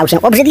pomysłu stał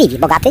się obrzydliwie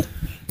bogaty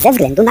ze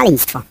względu na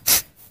lenistwo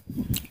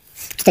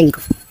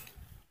czytelników.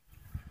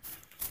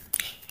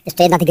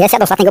 Jeszcze jedna dygresja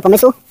do ostatniego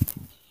pomysłu.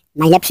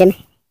 Najlepszym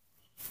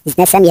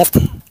biznesem jest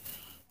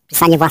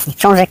pisanie własnych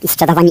książek i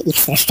sprzedawanie ich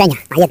streszczenia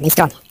na jednej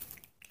stronie.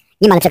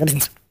 Nie ma lepszego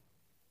biznesu.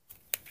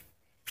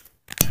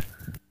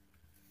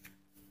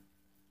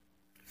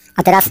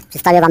 A teraz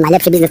przedstawię Wam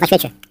najlepszy biznes na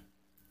świecie.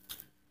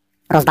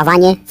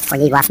 Rozdawanie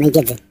swojej własnej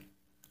wiedzy.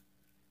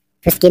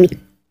 Wszystkim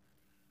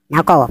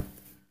naokoło.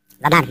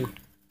 Za darmo.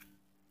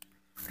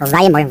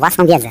 Rozdaję moją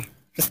własną wiedzę.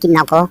 Wszystkim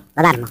naokoło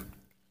za darmo.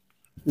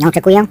 Nie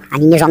oczekuję,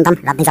 ani nie żądam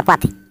żadnej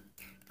zapłaty.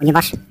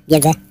 Ponieważ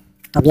wiedzę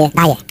Tobie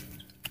daję.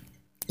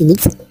 I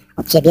nic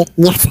od Ciebie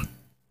nie chcę.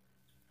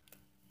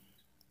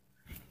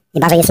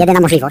 Chyba że jest jedyna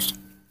możliwość,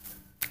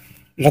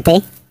 że Ty,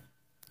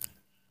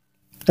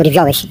 który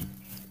wziąłeś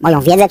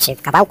moją wiedzę, czy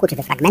w kawałku, czy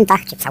we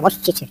fragmentach, czy w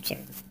całości, czy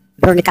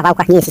w różnych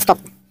kawałkach, nie jest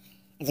istotne.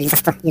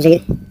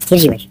 Jeżeli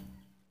stwierdziłeś,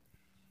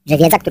 że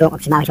wiedza, którą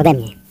otrzymałeś ode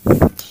mnie,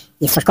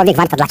 jest cośkolwiek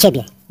warta dla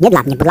Ciebie, nie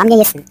dla mnie, bo dla mnie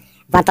jest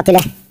warta tyle,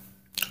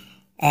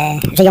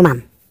 że ją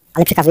mam,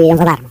 ale przekazuję ją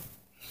za darmo.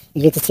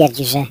 Jeżeli Ty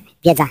stwierdzisz, że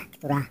wiedza,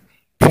 która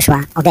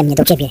przyszła ode mnie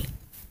do Ciebie,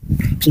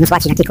 przyniosła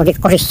Ci jakiekolwiek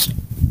korzyści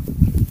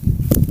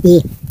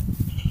i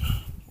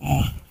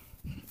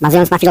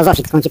bazując na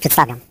filozofii, którą Ci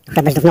przedstawiam,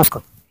 doszedłeś do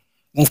wniosku,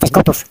 że jesteś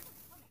gotów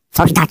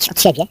coś dać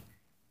od siebie,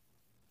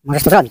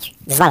 możesz to zrobić.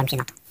 Zezwalam cię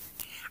na to.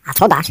 A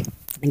co dasz,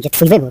 to będzie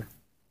twój wybór.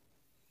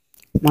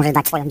 Możesz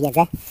dać swoją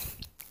wiedzę,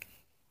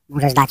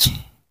 możesz dać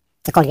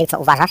cokolwiek, co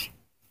uważasz,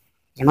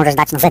 że możesz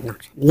dać na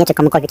zewnątrz, mnie czy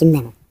komukolwiek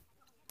innemu.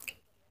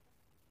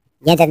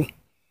 Jeden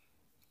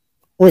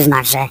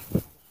uzna, że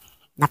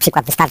na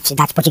przykład wystarczy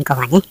dać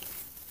podziękowanie,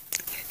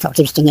 co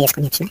oczywiście nie jest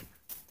konieczne.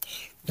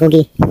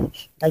 Drugi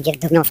dojdzie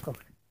do wniosku,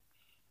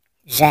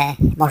 że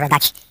może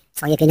dać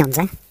swoje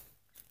pieniądze.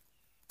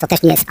 To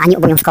też nie jest ani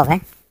obowiązkowe,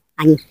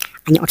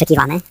 ani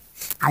oczekiwane,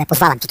 ale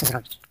pozwalam ci to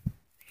zrobić.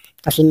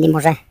 Ktoś inny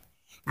może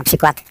na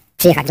przykład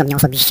przyjechać do mnie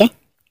osobiście,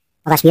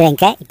 podać mi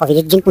rękę i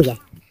powiedzieć dziękuję.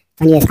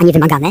 To nie jest ani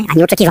wymagane,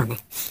 ani oczekiwane,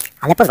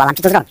 ale pozwalam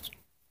ci to zrobić.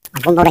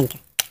 Masz wolną rękę.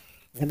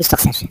 Zrobisz co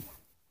chcesz.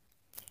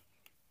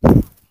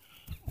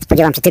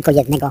 Spodziewam się tylko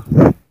jednego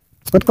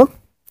skutku,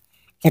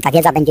 że ta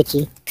wiedza będzie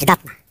ci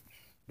przydatna.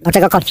 Do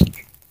czegokolwiek.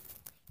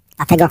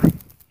 Dlatego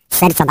z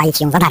serca daję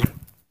ci ją za darmo.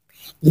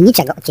 I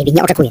niczego od ciebie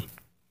nie oczekuję.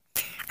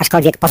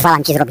 Aczkolwiek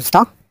pozwalam ci zrobić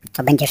to,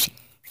 co będziesz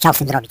chciał z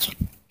tym zrobić.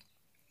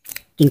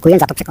 Dziękuję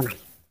za to przekonanie.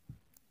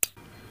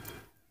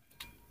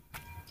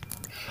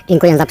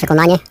 Dziękuję za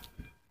przekonanie,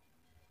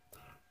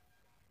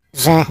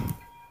 że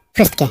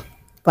wszystkie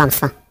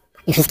kłamstwa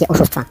i wszystkie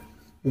oszustwa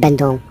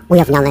będą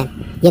ujawniane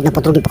jedno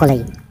po drugim po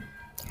kolei.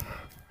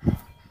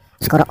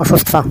 Skoro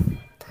oszustwo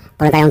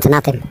polegające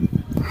na tym,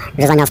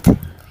 że zamiast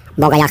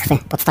Boga Jahwe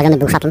podstawiony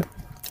był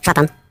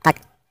szatan, tak,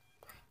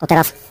 to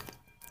teraz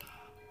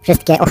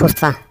wszystkie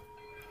oszustwa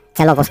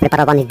celowo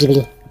spreparowane w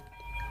Biblii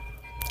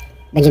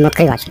będziemy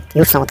odkrywać.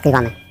 Już są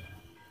odkrywane.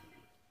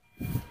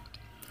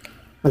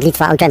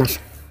 Modlitwa Ojcze Nasz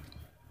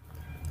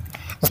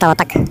została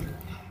tak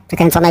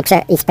przekręcona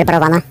i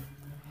spreparowana,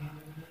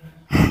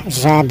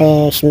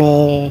 żebyśmy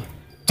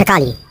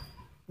czekali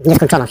w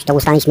nieskończoność do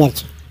ustanej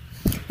śmierci.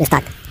 Jest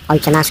tak: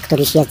 Ojcze Nasz,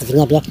 któryś jest w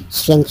niebie,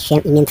 święć się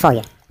imię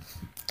Twoje.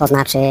 To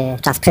znaczy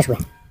czas przyszły.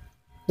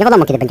 Nie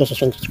wiadomo, kiedy będzie się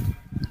święcić.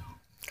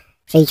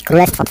 Przyjdź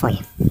królestwo Twoje.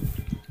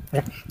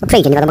 No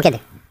przyjdzie, nie wiadomo kiedy.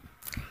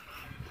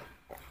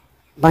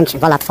 Bądź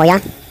wola Twoja,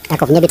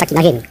 jako w niebie, tak i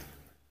na ziemi.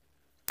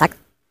 Tak?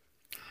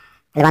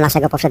 Chleba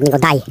naszego powszedniego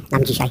daj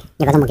nam dzisiaj.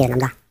 Nie wiadomo, kiedy nam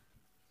da.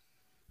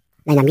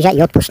 Daj nam dzisiaj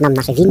i odpuść nam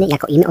nasze winy,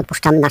 jako i my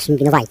odpuszczamy naszym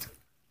winowajcom.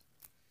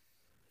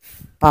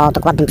 Po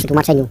dokładnym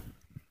przetłumaczeniu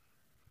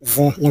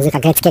z języka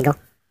greckiego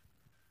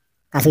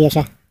okazuje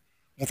się,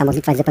 że ta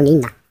modlitwa jest zupełnie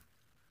inna.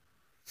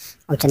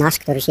 Ojcze Nasz,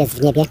 któryś jest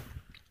w niebie,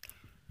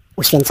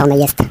 uświęcone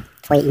jest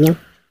Twoje imię.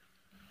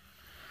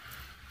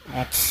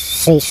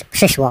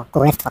 Przyszło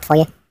królestwo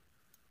Twoje.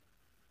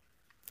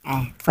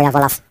 Twoja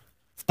wola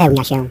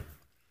spełnia się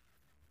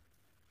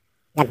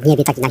jak w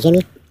niebie, tak i na ziemi.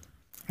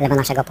 Chleba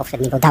naszego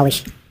powszedniego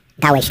dałeś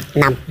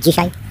nam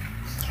dzisiaj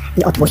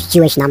i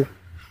odpuściłeś nam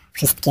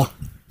wszystkie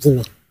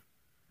winy,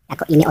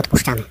 jako i my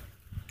odpuszczamy.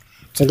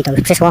 Czyli to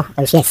już przyszło,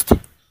 to już jest.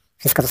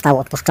 Wszystko zostało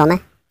odpuszczone,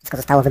 wszystko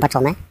zostało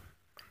wybaczone.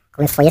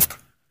 Królestwo jest.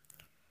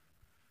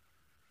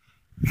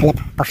 Chleb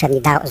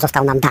powszedni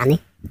został nam dany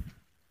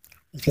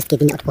i wszystkie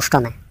winy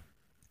odpuszczone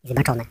i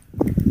wybaczone.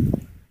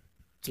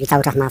 Czyli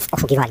cały czas nas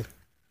oszukiwali,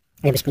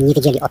 żebyśmy nie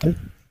wiedzieli o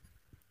tym,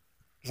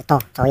 że to,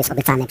 co jest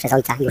obiecane przez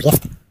Ojca, już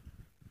jest.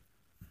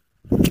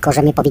 Tylko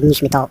że my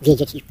powinniśmy to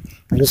wiedzieć i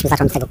powinniśmy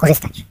zacząć z tego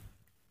korzystać.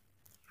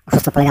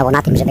 Oszustwo polegało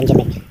na tym,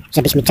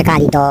 żebyśmy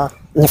czekali do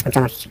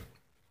nieskończoności.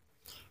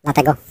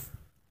 Dlatego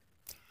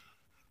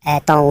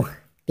tą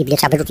Biblię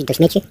trzeba wyrzucić do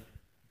śmieci,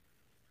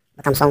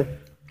 bo tam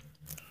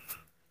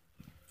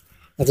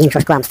jest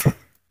większość kłamstw.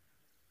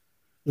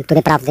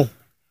 Niektóre prawdy,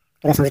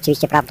 które są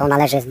rzeczywiście prawdą,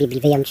 należy z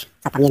Biblii wyjąć,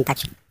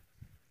 zapamiętać.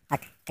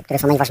 Tak, te, które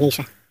są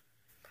najważniejsze.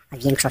 A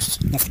większość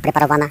jest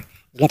preparowana,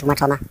 źle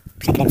tłumaczona,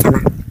 przekręcana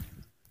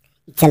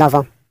i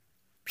celowo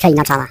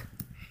przeinaczana.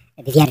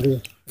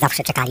 Wierni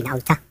zawsze czekali na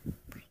Ojca.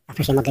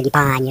 Zawsze się modlili: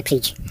 Panie,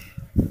 przyjdź.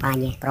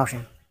 Panie,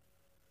 proszę.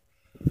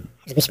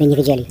 Żebyśmy nie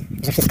wiedzieli,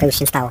 że wszystko już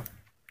się stało.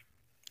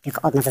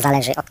 Tylko od nas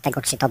zależy, od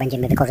tego, czy to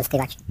będziemy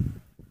wykorzystywać,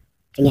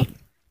 czy nie.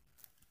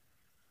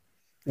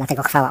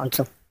 Dlatego chwała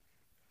Ojcu,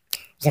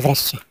 że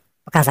wreszcie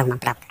pokazał nam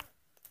prawdę.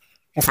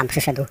 Że sam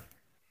przyszedł,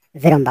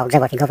 wyrąbał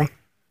drzewo figowe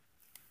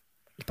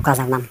i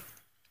pokazał nam,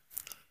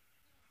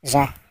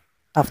 że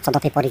to, w co do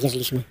tej pory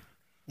wierzyliśmy,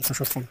 jest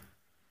oszustwem.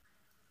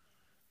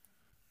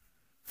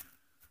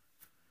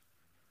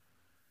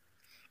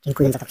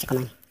 Dziękuję za to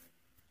przekonanie.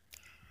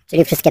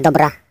 Czyli wszystkie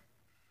dobra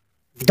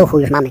w duchu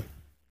już mamy,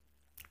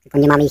 tylko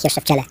nie mamy ich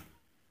jeszcze w ciele.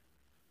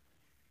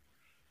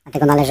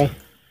 Dlatego należy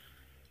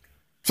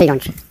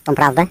przyjąć tą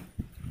prawdę,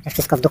 że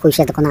wszystko w duchu już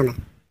jest dokonane.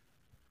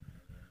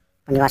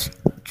 Ponieważ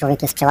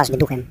człowiek jest przeważnie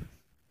duchem,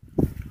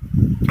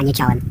 a nie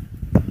ciałem.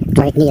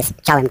 Człowiek nie jest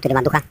ciałem, który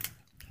ma ducha,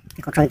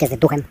 tylko człowiek jest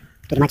duchem,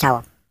 który ma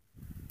ciało.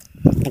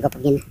 Dlatego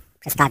powinien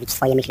przestawić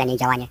swoje myślenie i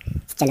działanie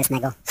z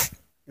cielesnego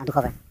na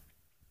duchowe.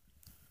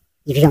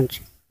 I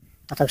wziąć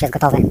to, co już jest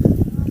gotowe,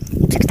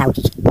 i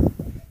przekształcić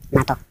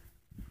na to,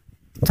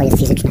 co jest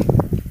fizyczne.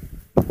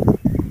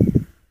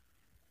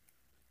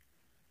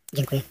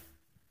 Dziękuję.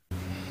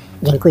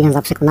 Dziękuję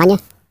za przekonanie,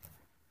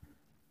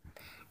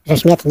 że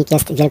śmietnik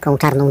jest wielką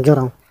czarną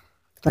dziurą,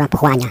 która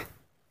pochłania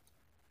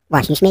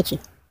Właśnie śmieci.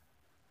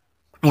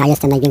 A ja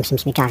jestem największym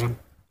śmieciarzem.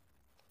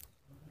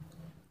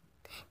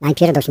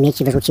 Najpierw do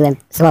śmieci wyrzuciłem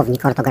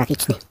słownik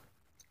ortograficzny,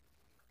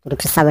 który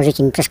przez całe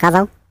życie mi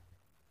przeszkadzał.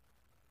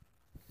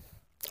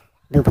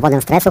 Był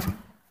powodem stresów.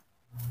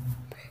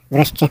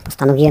 Wreszcie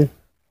postanowiłem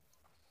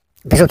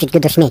wyrzucić go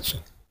do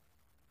śmieci.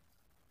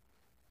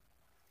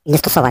 I nie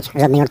stosować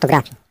żadnej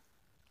ortografii.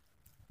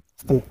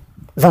 Jestem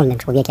wolnym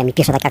człowiekiem i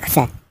piszę tak jak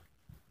chcę.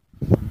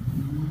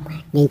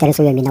 Nie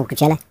interesują mnie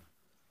nauczyciele.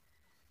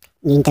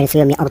 Nie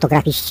interesują mnie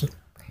ortografiści,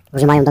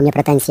 którzy mają do mnie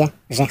pretensje,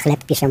 że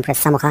chleb piszę przez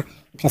samo H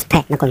i przez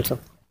P na końcu.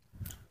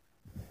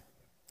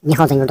 Nie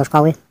chodzę już do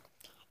szkoły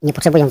i nie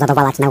potrzebuję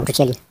zadowalać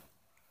nauczycieli.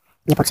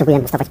 Nie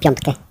potrzebuję dostawać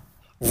piątkę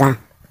za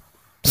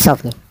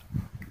pisownię.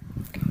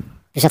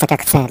 Piszę tak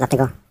jak chcę,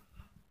 dlatego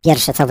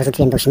pierwsze co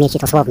wyrzuciłem do śmieci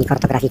to słownik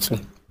ortograficzny.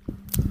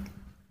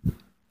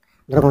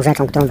 Drugą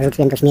rzeczą, którą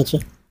wyrzuciłem do śmieci,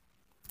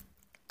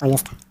 to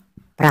jest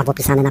prawo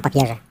pisane na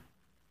papierze.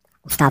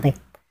 Ustawy,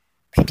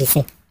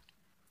 przepisy,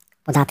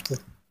 podatki,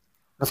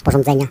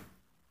 rozporządzenia,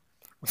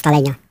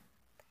 ustalenia,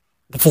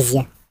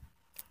 decyzje,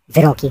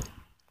 wyroki,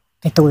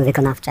 tytuły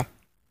wykonawcze.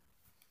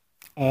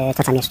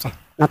 Co tam jeszcze?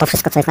 No to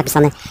wszystko, co jest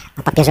napisane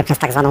na papierze przez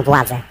tak zwaną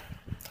władzę,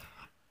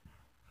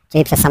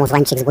 czyli przez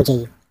samozwańczych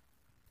złodziei.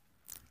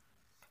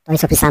 To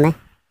jest opisane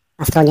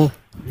na stronie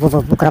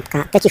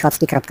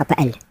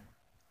www.tecichocki.pl.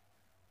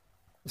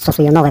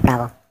 Stosuję nowe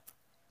prawo,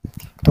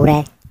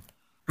 które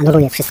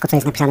anuluje wszystko, co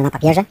jest napisane na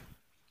papierze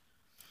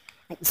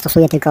i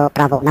stosuje tylko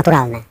prawo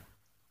naturalne,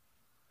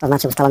 to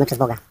znaczy ustalone przez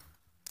Boga,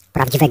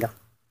 prawdziwego,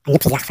 a nie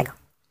przez Jahwego,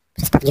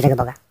 przez prawdziwego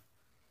Boga.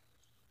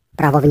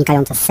 Prawo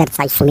wynikające z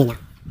serca i z sumienia.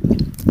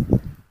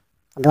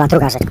 To była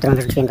druga rzecz, którą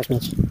wyrzuciłem do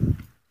śmieci.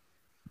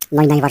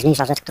 No i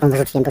najważniejsza rzecz, którą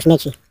wyrzuciłem do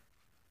śmieci,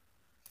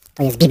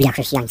 to jest Biblia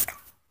chrześcijańska.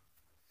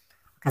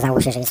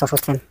 Okazało się, że jest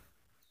oszustwem,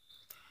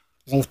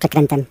 że jest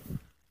przekrętem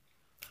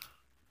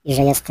i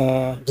że jest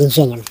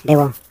więzieniem.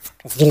 Było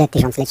przez wiele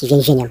tysiącleci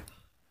więzieniem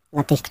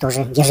dla tych,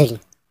 którzy wierzyli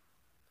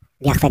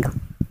w Jahwego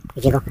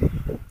i w Jego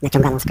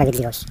naciąganą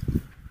sprawiedliwość.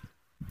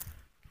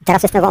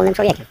 Teraz jestem wolnym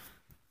człowiekiem.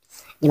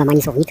 Nie mam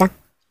ani słownika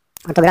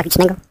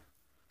ortograficznego,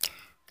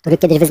 który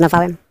kiedyś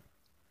wyznawałem.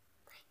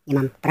 Nie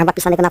mam prawa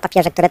pisanego na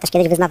papierze, które też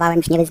kiedyś wyznawałem,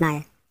 już nie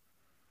wyznaję.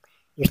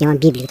 Już nie mam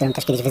Biblii, którą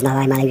też kiedyś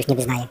wyznawałem, ale już nie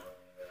wyznaję.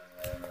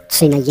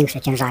 3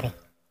 największe ciężary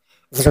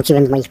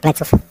zrzuciłem z moich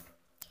pleców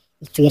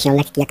i czuję się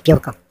lekki jak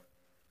piórko.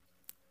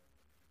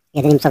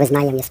 Jedynym, co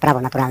wyznaję, jest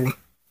prawo naturalne,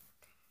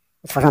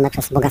 utworzone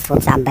przez Boga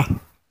Stwórcę Abbę,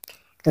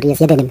 który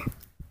jest jedynym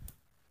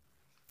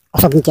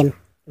osobnikiem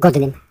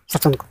godnym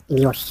szacunku i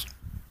miłości.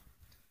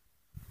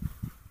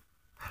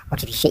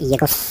 Oczywiście i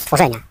jego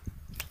stworzenia.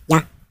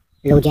 Ja,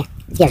 ludzie,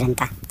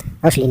 zwierzęta,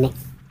 rośliny,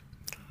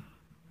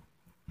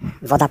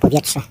 woda,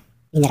 powietrze,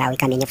 minerały,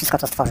 kamienie, wszystko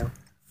co stworzył.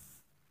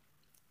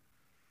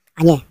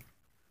 A nie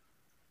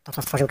to,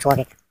 co stworzył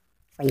człowiek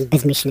swoim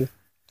bezmyślnym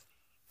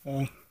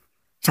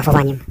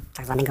szafowaniem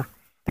tak zwanego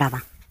prawa.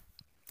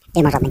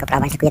 Nie ma żadnego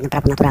prawa, jest tylko jedno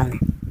prawo naturalne.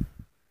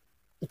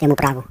 I temu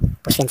prawu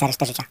poświęcę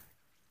resztę życia.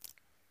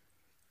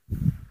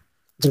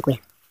 Dziękuję.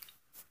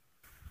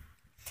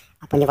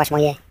 A ponieważ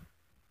moje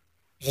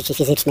życie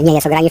fizyczne nie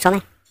jest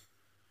ograniczone,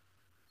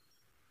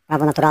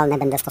 prawo naturalne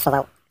będę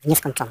stosował w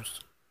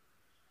nieskończoność.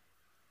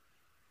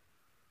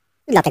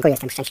 I dlatego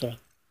jestem szczęśliwy.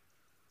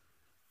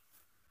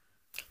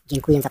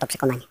 Dziękuję za to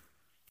przekonanie.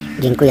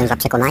 Dziękuję za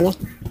przekonanie,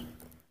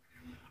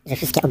 że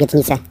wszystkie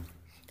obietnice,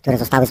 które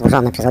zostały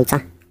złożone przez Ojca,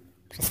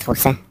 przez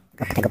Twórcę,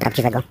 tego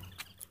prawdziwego,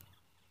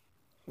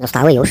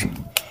 zostały już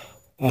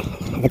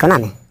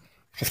wykonane.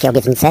 Wszystkie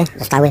obietnice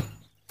zostały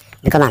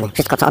wykonane.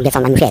 Wszystko, co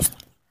obiecał nam, już jest.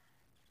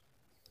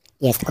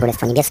 Jest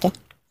Królestwo Niebieskie.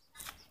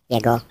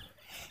 Jego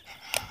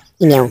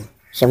imię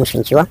się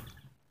uświęciło.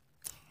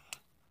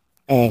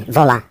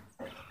 Wola,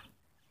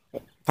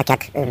 tak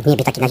jak w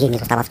niebie, tak i na ziemi,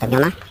 została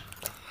spełniona.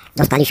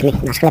 Dostaliśmy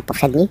nasz chleb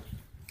powszedni.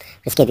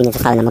 Wszystkie winy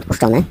zostały nam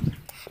odpuszczone.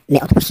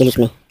 My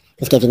odpuściliśmy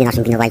wszystkie winy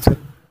naszym winowajcom.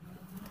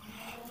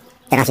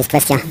 Teraz jest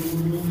kwestia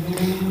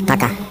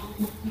taka,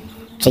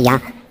 czy ja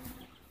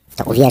w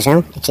to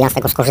uwierzę, czy ja z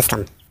tego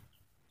skorzystam.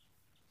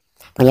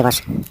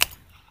 Ponieważ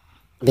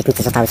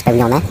obietnice zostały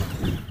spełnione,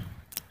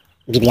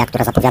 Biblia,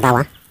 która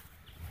zapowiadała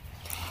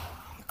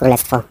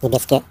Królestwo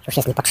Niebieskie, już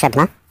jest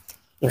niepotrzebna.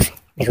 Już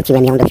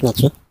wyrzuciłem ją do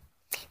śmieci,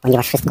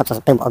 ponieważ wszystko,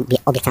 co było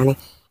obiecane,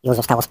 już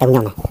zostało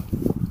spełnione.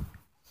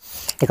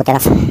 Tylko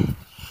teraz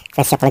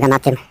kwestia polega na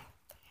tym,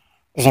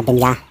 żebym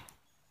ja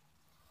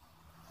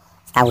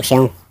stał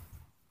się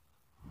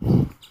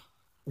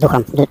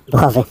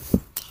duchowy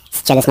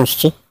z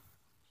cielesności,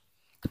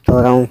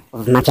 którą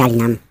wmawiali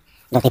nam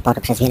do tej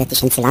pory przez wiele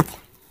tysięcy lat,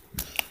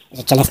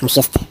 że cielesność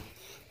jest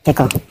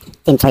tylko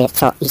tym,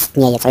 co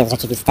istnieje, co jest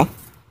rzeczywiste.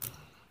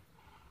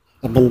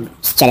 Żebym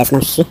z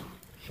cielesności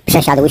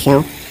przesiadł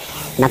się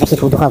na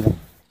wehikuł duchowy.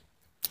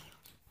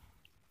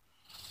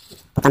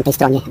 Po tamtej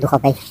stronie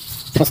duchowej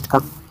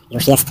wszystko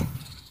już jest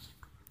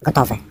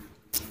gotowe.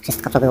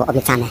 Wszystko, co było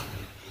obiecane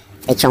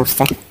w tej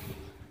książce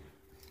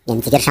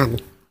między wierszami,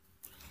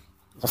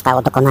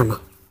 zostało dokonane.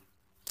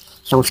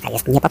 Książka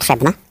jest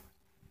niepotrzebna.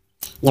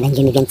 Nie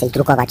będziemy więcej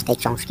drukować tej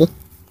książki.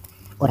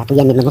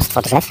 Uratujemy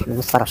mnóstwo drzew,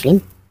 mnóstwo roślin.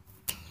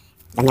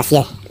 Zamiast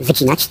je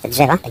wycinać, te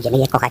drzewa, będziemy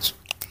je kochać.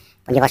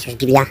 Ponieważ już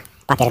Biblia,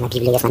 papier na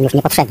Biblię jest nam już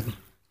niepotrzebny.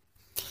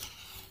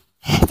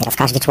 Teraz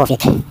każdy człowiek,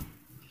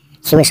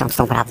 słysząc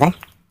tą prawdę,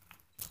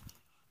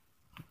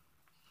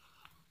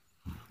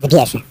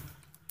 wybierze,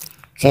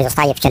 czy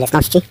zostaje w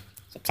cielesności,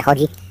 czy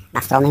przechodzi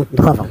na stronę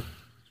duchową.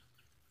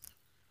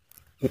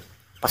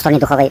 Po stronie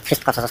duchowej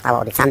wszystko, co zostało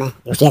obiecane,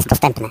 już jest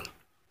dostępne.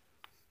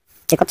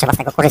 Tylko trzeba z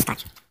tego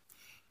korzystać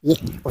i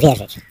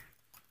uwierzyć.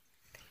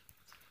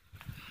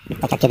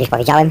 Tak jak kiedyś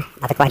powiedziałem,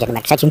 na wykładzie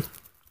numer 3,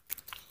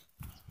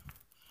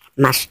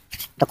 masz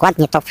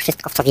dokładnie to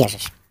wszystko, w co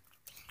wierzysz.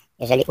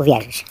 Jeżeli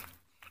uwierzysz,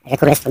 że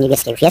Królestwo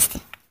Niebieskie już jest,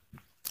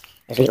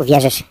 jeżeli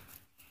uwierzysz,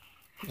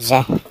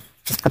 że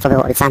wszystko, co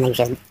było obiecane,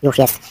 już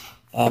jest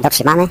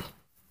dotrzymane,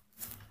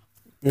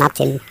 na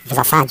tym w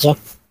zasadzie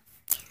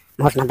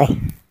można by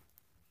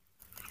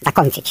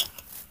zakończyć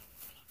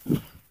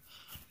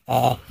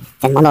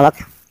ten monolog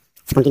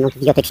skądinąd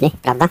idiotyczny,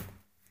 prawda?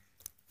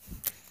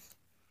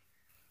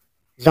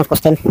 W związku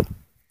z tym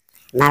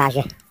na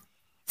razie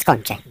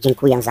skończę.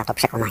 Dziękuję za to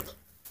przekonanie.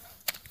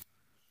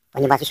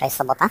 Ponieważ dzisiaj jest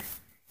sobota,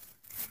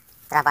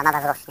 trawa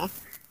nadal rośnie,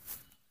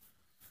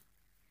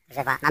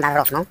 drzewa nadal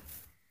rosną,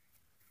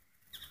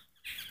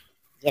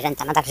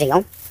 zwierzęta nadal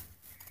żyją,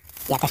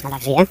 ja też nadal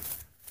żyję.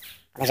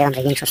 Podejrzewam,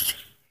 że większość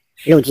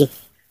ludzi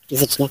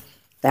fizycznie,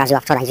 która żyła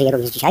wczoraj, żyje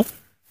również dzisiaj.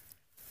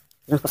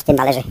 W związku z tym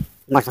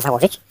można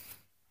założyć,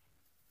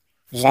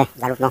 że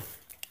zarówno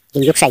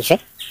dzień jutrzejszy,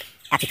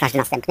 jak i każdy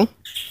następny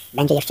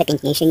będzie jeszcze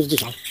piękniejszy niż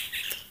dzisiaj.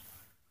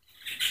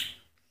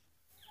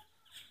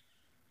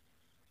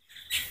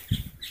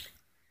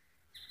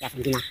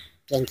 Jasmina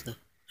pięknie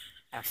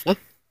rośnie.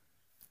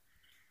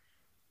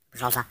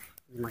 Brzoza,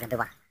 mimo że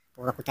była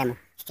pół roku temu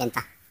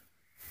ścięta,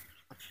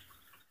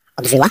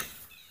 odżyła.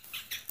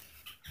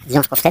 W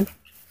związku z tym,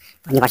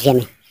 ponieważ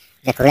wiemy,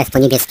 że Królestwo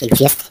Niebieskie już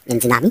jest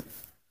między nami,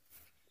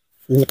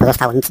 nie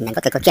pozostało nic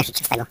innego, tylko cieszyć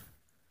się z tego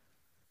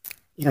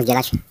i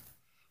rozdzielać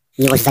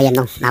miłość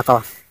wzajemną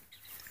naokoło.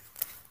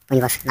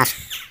 Ponieważ nasz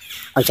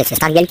Ojciec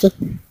jest tak wielki,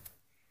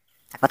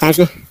 tak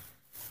potężny,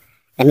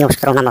 że miłość,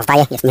 którą nam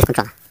rozdaje, jest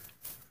nieskończona.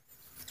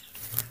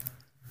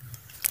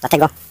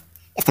 Dlatego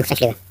jestem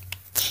szczęśliwy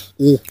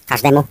i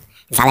każdemu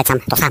zalecam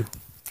to samo.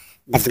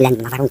 Bez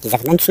względu na warunki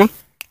zewnętrzne,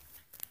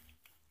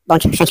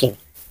 bądź szczęśliwy.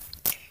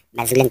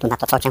 Bez względu na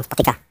to, co cię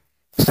spotyka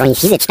w stronie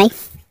fizycznej,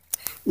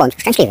 bądź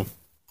szczęśliwy.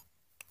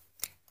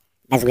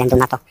 Bez względu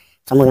na to,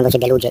 co mówią do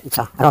ciebie ludzie i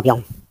co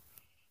robią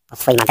pod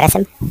swoim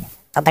adresem,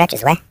 dobre czy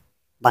złe,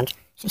 bądź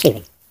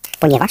szczęśliwy.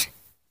 Ponieważ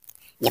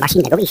nie masz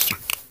innego wyjścia.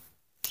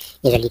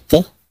 Jeżeli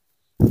ty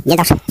nie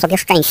dasz sobie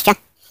szczęścia,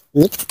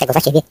 nikt tego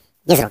za ciebie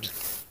nie zrobi.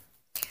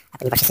 A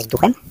ponieważ jesteś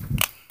duchem,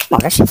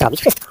 możesz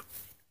zrobić wszystko.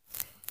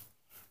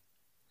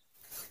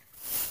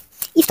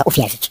 I w to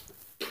uwierzyć.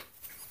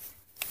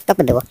 To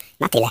by było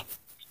na tyle.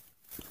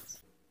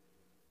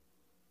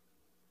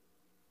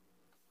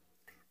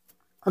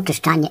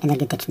 Oczyszczanie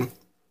energetyczne.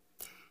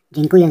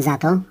 Dziękuję za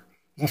to,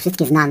 że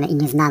wszystkie znane i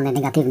nieznane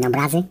negatywne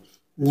obrazy,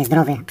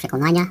 niezdrowe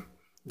przekonania,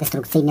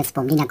 destrukcyjne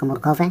wspomnienia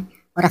komórkowe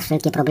oraz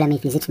wszelkie problemy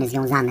fizyczne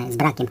związane z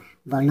brakiem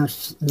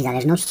wolności i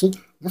niezależności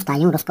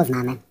zostają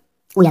rozpoznane,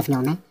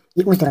 ujawnione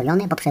i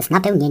uzdrowione poprzez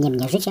napełnienie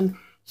mnie życiem,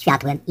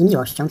 światłem i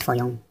miłością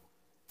Twoją.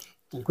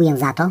 Dziękuję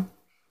za to,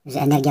 że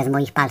energia z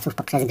moich palców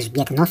poprzez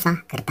grzbiet nosa,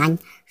 krtań,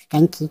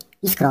 szczęki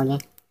i skronie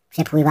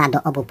przepływa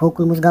do obu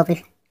półkul mózgowych,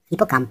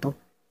 hipokampu,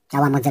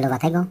 ciała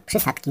modelowatego,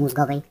 przysadki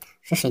mózgowej,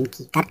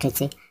 szyszynki,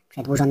 tarczycy,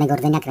 przedłużonego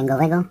rdzenia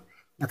kręgowego,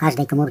 do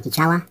każdej komórki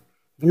ciała,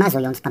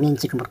 wymazując z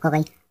pamięci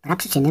komórkowej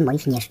praprzyczyny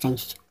moich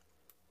nieszczęść.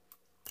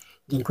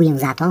 Dziękuję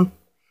za to,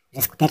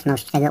 że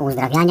skuteczność tego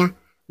uzdrawiania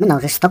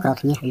mnożysz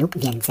 100-krotnie lub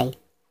więcej.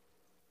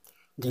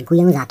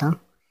 Dziękuję za to,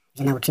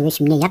 że nauczyłeś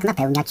mnie, jak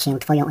napełniać się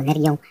Twoją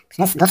energią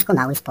przez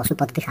doskonały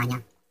sposób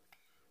oddychania.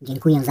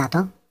 Dziękuję za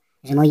to,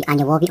 że moi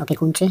aniołowie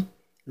opiekuńczy,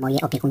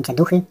 moje opiekuńcze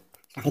duchy,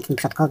 szlachetni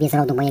przodkowie z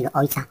rodu mojego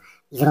ojca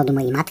i z rodu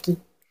mojej matki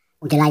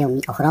udzielają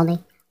mi ochrony,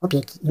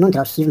 opieki i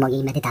mądrości w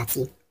mojej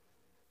medytacji.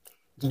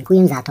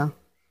 Dziękuję za to,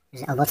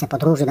 że owoce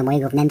podróży do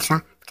mojego wnętrza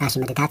w czasie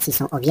medytacji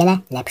są o wiele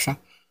lepsze,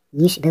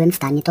 niż byłem w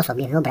stanie to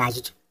sobie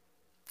wyobrazić.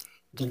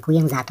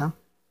 Dziękuję za to,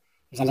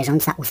 że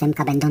leżąca 8,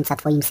 będąca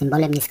Twoim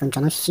symbolem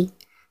nieskończoności,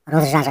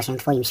 rozżarza się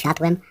Twoim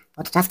światłem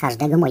podczas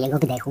każdego mojego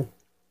wydechu.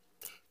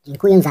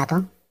 Dziękuję za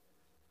to,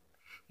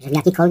 że w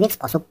jakikolwiek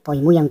sposób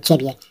pojmuję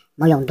Ciebie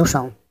moją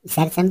duszą i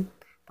sercem,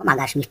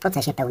 pomagasz mi w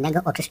procesie pełnego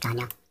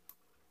oczyszczania.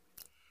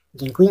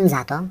 Dziękuję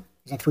za to,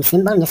 że Twój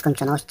symbol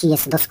nieskończoności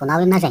jest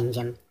doskonałym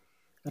narzędziem,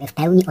 które w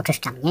pełni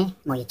oczyszcza mnie,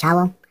 moje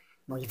ciało,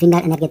 mój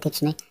wymiar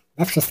energetyczny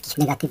we wszystkich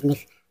negatywnych,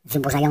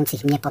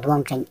 zubożających mnie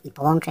podłączeń i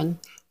połączeń,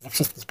 ze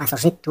wszystkich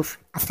pasożytów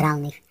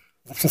astralnych,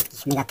 ze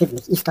wszystkich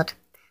negatywnych istot,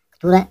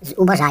 które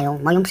zubożają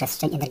moją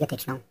przestrzeń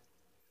energetyczną.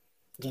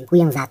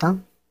 Dziękuję za to,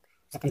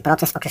 że ten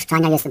proces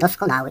oczyszczania jest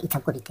doskonały i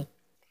całkowity.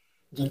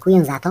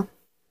 Dziękuję za to,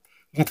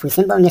 że Twój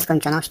symbol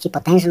nieskończoności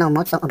potężną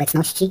mocą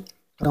obecności,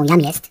 którą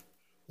jam jest,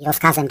 i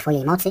rozkazem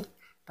Twojej mocy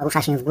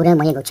porusza się w górę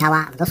mojego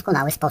ciała w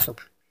doskonały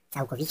sposób,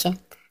 całkowicie,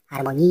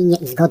 harmonijnie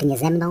i zgodnie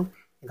ze mną,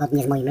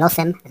 zgodnie z moim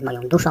losem, z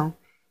moją duszą,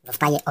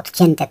 zostaje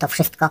odcięte to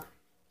wszystko,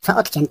 co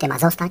odcięte ma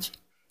zostać,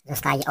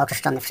 zostaje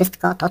oczyszczone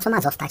wszystko to, co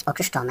ma zostać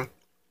oczyszczone.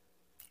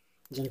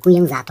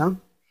 Dziękuję za to,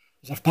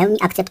 że w pełni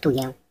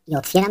akceptuję i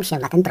otwieram się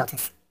na ten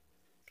proces.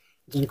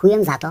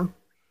 Dziękuję za to,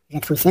 że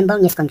Twój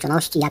symbol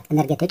nieskończoności jak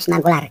energetyczna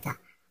golarka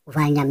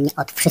uwalnia mnie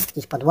od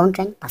wszystkich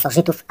podłączeń,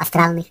 pasożytów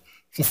astralnych,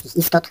 wszystkich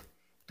istot,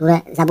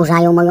 które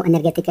zaburzają moją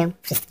energetykę,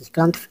 wszystkich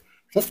klątw,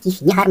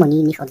 wszystkich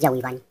nieharmonijnych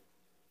oddziaływań.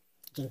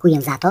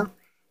 Dziękuję za to,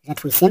 że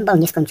Twój symbol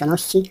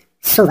nieskończoności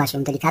zsuwa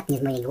się delikatnie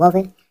z mojej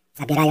głowy,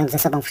 zabierając ze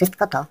sobą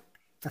wszystko to,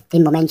 co w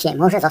tym momencie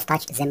może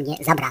zostać ze mnie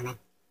zabrane.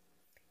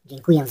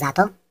 Dziękuję za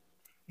to,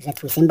 że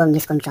Twój symbol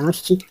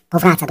nieskończoności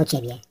powraca do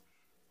Ciebie,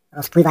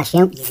 rozpływa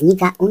się i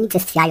znika,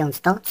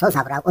 unicestwiając to, co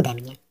zabrał ode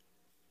mnie.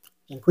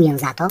 Dziękuję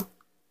za to,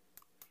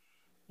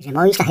 że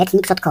moi szlachetni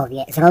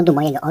przodkowie z rodu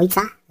mojego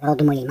ojca, z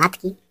rodu mojej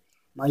matki,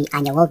 moi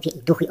aniołowie i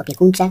duchy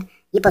opiekuńcze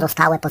i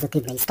pozostałe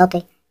pozytywne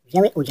istoty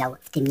wzięły udział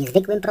w tym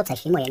niezwykłym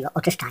procesie mojego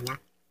oczyszczania.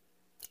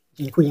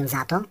 Dziękuję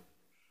za to,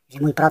 że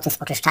mój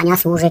proces oczyszczania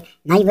służy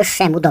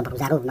najwyższemu dobru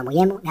zarówno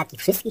mojemu, jak i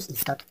wszystkich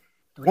istot,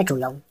 które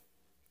czują.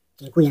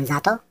 Dziękuję za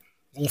to,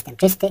 że jestem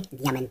czysty,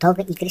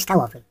 diamentowy i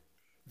kryształowy,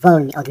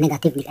 wolny od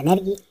negatywnych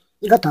energii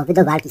i gotowy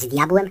do walki z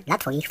diabłem dla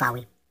Twojej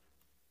chwały.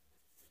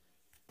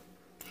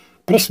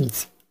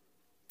 Prysznic.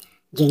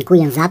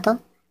 Dziękuję za to,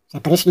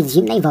 że prysznic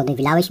zimnej wody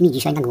wylałeś mi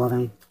dzisiaj na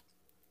głowę.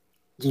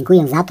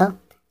 Dziękuję za to,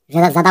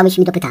 że zadałeś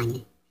mi to pytanie.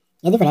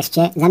 Kiedy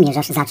wreszcie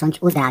zamierzasz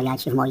zacząć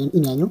uzdrawiać w moim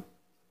imieniu?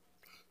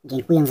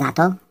 Dziękuję za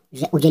to,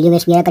 że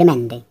udzieliłeś mi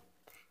reprymendy.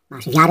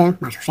 Masz wiarę,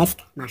 masz chrzest,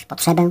 masz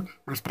potrzebę,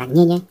 masz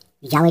pragnienie,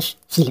 widziałeś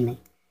filmy.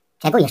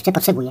 Czego jeszcze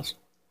potrzebujesz?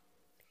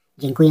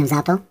 Dziękuję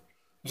za to,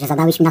 że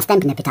zadałeś mi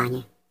następne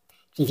pytanie.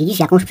 Czy widzisz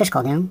jakąś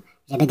przeszkodę,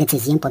 żeby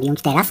decyzję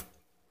podjąć teraz?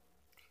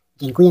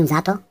 Dziękuję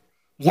za to,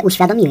 że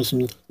uświadomiłeś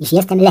mi, iż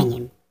jestem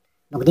leniem,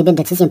 bo gdybym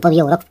decyzję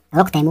podjął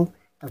rok temu,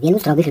 to wielu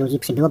zdrowych ludzi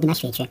przybyłoby na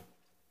świecie.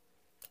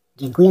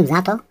 Dziękuję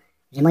za to,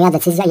 że moja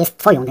decyzja jest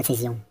Twoją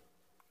decyzją.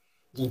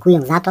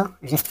 Dziękuję za to,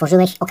 że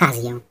stworzyłeś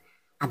okazję,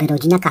 aby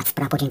rodzina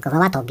Kacpra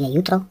podziękowała Tobie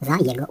jutro za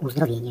jego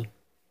uzdrowienie.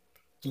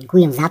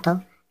 Dziękuję za to,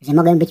 że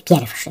mogę być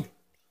pierwszy.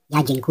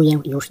 Ja dziękuję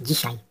już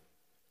dzisiaj.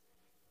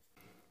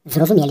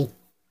 Zrozumieli.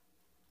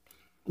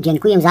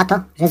 Dziękuję za to,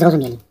 że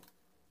zrozumieli.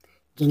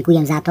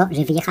 Dziękuję za to,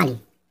 że wyjechali.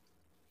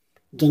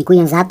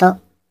 Dziękuję za to,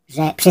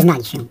 że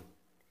przyznali się.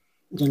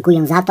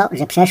 Dziękuję za to,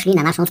 że przeszli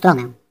na naszą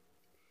stronę.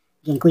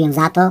 Dziękuję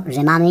za to,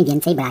 że mamy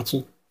więcej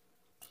braci.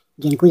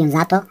 Dziękuję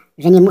za to,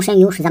 że nie muszę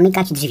już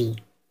zamykać drzwi.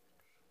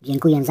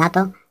 Dziękuję za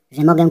to,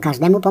 że mogę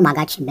każdemu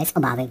pomagać bez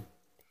obawy.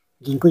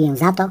 Dziękuję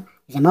za to,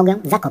 że mogę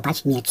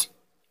zakopać miecz.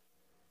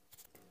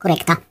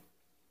 Korekta.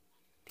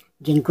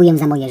 Dziękuję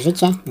za moje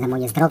życie, za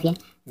moje zdrowie,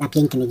 za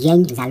piękny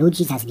dzień, za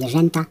ludzi, za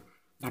zwierzęta,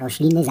 za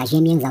rośliny, za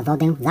ziemię, za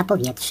wodę, za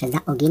powietrze, za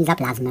ogień, za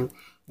plazmę,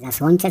 za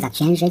słońce, za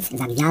księżyc,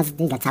 za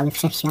gwiazdy, za cały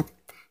wszechświat,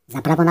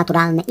 za prawo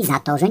naturalne i za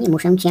to, że nie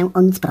muszę Cię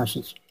o nic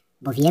prosić,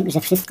 bo wiem, że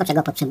wszystko,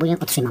 czego potrzebuję,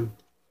 otrzymam.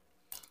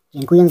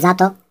 Dziękuję za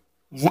to,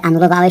 że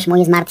anulowałeś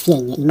moje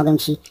zmartwienie i mogę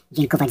Ci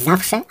dziękować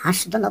zawsze,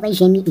 aż do nowej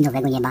ziemi i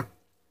nowego nieba.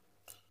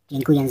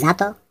 Dziękuję za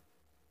to,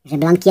 że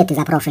blankiety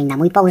zaproszeń na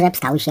mój pogrzeb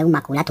stały się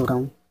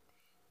makulaturą.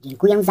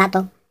 Dziękuję za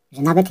to,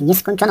 że nawet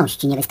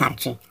nieskończoności nie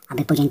wystarczy,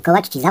 aby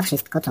podziękować Ci za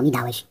wszystko, co mi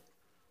dałeś.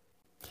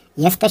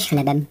 Jesteś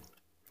chlebem.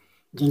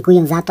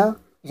 Dziękuję za to,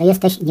 że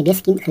jesteś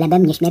niebieskim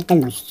chlebem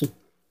nieśmiertelności.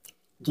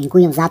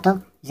 Dziękuję za to,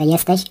 że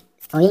jesteś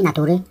z Twojej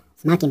natury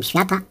smakiem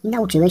świata i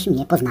nauczyłeś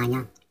mnie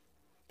poznania.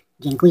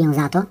 Dziękuję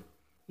za to,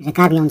 że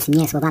karmiąc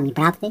mnie słowami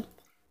prawdy,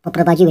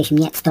 poprowadziłeś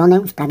mnie w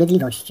stronę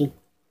sprawiedliwości.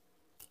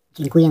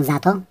 Dziękuję za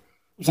to,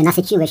 że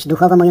nasyciłeś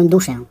duchowo moją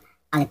duszę,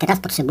 ale teraz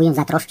potrzebuję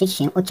zatroszczyć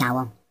się o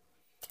ciało.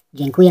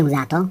 Dziękuję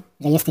za to,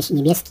 że jesteś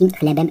niebieskim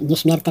chlebem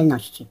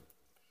nieśmiertelności.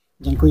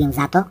 Dziękuję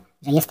za to,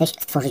 że jesteś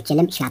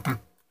stworzycielem świata.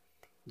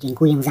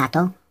 Dziękuję za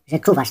to, że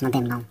czuwasz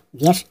nade mną.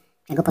 Wiesz,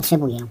 czego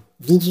potrzebuję.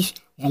 Widzisz,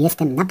 że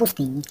jestem na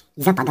pustyni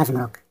i zapada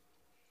zmrok.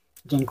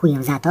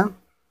 Dziękuję za to,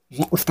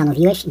 że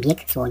ustanowiłeś bieg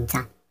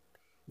słońca.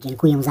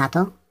 Dziękuję za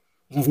to,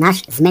 że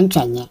znasz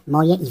zmęczenie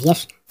moje i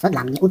wiesz, co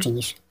dla mnie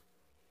uczynisz.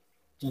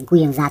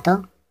 Dziękuję za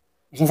to,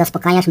 że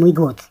zaspokajasz mój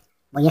głód,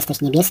 bo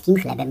jesteś niebieskim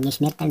chlebem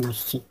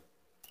nieśmiertelności.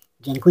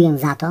 Dziękuję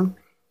za to,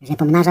 że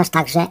pomnażasz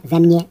także we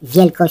mnie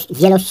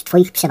wielość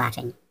Twoich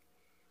przebaczeń.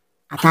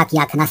 A tak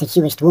jak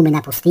nasyciłeś tłumy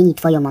na pustyni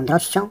Twoją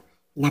mądrością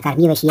i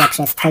nakarmiłeś je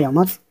przez Twoją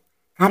moc,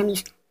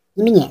 karmisz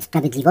i mnie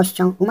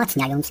sprawiedliwością,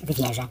 umacniając w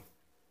wierze.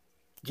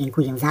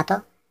 Dziękuję za to,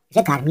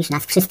 że karmisz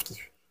nas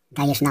wszystkich.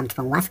 Dajesz nam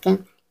Twą łaskę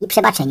i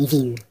przebaczenie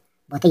win,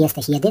 bo Ty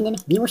jesteś jedynym,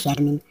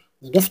 miłosiernym,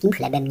 niebieskim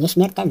chlebem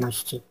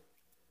nieśmiertelności.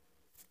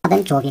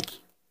 Żaden człowiek.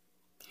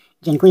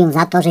 Dziękuję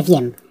za to, że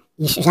wiem,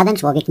 iż żaden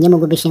człowiek nie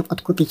mógłby się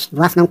odkupić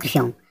własną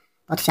krwią,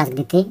 podczas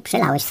gdy Ty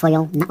przelałeś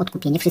swoją na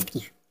odkupienie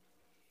wszystkich.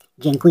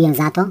 Dziękuję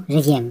za to,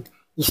 że wiem,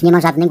 iż nie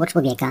ma żadnego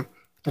człowieka,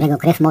 którego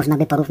krew można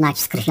by porównać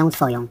z krwią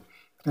Twoją,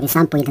 który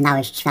sam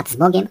pojednałeś świat z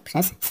Bogiem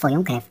przez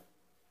swoją krew.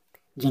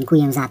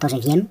 Dziękuję za to, że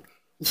wiem,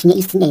 iż nie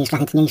istnieje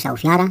szlachetniejsza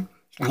ofiara,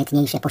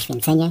 szlachetniejsze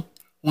poświęcenie,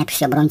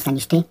 lepszy obrońca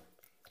niż Ty,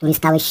 który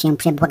stałeś się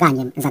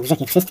przebłaganiem za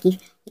grzechy wszystkich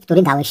i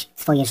który dałeś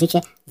swoje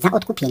życie za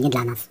odkupienie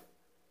dla nas.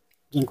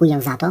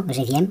 Dziękuję za to,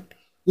 że wiem,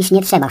 iż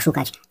nie trzeba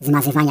szukać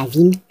zmazywania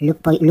win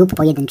lub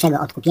pojedynczego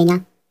odkupienia,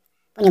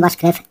 ponieważ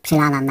krew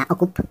przelana na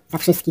okup za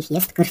wszystkich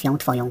jest krwią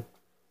Twoją.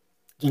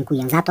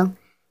 Dziękuję za to,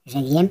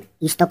 że wiem,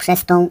 iż to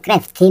przez tą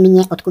krew Ty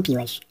mnie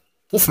odkupiłeś.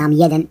 Ty sam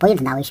jeden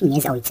pojednałeś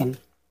mnie z Ojcem.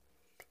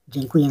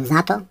 Dziękuję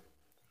za to,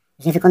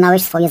 że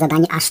wykonałeś swoje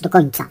zadanie aż do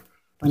końca,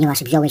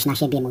 ponieważ wziąłeś na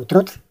siebie mój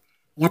trud.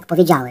 Jak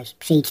powiedziałeś,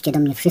 przyjdźcie do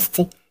mnie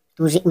wszyscy,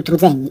 którzy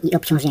utrudzeni i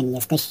obciążeni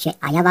jesteście,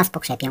 a ja was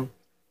pokrzepię.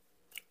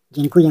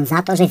 Dziękuję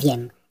za to, że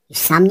wiem, iż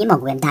sam nie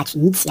mogłem dać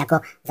nic jako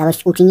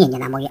zadośćuczynienie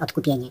na moje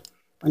odkupienie,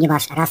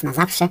 ponieważ raz na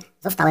zawsze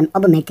zostałem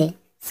obmyty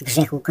z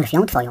grzechu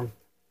krwią Twoją.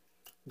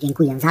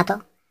 Dziękuję za to,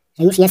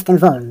 że już jestem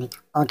wolny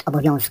od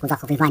obowiązku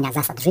zachowywania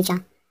zasad życia,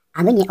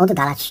 aby nie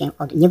oddalać się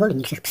od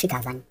niewolniczych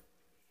przykazań.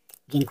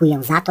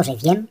 Dziękuję za to, że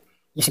wiem,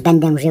 iż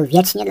będę żył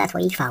wiecznie dla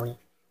Twojej chwały,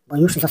 bo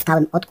już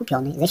zostałem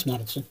odkupiony ze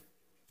śmierci.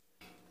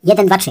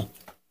 1, 2, 3.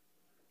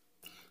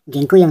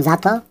 Dziękuję za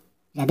to,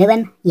 że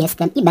byłem,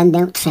 jestem i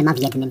będę 3 w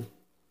jednym.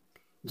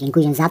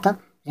 Dziękuję za to,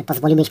 że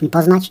pozwoliłeś mi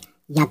poznać,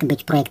 jak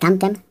być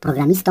projektantem,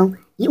 programistą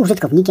i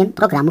użytkownikiem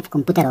programów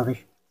komputerowych.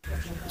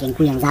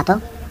 Dziękuję za to,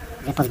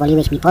 że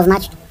pozwoliłeś mi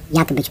poznać,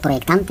 jak być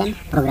projektantem,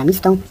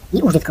 programistą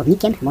i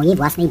użytkownikiem mojej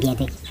własnej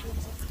biedy.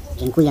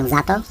 Dziękuję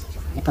za to,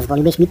 że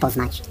pozwoliłeś mi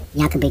poznać,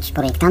 jak być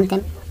projektantem,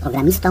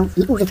 programistą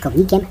i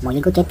użytkownikiem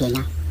mojego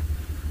cierpienia.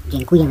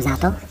 Dziękuję za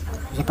to,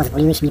 że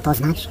pozwoliłeś mi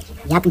poznać,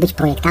 jak być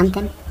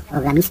projektantem,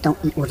 programistą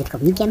i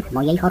użytkownikiem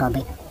mojej choroby.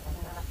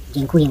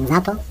 Dziękuję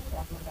za to,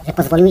 że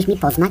pozwoliłeś mi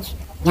poznać,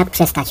 jak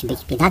przestać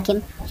być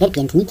biedakiem,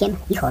 cierpiętnikiem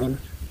i chorym.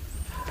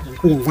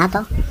 Dziękuję za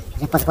to,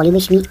 że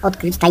pozwoliłeś mi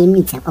odkryć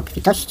tajemnicę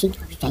obfitości,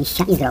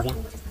 szczęścia i zdrowia.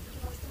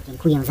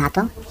 Dziękuję za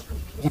to,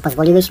 że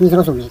pozwoliłeś mi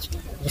zrozumieć,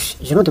 iż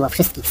źródło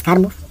wszystkich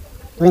skarbów,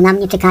 które na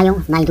mnie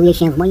czekają, znajduje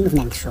się w moim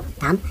wnętrzu,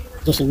 tam,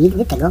 gdzie się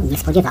nigdy tego nie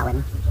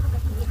spodziewałem.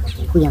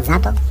 Dziękuję za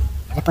to,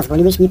 że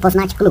pozwoliłeś mi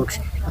poznać klucz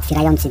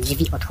otwierający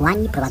drzwi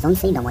otchłani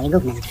prowadzącej do mojego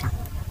wnętrza.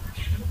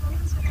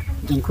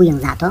 Dziękuję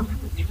za to,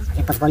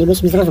 że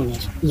pozwoliłeś mi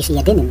zrozumieć, iż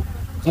jedynym,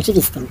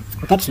 rzeczywistym,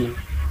 skutecznym,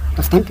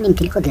 dostępnym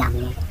tylko dla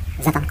mnie,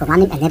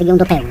 zatankowanym energią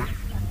do pełna,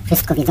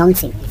 wszystko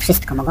wiedzącym i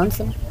wszystko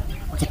mogącym,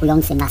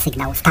 oczekującym na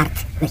sygnał start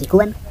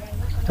wehikułem,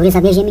 który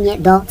zawiezie mnie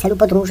do celu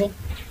podróży,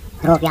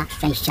 zdrowia,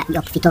 szczęścia i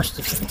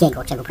obfitości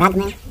wszystkiego, czego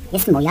pragnę,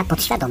 jest moja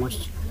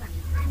podświadomość.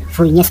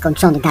 Twój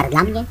nieskończony dar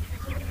dla mnie,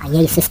 a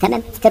jej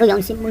systemem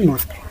sterującym mój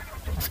mózg.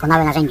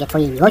 Doskonałe narzędzie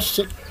Twojej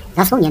miłości,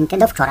 zasłonięte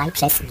do wczoraj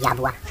przez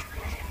diabła.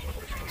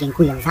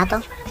 Dziękuję za to,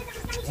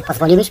 że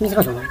pozwoliłeś mi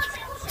zrozumieć,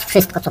 że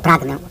wszystko, co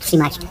pragnę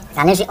otrzymać,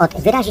 zależy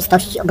od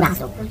wyrazistości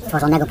obrazu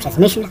stworzonego przez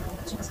myśl,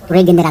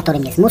 której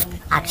generatorem jest mózg,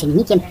 a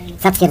czynnikiem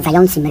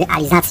zatwierdzającym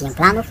realizację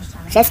planów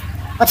przez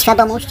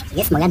podświadomość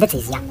jest moja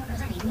decyzja.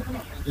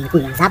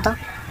 Dziękuję za to,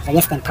 że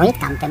jestem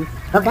projektantem,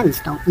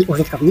 programistą i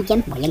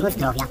użytkownikiem mojego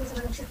zdrowia.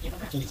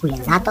 Dziękuję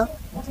za to,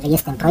 że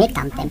jestem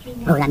projektantem,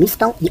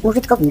 programistą i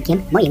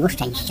użytkownikiem mojego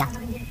szczęścia.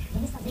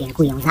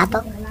 Dziękuję za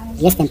to,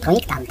 że jestem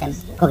projektantem,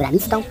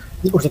 programistą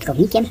i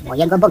użytkownikiem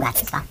mojego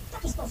bogactwa.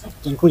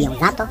 Dziękuję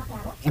za to,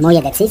 że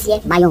moje decyzje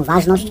mają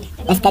ważność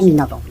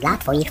bezterminową dla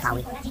Twojej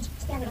chwały.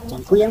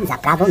 Dziękuję za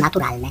prawo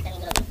naturalne.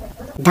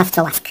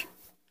 Dawco łask.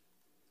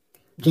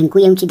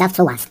 Dziękuję Ci,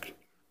 dawco łask,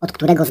 od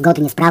którego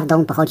zgodnie z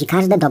prawdą pochodzi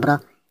każde dobro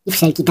i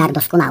wszelki dar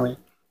doskonały,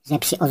 że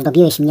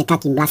przyozdobiłeś mnie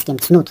takim blaskiem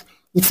cnót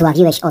i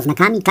wsławiłeś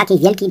oznakami takiej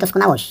wielkiej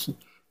doskonałości,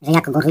 że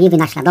jako gorliwy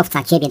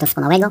naśladowca Ciebie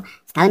doskonałego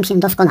stałem się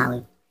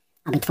doskonały,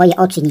 aby Twoje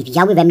oczy nie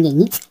widziały we mnie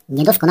nic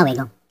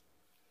niedoskonałego.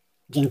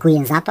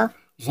 Dziękuję za to,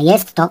 że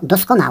jest to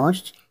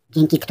doskonałość,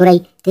 dzięki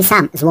której Ty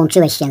sam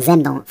złączyłeś się ze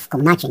mną w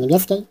komnacie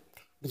niebieskiej,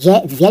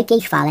 gdzie w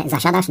wielkiej chwale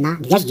zasiadasz na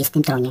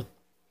gwiaździstym tronie.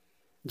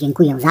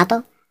 Dziękuję za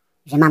to,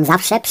 że mam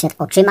zawsze przed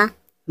oczyma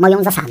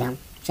moją zasadę.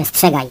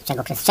 Przestrzegaj,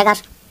 czego przestrzegasz,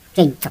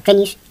 czyń, co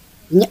czynisz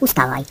i nie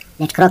ustawaj,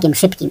 lecz krokiem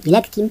szybkim i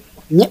lekkim,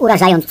 nie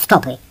urażając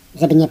stopy,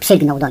 żeby nie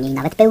przylgnął do niej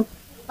nawet pył,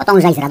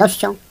 podążaj z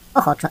radością,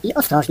 ochoczo i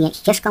ostrożnie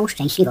ścieżką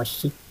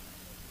szczęśliwości.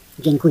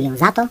 Dziękuję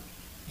za to,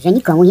 że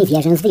nikomu nie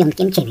wierzę z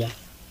wyjątkiem Ciebie.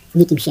 Z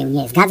nikim się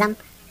nie zgadzam,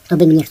 kto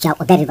by mnie chciał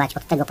oderwać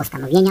od tego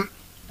postanowienia,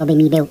 to by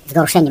mi był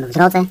zgorszeniem w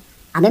drodze,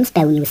 abym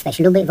spełnił swe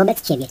śluby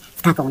wobec Ciebie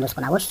z taką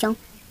doskonałością,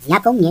 z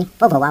jaką mnie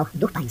powołał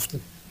Duch Pański.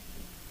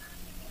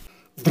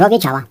 Zdrowie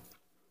ciała.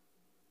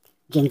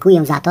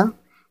 Dziękuję za to,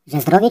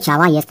 że zdrowie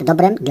ciała jest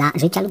dobrem dla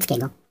życia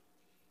ludzkiego.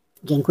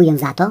 Dziękuję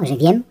za to, że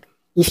wiem,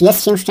 iż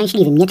jest się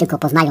szczęśliwym nie tylko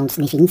poznając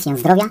definicję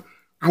zdrowia,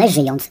 ale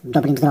żyjąc w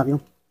dobrym zdrowiu.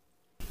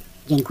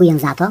 Dziękuję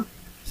za to,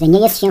 że nie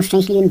jest się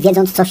szczęśliwym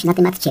wiedząc coś na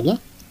temat Ciebie,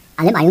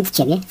 ale mając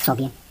Ciebie w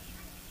sobie.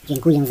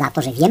 Dziękuję za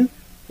to, że wiem,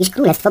 iż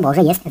Królestwo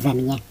Boże jest we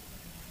mnie.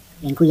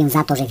 Dziękuję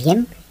za to, że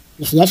wiem,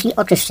 iż jeśli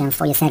oczyszczę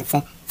swoje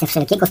serce ze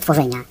wszelkiego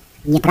stworzenia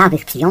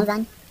nieprawych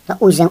przywiązań, to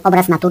ujrzę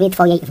obraz natury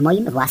Twojej w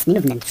moim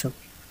własnym wnętrzu.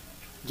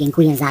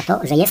 Dziękuję za to,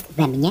 że jest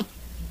we mnie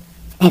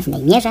w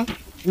pewnej mierze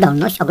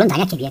zdolność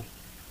oglądania Ciebie.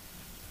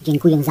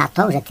 Dziękuję za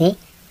to, że Ty,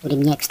 który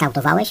mnie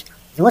kształtowałeś,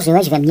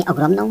 złożyłeś we mnie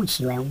ogromną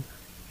siłę.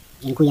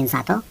 Dziękuję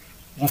za to,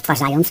 że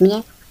stwarzając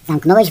mnie,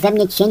 zamknąłeś we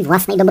mnie cień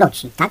własnej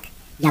dobroci, tak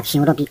jak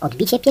się robi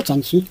odbicie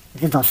pieczęci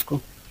w wosku.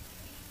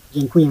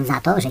 Dziękuję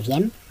za to, że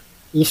wiem,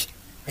 iż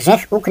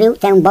grzech ukrył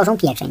tę Bożą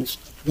pieczęć.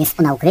 Jest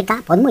ona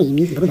ukryta pod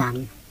moimi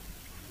brudami.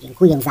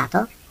 Dziękuję za to,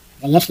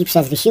 że jeśli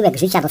przez wysiłek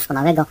życia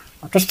doskonałego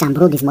oczyszczam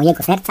brudy z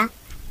mojego serca,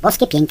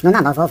 boskie piękno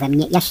na nowo we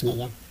mnie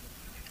jaśnieje.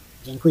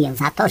 Dziękuję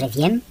za to, że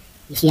wiem,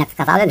 jeśli jak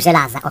kawałek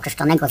żelaza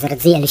oczyszczonego z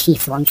rdzy lśni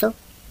w słońcu,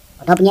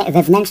 podobnie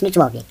wewnętrzny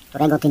człowiek,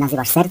 którego Ty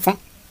nazywasz serce,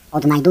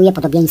 odnajduje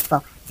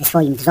podobieństwo ze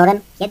swoim wzorem,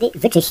 kiedy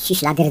wyczyści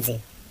ślady rdzy,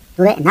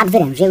 które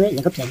nadwyrężyły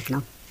jego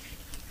piękno.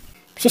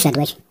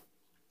 Przyszedłeś.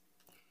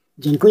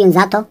 Dziękuję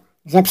za to,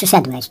 że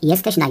przyszedłeś i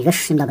jesteś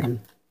najwyższym dobrem.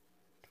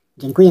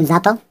 Dziękuję za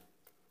to,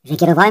 że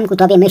kierowałem ku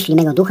Tobie myśli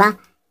mego ducha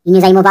i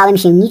nie zajmowałem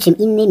się niczym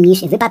innym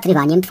niż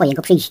wypatrywaniem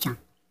Twojego przyjścia.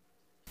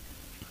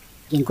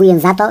 Dziękuję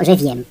za to, że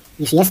wiem,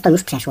 iż jest to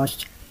już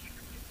przeszłość.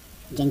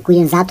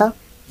 Dziękuję za to,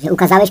 że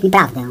ukazałeś mi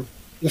prawdę,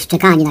 iż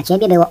czekanie na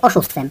Ciebie było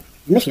oszustwem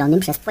wymyślonym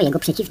przez Twojego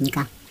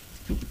przeciwnika.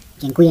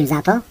 Dziękuję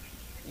za to,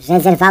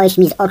 że zerwałeś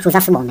mi z oczu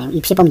zasłonę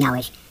i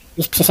przypomniałeś,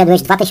 iż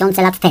przyszedłeś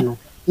 2000 lat temu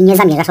i nie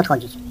zamierzasz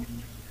odchodzić.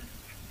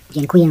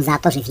 Dziękuję za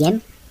to, że wiem,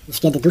 iż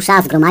kiedy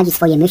dusza zgromadzi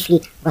swoje myśli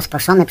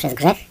rozproszone przez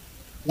grzech,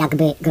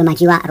 jakby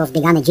gromadziła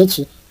rozbiegane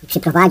dzieci i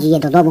przyprowadzi je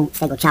do domu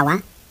swego ciała,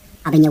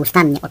 aby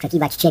nieustannie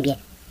oczekiwać Ciebie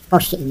w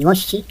poście i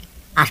miłości,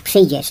 aż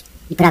przyjdziesz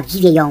i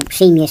prawdziwie ją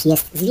przyjmiesz,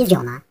 jest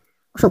zwiedziona,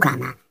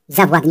 oszukana i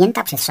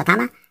zawładnięta przez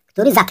szatana,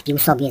 który zakpił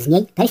sobie z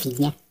niej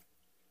perfidnie.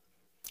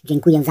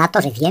 Dziękuję za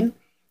to, że wiem,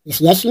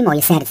 iż jeśli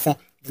moje serce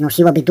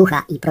wznosiłoby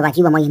ducha i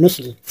prowadziło moje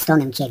myśli w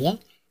stronę Ciebie,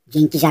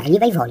 dzięki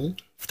żarliwej woli,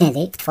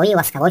 wtedy w Twojej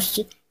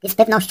łaskawości Ty z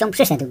pewnością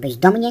przyszedłbyś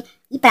do mnie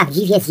i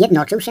prawdziwie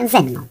zjednoczył się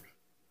ze mną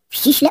w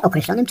ściśle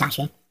określonym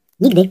czasie.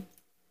 Nigdy.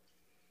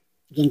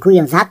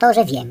 Dziękuję za to,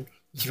 że wiem,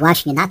 iż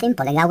właśnie na tym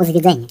polegało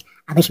zwiedzenie,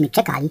 abyśmy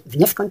czekali w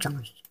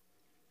nieskończoność.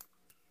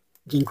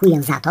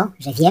 Dziękuję za to,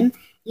 że wiem,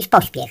 iż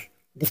pośpiech,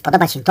 by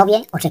spodobać się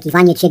Tobie,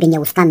 oczekiwanie Ciebie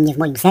nieustannie w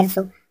moim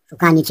sercu,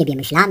 szukanie Ciebie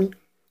myślami,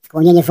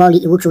 skłonienie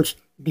woli i uczuć,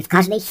 by w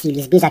każdej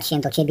chwili zbliżać się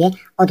do Ciebie,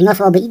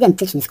 odniosłoby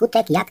identyczny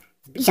skutek jak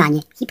zbliżanie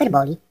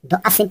hiperboli do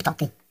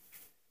asymptoty.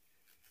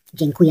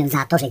 Dziękuję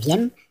za to, że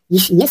wiem,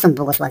 iż nie są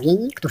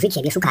błogosławieni, którzy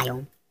Ciebie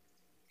szukają.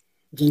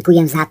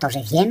 Dziękuję za to, że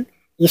wiem,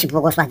 iż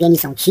błogosławieni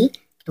są ci,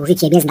 którzy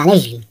Ciebie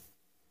znaleźli.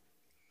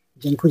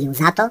 Dziękuję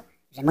za to,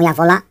 że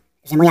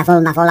moja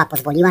wolna wola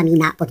pozwoliła mi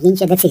na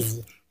podjęcie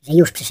decyzji, że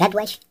już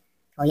przyszedłeś,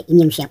 Twoje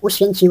imię się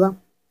uświęciło,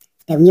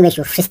 spełniłeś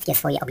już wszystkie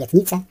swoje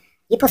obietnice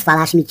i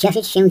pozwalasz mi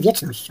cieszyć się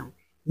wiecznością,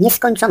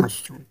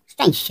 nieskończonością,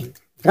 szczęściem,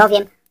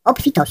 zdrowiem,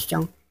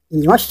 obfitością i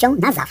miłością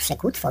na zawsze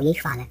ku Twojej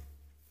chwale.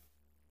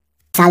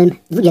 Psalm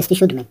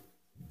 27.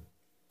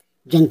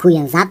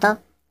 Dziękuję za to,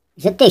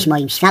 że Tyś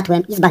moim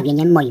światłem i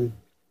zbawieniem moim.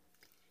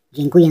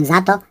 Dziękuję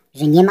za to,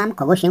 że nie mam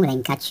kogo się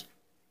lękać.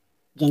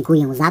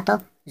 Dziękuję za to,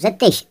 że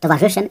Tyś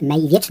towarzyszem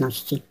mej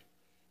wieczności.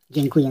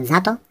 Dziękuję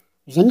za to,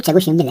 że niczego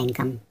się nie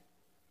lękam.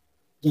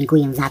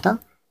 Dziękuję za to,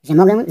 że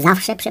mogę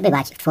zawsze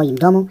przebywać w Twoim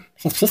domu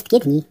przez wszystkie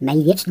dni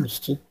mej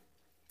wieczności.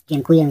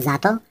 Dziękuję za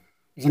to,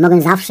 że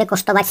mogę zawsze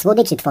kosztować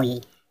słodyczy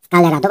Twojej,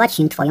 stale radować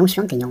się Twoją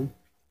świątynią.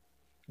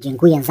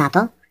 Dziękuję za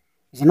to,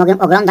 że mogę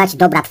oglądać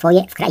dobra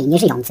Twoje w krainie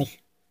żyjących.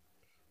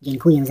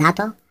 Dziękuję za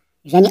to,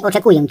 że nie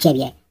oczekuję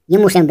Ciebie, nie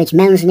muszę być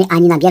mężny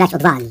ani nabierać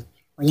odwagi,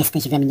 bo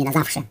jesteś we mnie na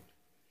zawsze.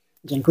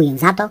 Dziękuję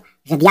za to,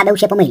 że diabeł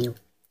się pomylił.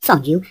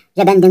 Sądził,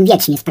 że będę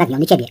wiecznie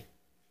spragniony Ciebie.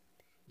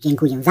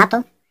 Dziękuję za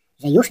to,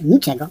 że już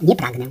niczego nie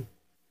pragnę.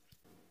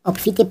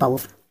 Obfity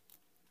połów.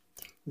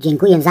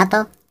 Dziękuję za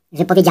to,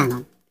 że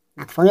powiedziano,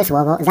 na Twoje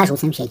słowo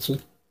zarzucę sieci.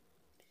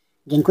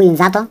 Dziękuję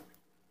za to,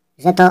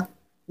 że to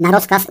na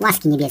rozkaz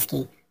łaski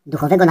niebieskiej,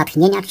 duchowego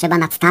natchnienia trzeba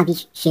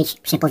nadstawić sieć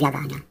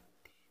przepowiadania.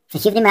 W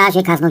przeciwnym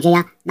razie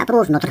kaznodzieja na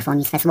próżno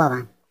trwoni swe słowa.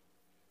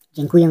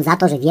 Dziękuję za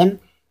to, że wiem,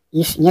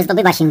 iż nie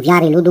zdobywa się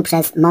wiary ludu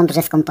przez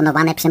mądrze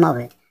skomponowane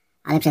przemowy,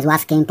 ale przez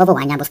łaskę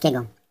powołania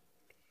boskiego.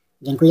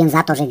 Dziękuję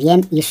za to, że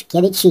wiem, iż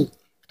kiedy ci,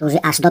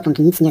 którzy aż dotąd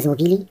nic nie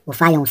złowili,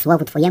 ufają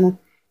słowu Twojemu,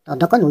 to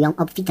dokonują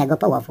obfitego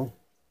połowu.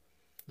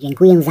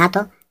 Dziękuję za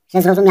to,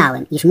 że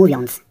zrozumiałem, iż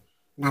mówiąc,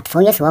 na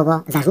Twoje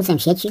słowo zarzucę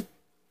sieci,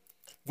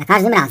 za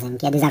każdym razem,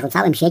 kiedy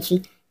zarzucałem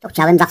sieci, to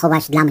chciałem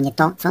zachować dla mnie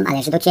to, co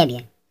należy do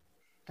Ciebie.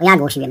 To ja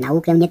głosiłem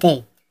naukę, nie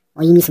Ty,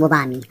 moimi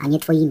słowami, a nie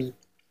Twoimi.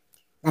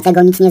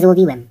 Dlatego nic nie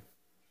złowiłem.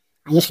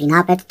 A jeśli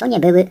napęd, to nie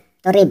były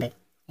to ryby,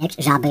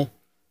 lecz żaby,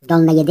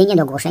 zdolne jedynie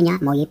do głoszenia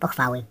mojej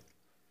pochwały.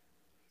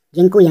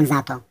 Dziękuję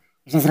za to,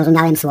 że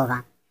zrozumiałem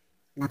słowa.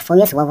 Na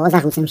Twoje słowo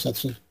zarzucę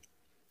sieci.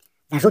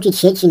 Zarzucić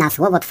sieci na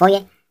słowo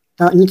Twoje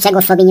to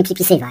niczego sobie nie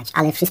przypisywać,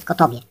 ale wszystko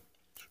Tobie.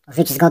 To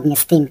żyć zgodnie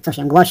z tym, co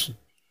się głosi.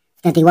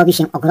 Wtedy łowi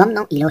się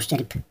ogromną ilość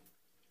ryb.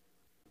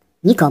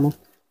 Nikomu.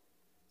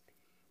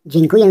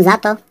 Dziękuję za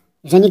to,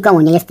 że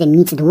nikomu nie jestem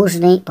nic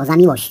dłużny poza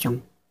miłością.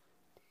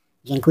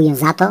 Dziękuję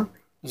za to,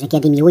 że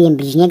kiedy miłuję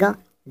bliźniego,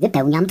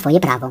 wypełniam Twoje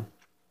prawo.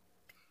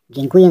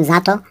 Dziękuję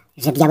za to,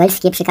 że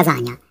diabelskie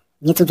przykazania,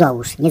 nie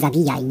cudzołóż, nie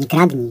zabijaj, nie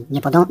kradnij,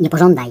 nie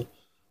pożądaj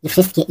i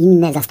wszystkie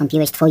inne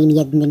zastąpiłeś Twoim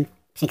jednym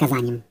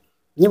przykazaniem.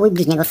 Miłuj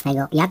bliźniego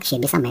swego jak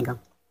siebie samego.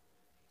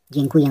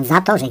 Dziękuję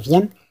za to, że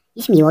wiem,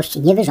 iż miłość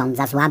nie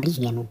wyrządza zła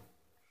bliźniemu.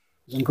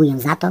 Dziękuję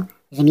za to,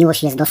 że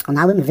miłość jest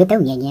doskonałym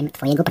wypełnieniem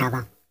Twojego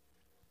prawa.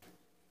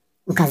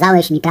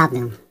 Ukazałeś mi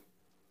prawdę.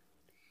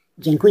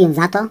 Dziękuję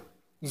za to,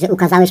 że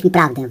ukazałeś mi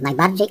prawdę w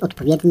najbardziej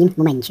odpowiednim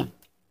momencie.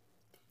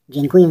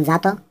 Dziękuję za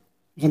to,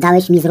 że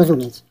dałeś mi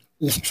zrozumieć,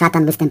 iż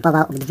szatan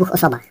występował w dwóch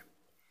osobach.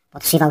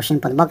 Podszywał się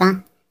pod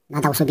Boga,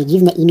 nadał sobie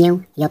dziwne imię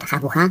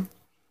JHWH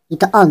i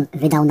to on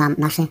wydał nam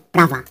nasze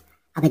prawa,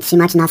 aby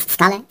trzymać nas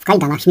stale w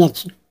kajdanach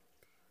śmierci.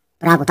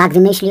 Prawo tak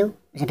wymyślił,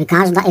 żeby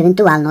każda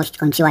ewentualność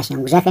kończyła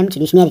się grzechem,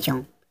 czyli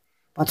śmiercią.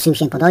 Podszył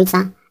się pod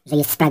Ojca, że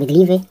jest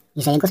sprawiedliwy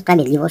i że Jego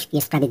sprawiedliwość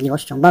jest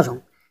sprawiedliwością Bożą,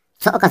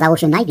 co okazało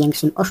się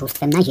największym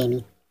oszustwem na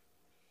ziemi.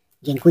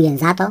 Dziękuję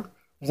za to,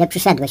 że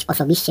przyszedłeś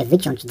osobiście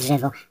wyciąć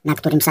drzewo, na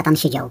którym Satan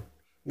siedział.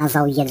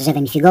 Nazwał je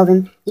drzewem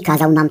figowym i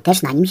kazał nam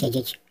też na nim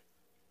siedzieć.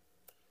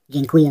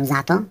 Dziękuję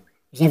za to,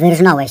 że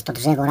wyrżnąłeś to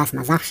drzewo raz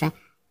na zawsze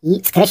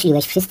i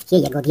skreśliłeś wszystkie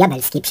jego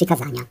diabelskie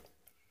przykazania.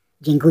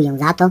 Dziękuję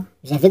za to,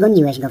 że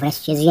wygoniłeś go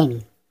wreszcie z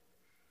ziemi.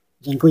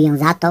 Dziękuję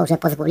za to, że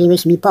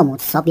pozwoliłeś mi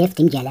pomóc sobie w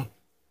tym dziele.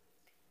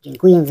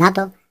 Dziękuję za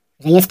to,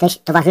 że jesteś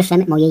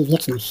towarzyszem mojej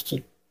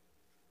wieczności.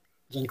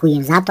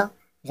 Dziękuję za to,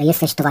 że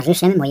jesteś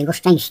towarzyszem mojego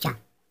szczęścia.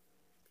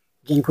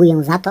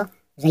 Dziękuję za to,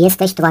 że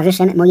jesteś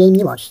towarzyszem mojej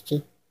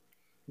miłości.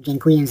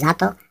 Dziękuję za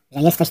to, że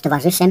jesteś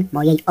towarzyszem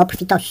mojej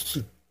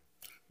obfitości.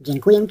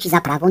 Dziękuję Ci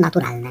za prawo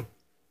naturalne.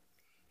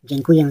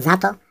 Dziękuję za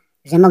to,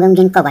 że mogę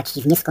dziękować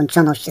Ci w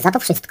nieskończoność za to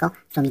wszystko,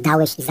 co mi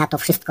dałeś i za to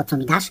wszystko, co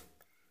mi dasz,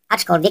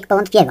 aczkolwiek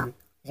powątpiewam,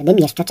 żebym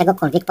jeszcze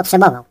czegokolwiek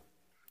potrzebował,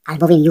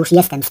 albowiem już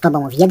jestem z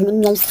Tobą w jednym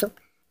miejscu,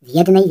 w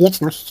jednej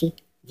wieczności,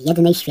 w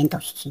jednej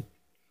świętości.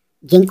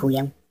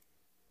 Dziękuję.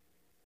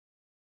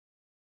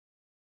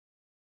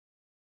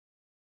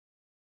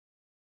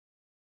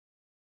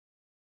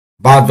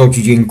 Bardzo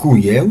Ci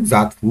dziękuję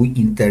za Twój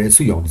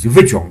interesujący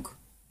wyciąg.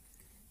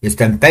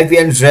 Jestem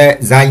pewien, że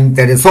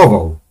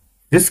zainteresował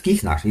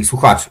wszystkich naszych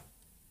słuchaczy.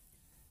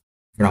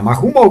 W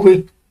ramach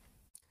umowy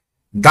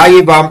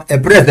daję Wam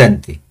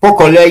prezenty po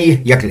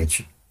kolei jak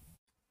leci.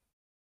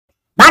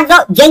 Bardzo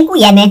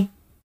dziękujemy.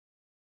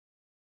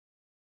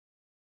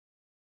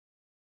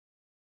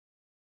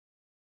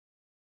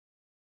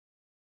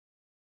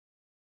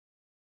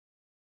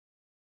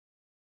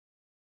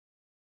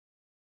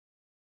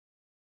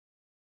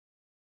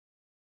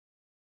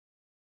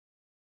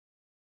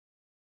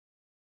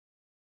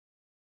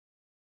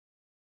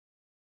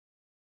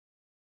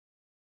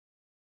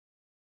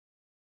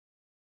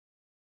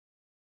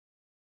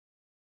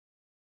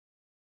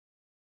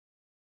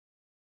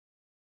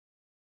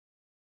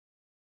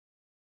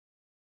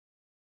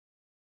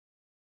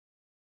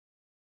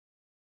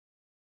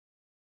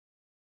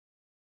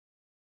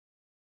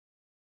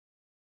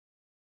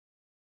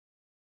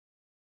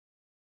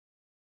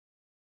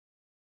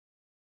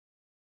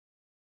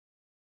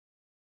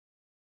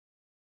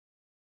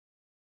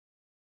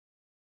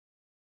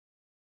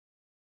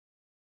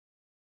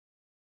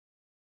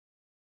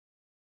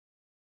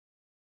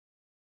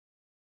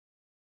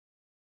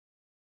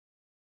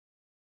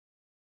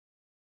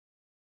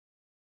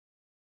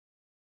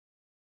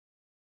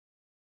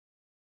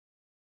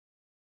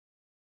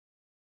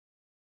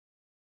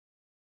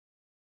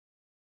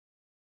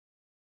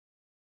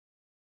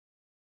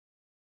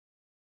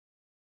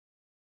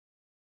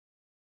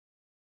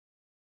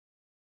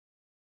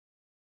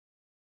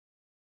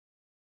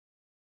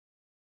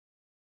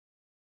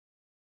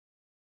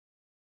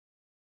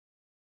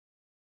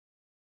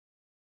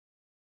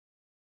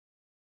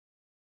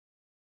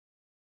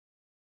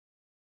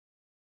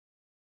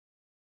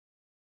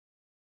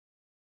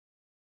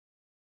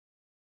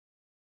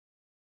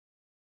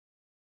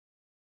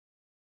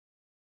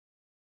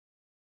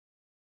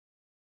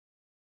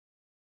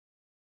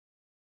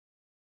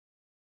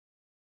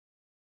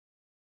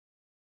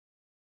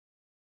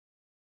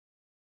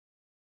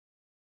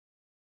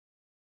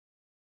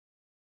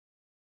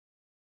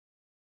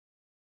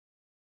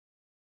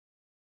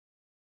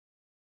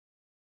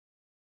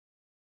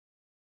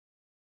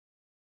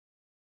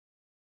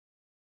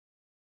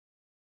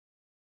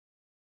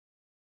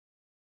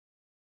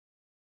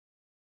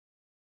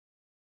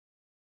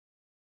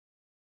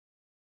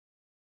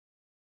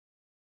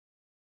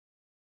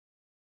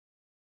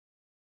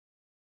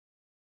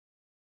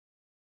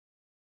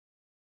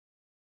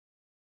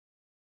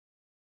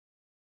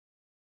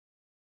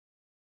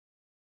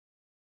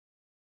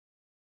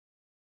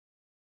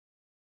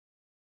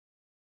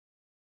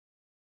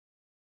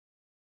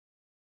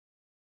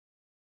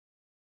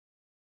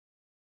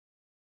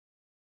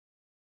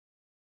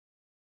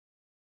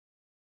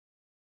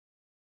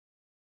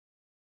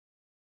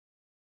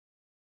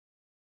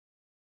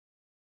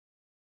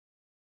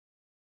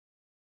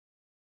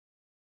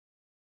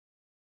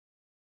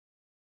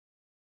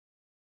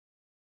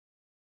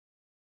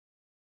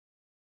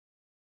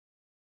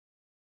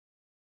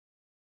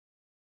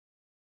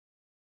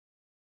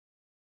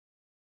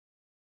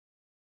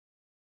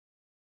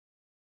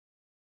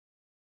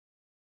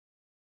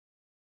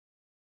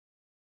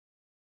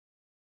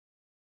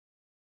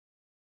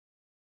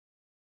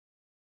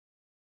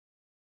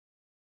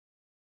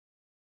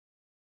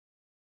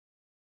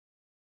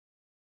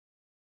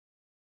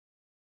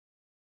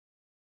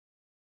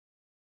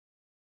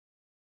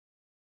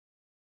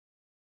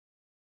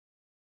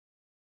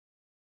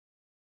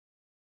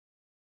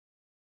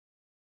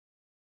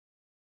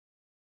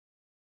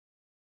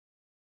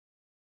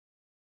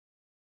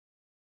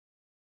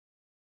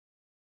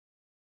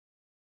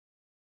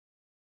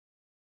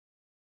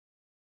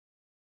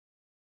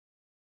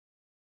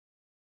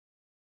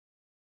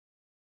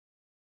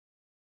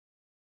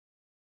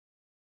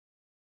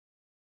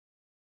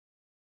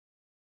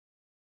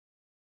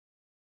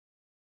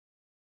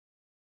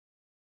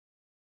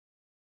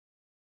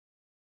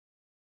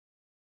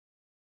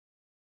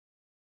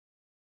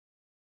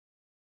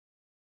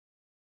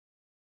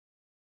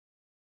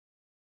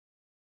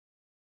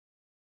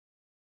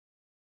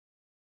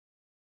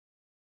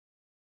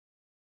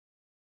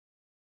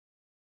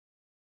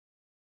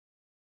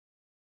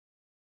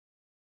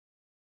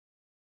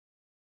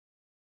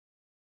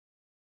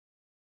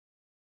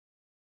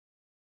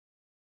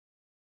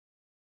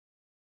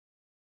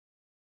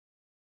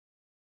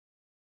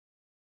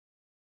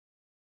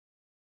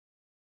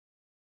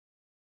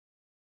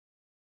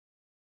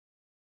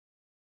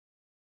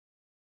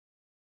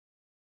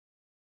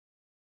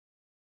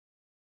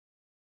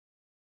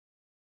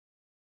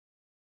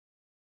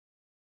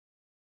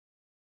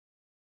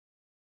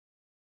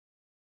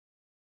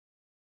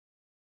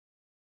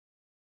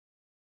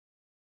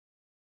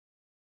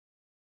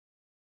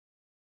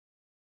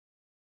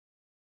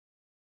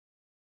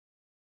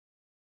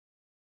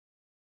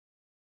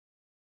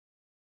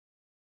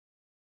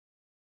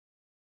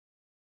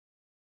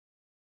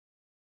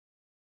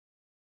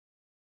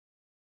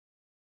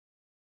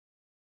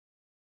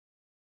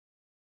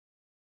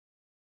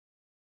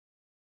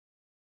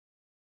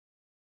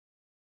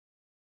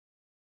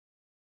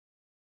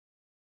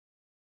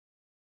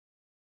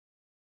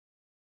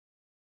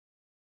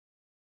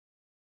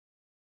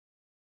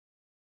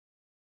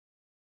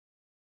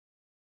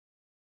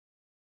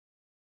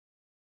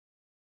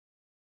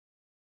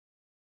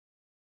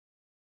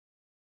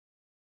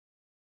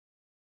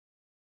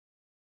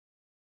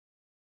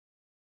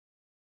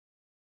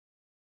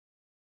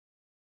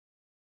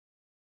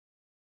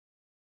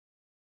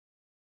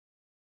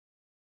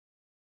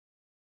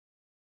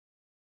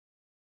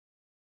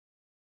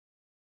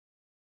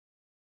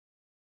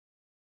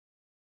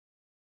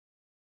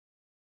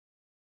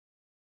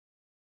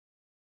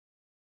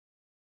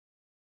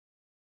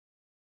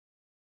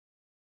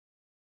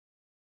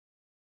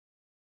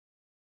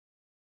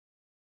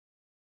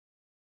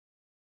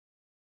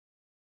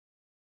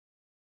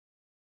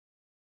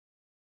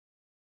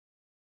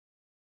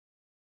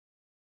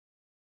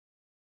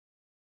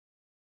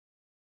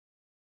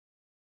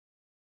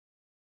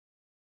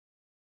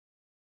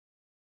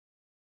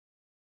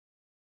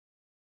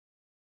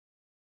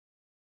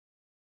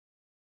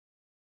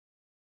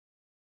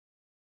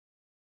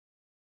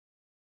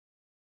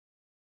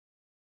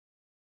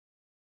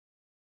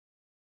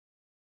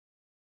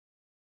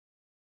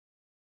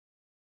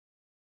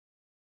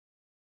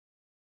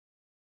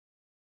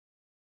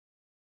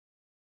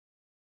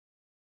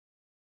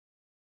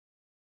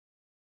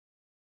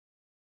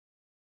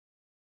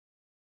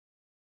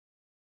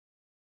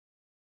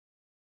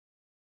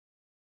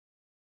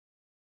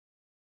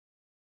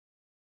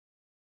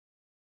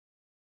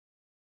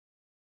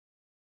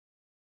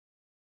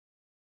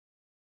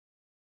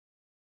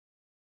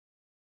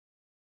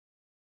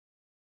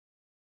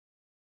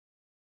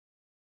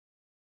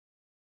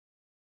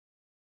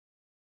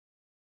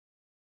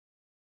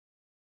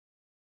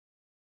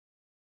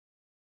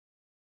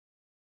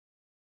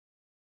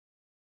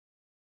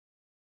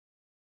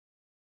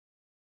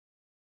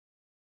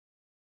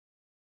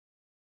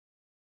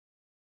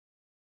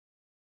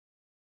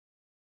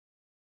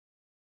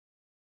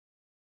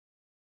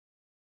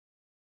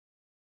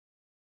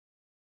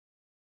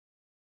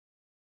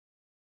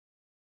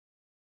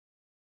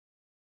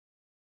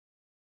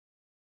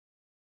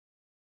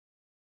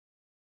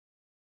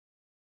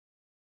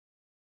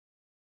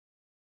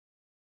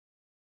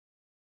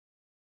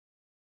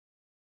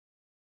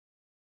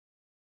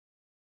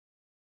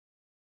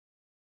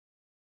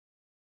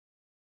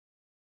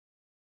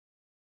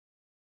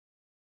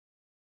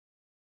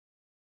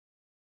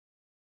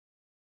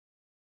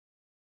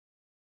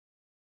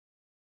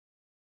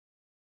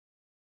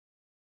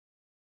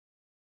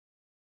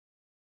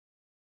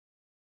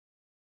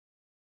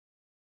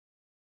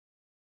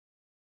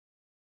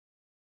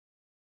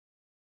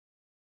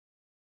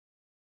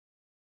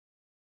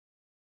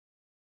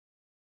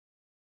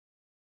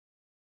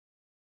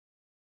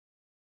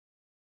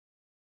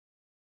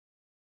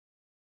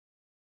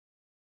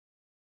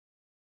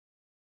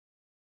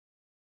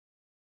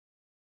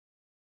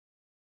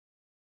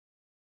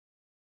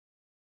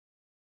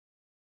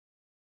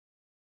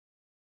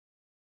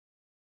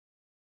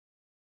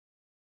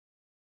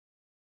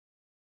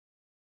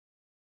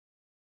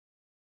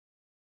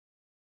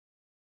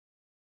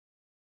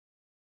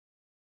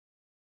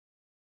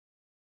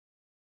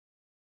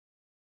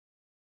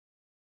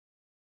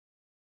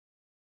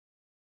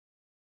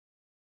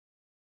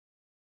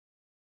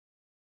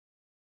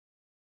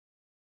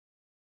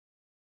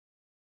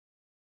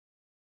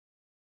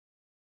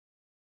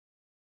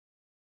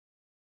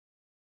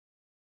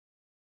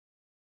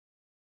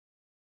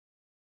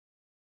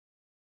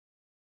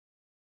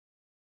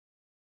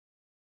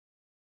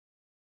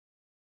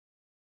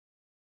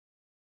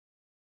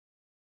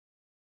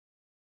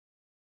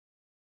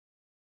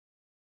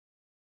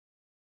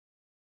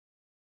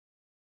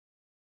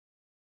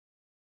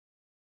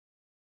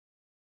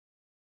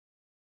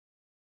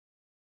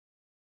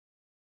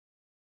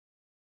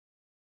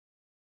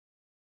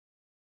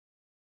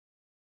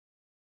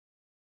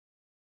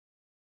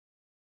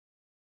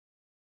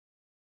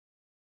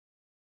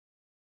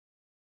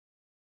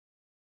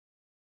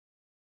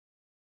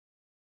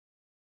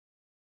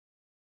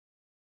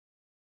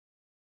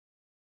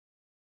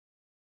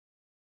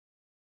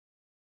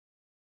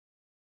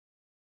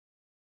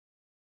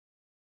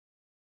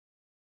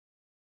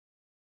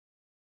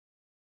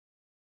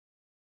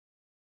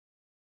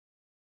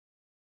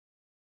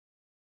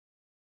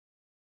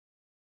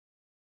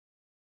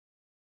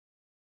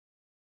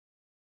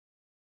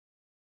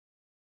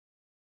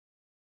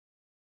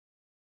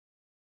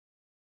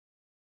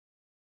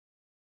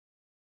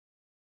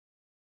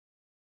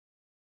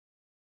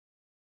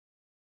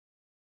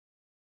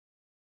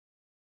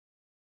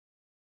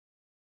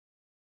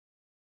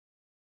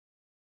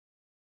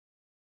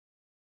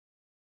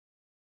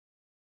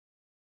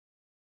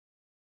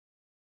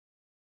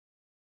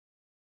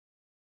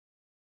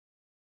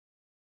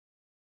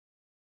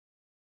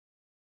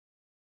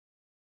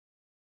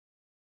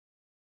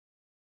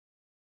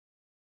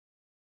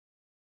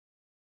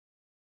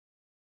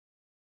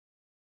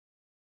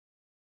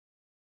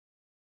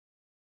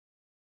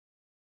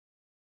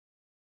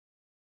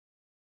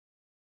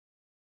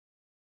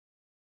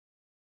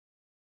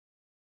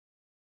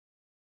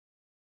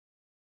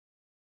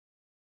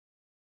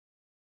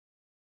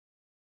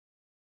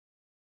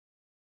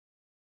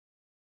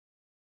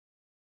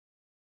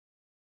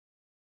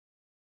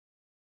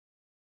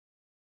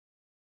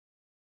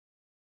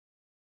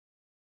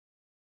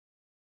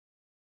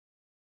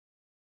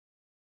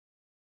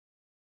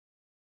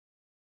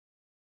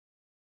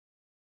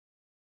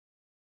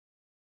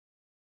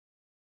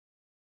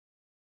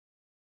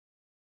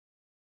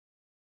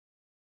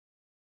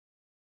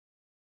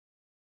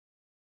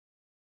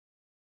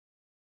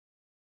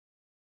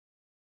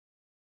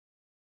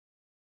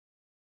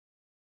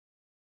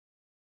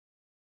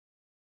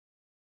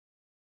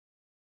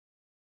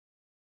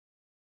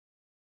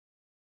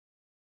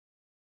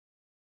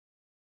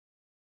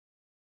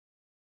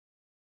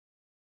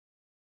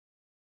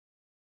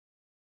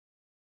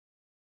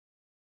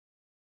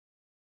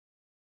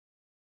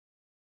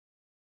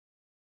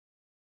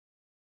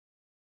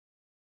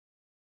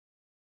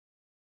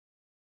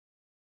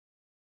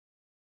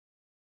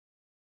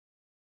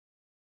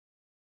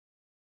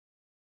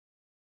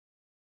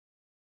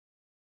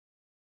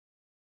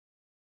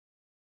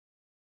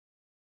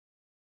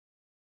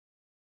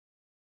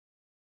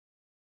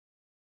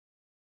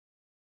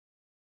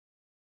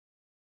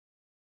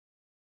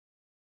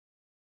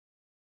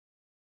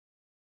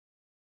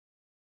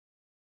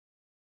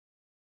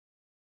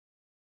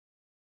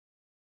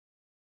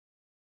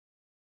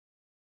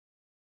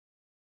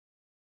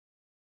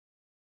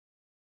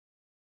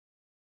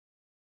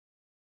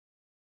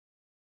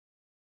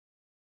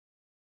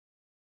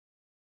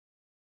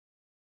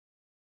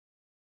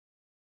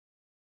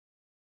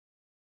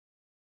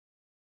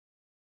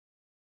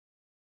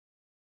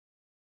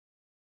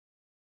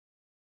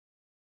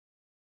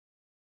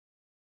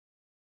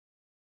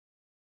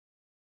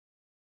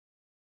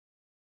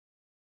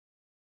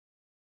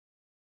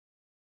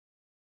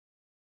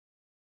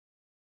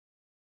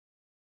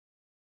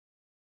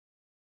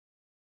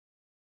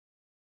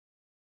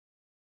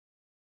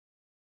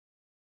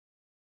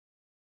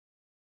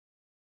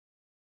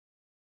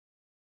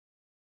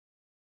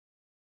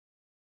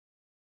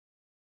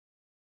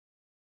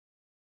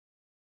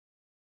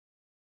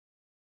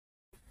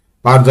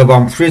 Bardzo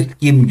Wam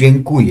wszystkim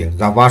dziękuję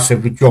za Wasze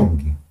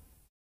wyciągi.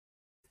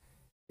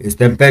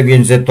 Jestem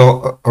pewien, że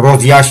to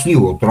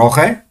rozjaśniło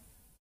trochę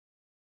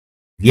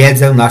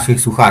wiedzę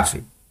naszych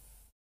słuchaczy.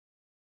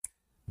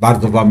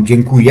 Bardzo Wam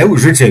dziękuję,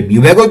 życzę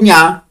miłego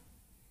dnia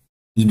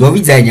i do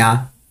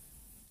widzenia.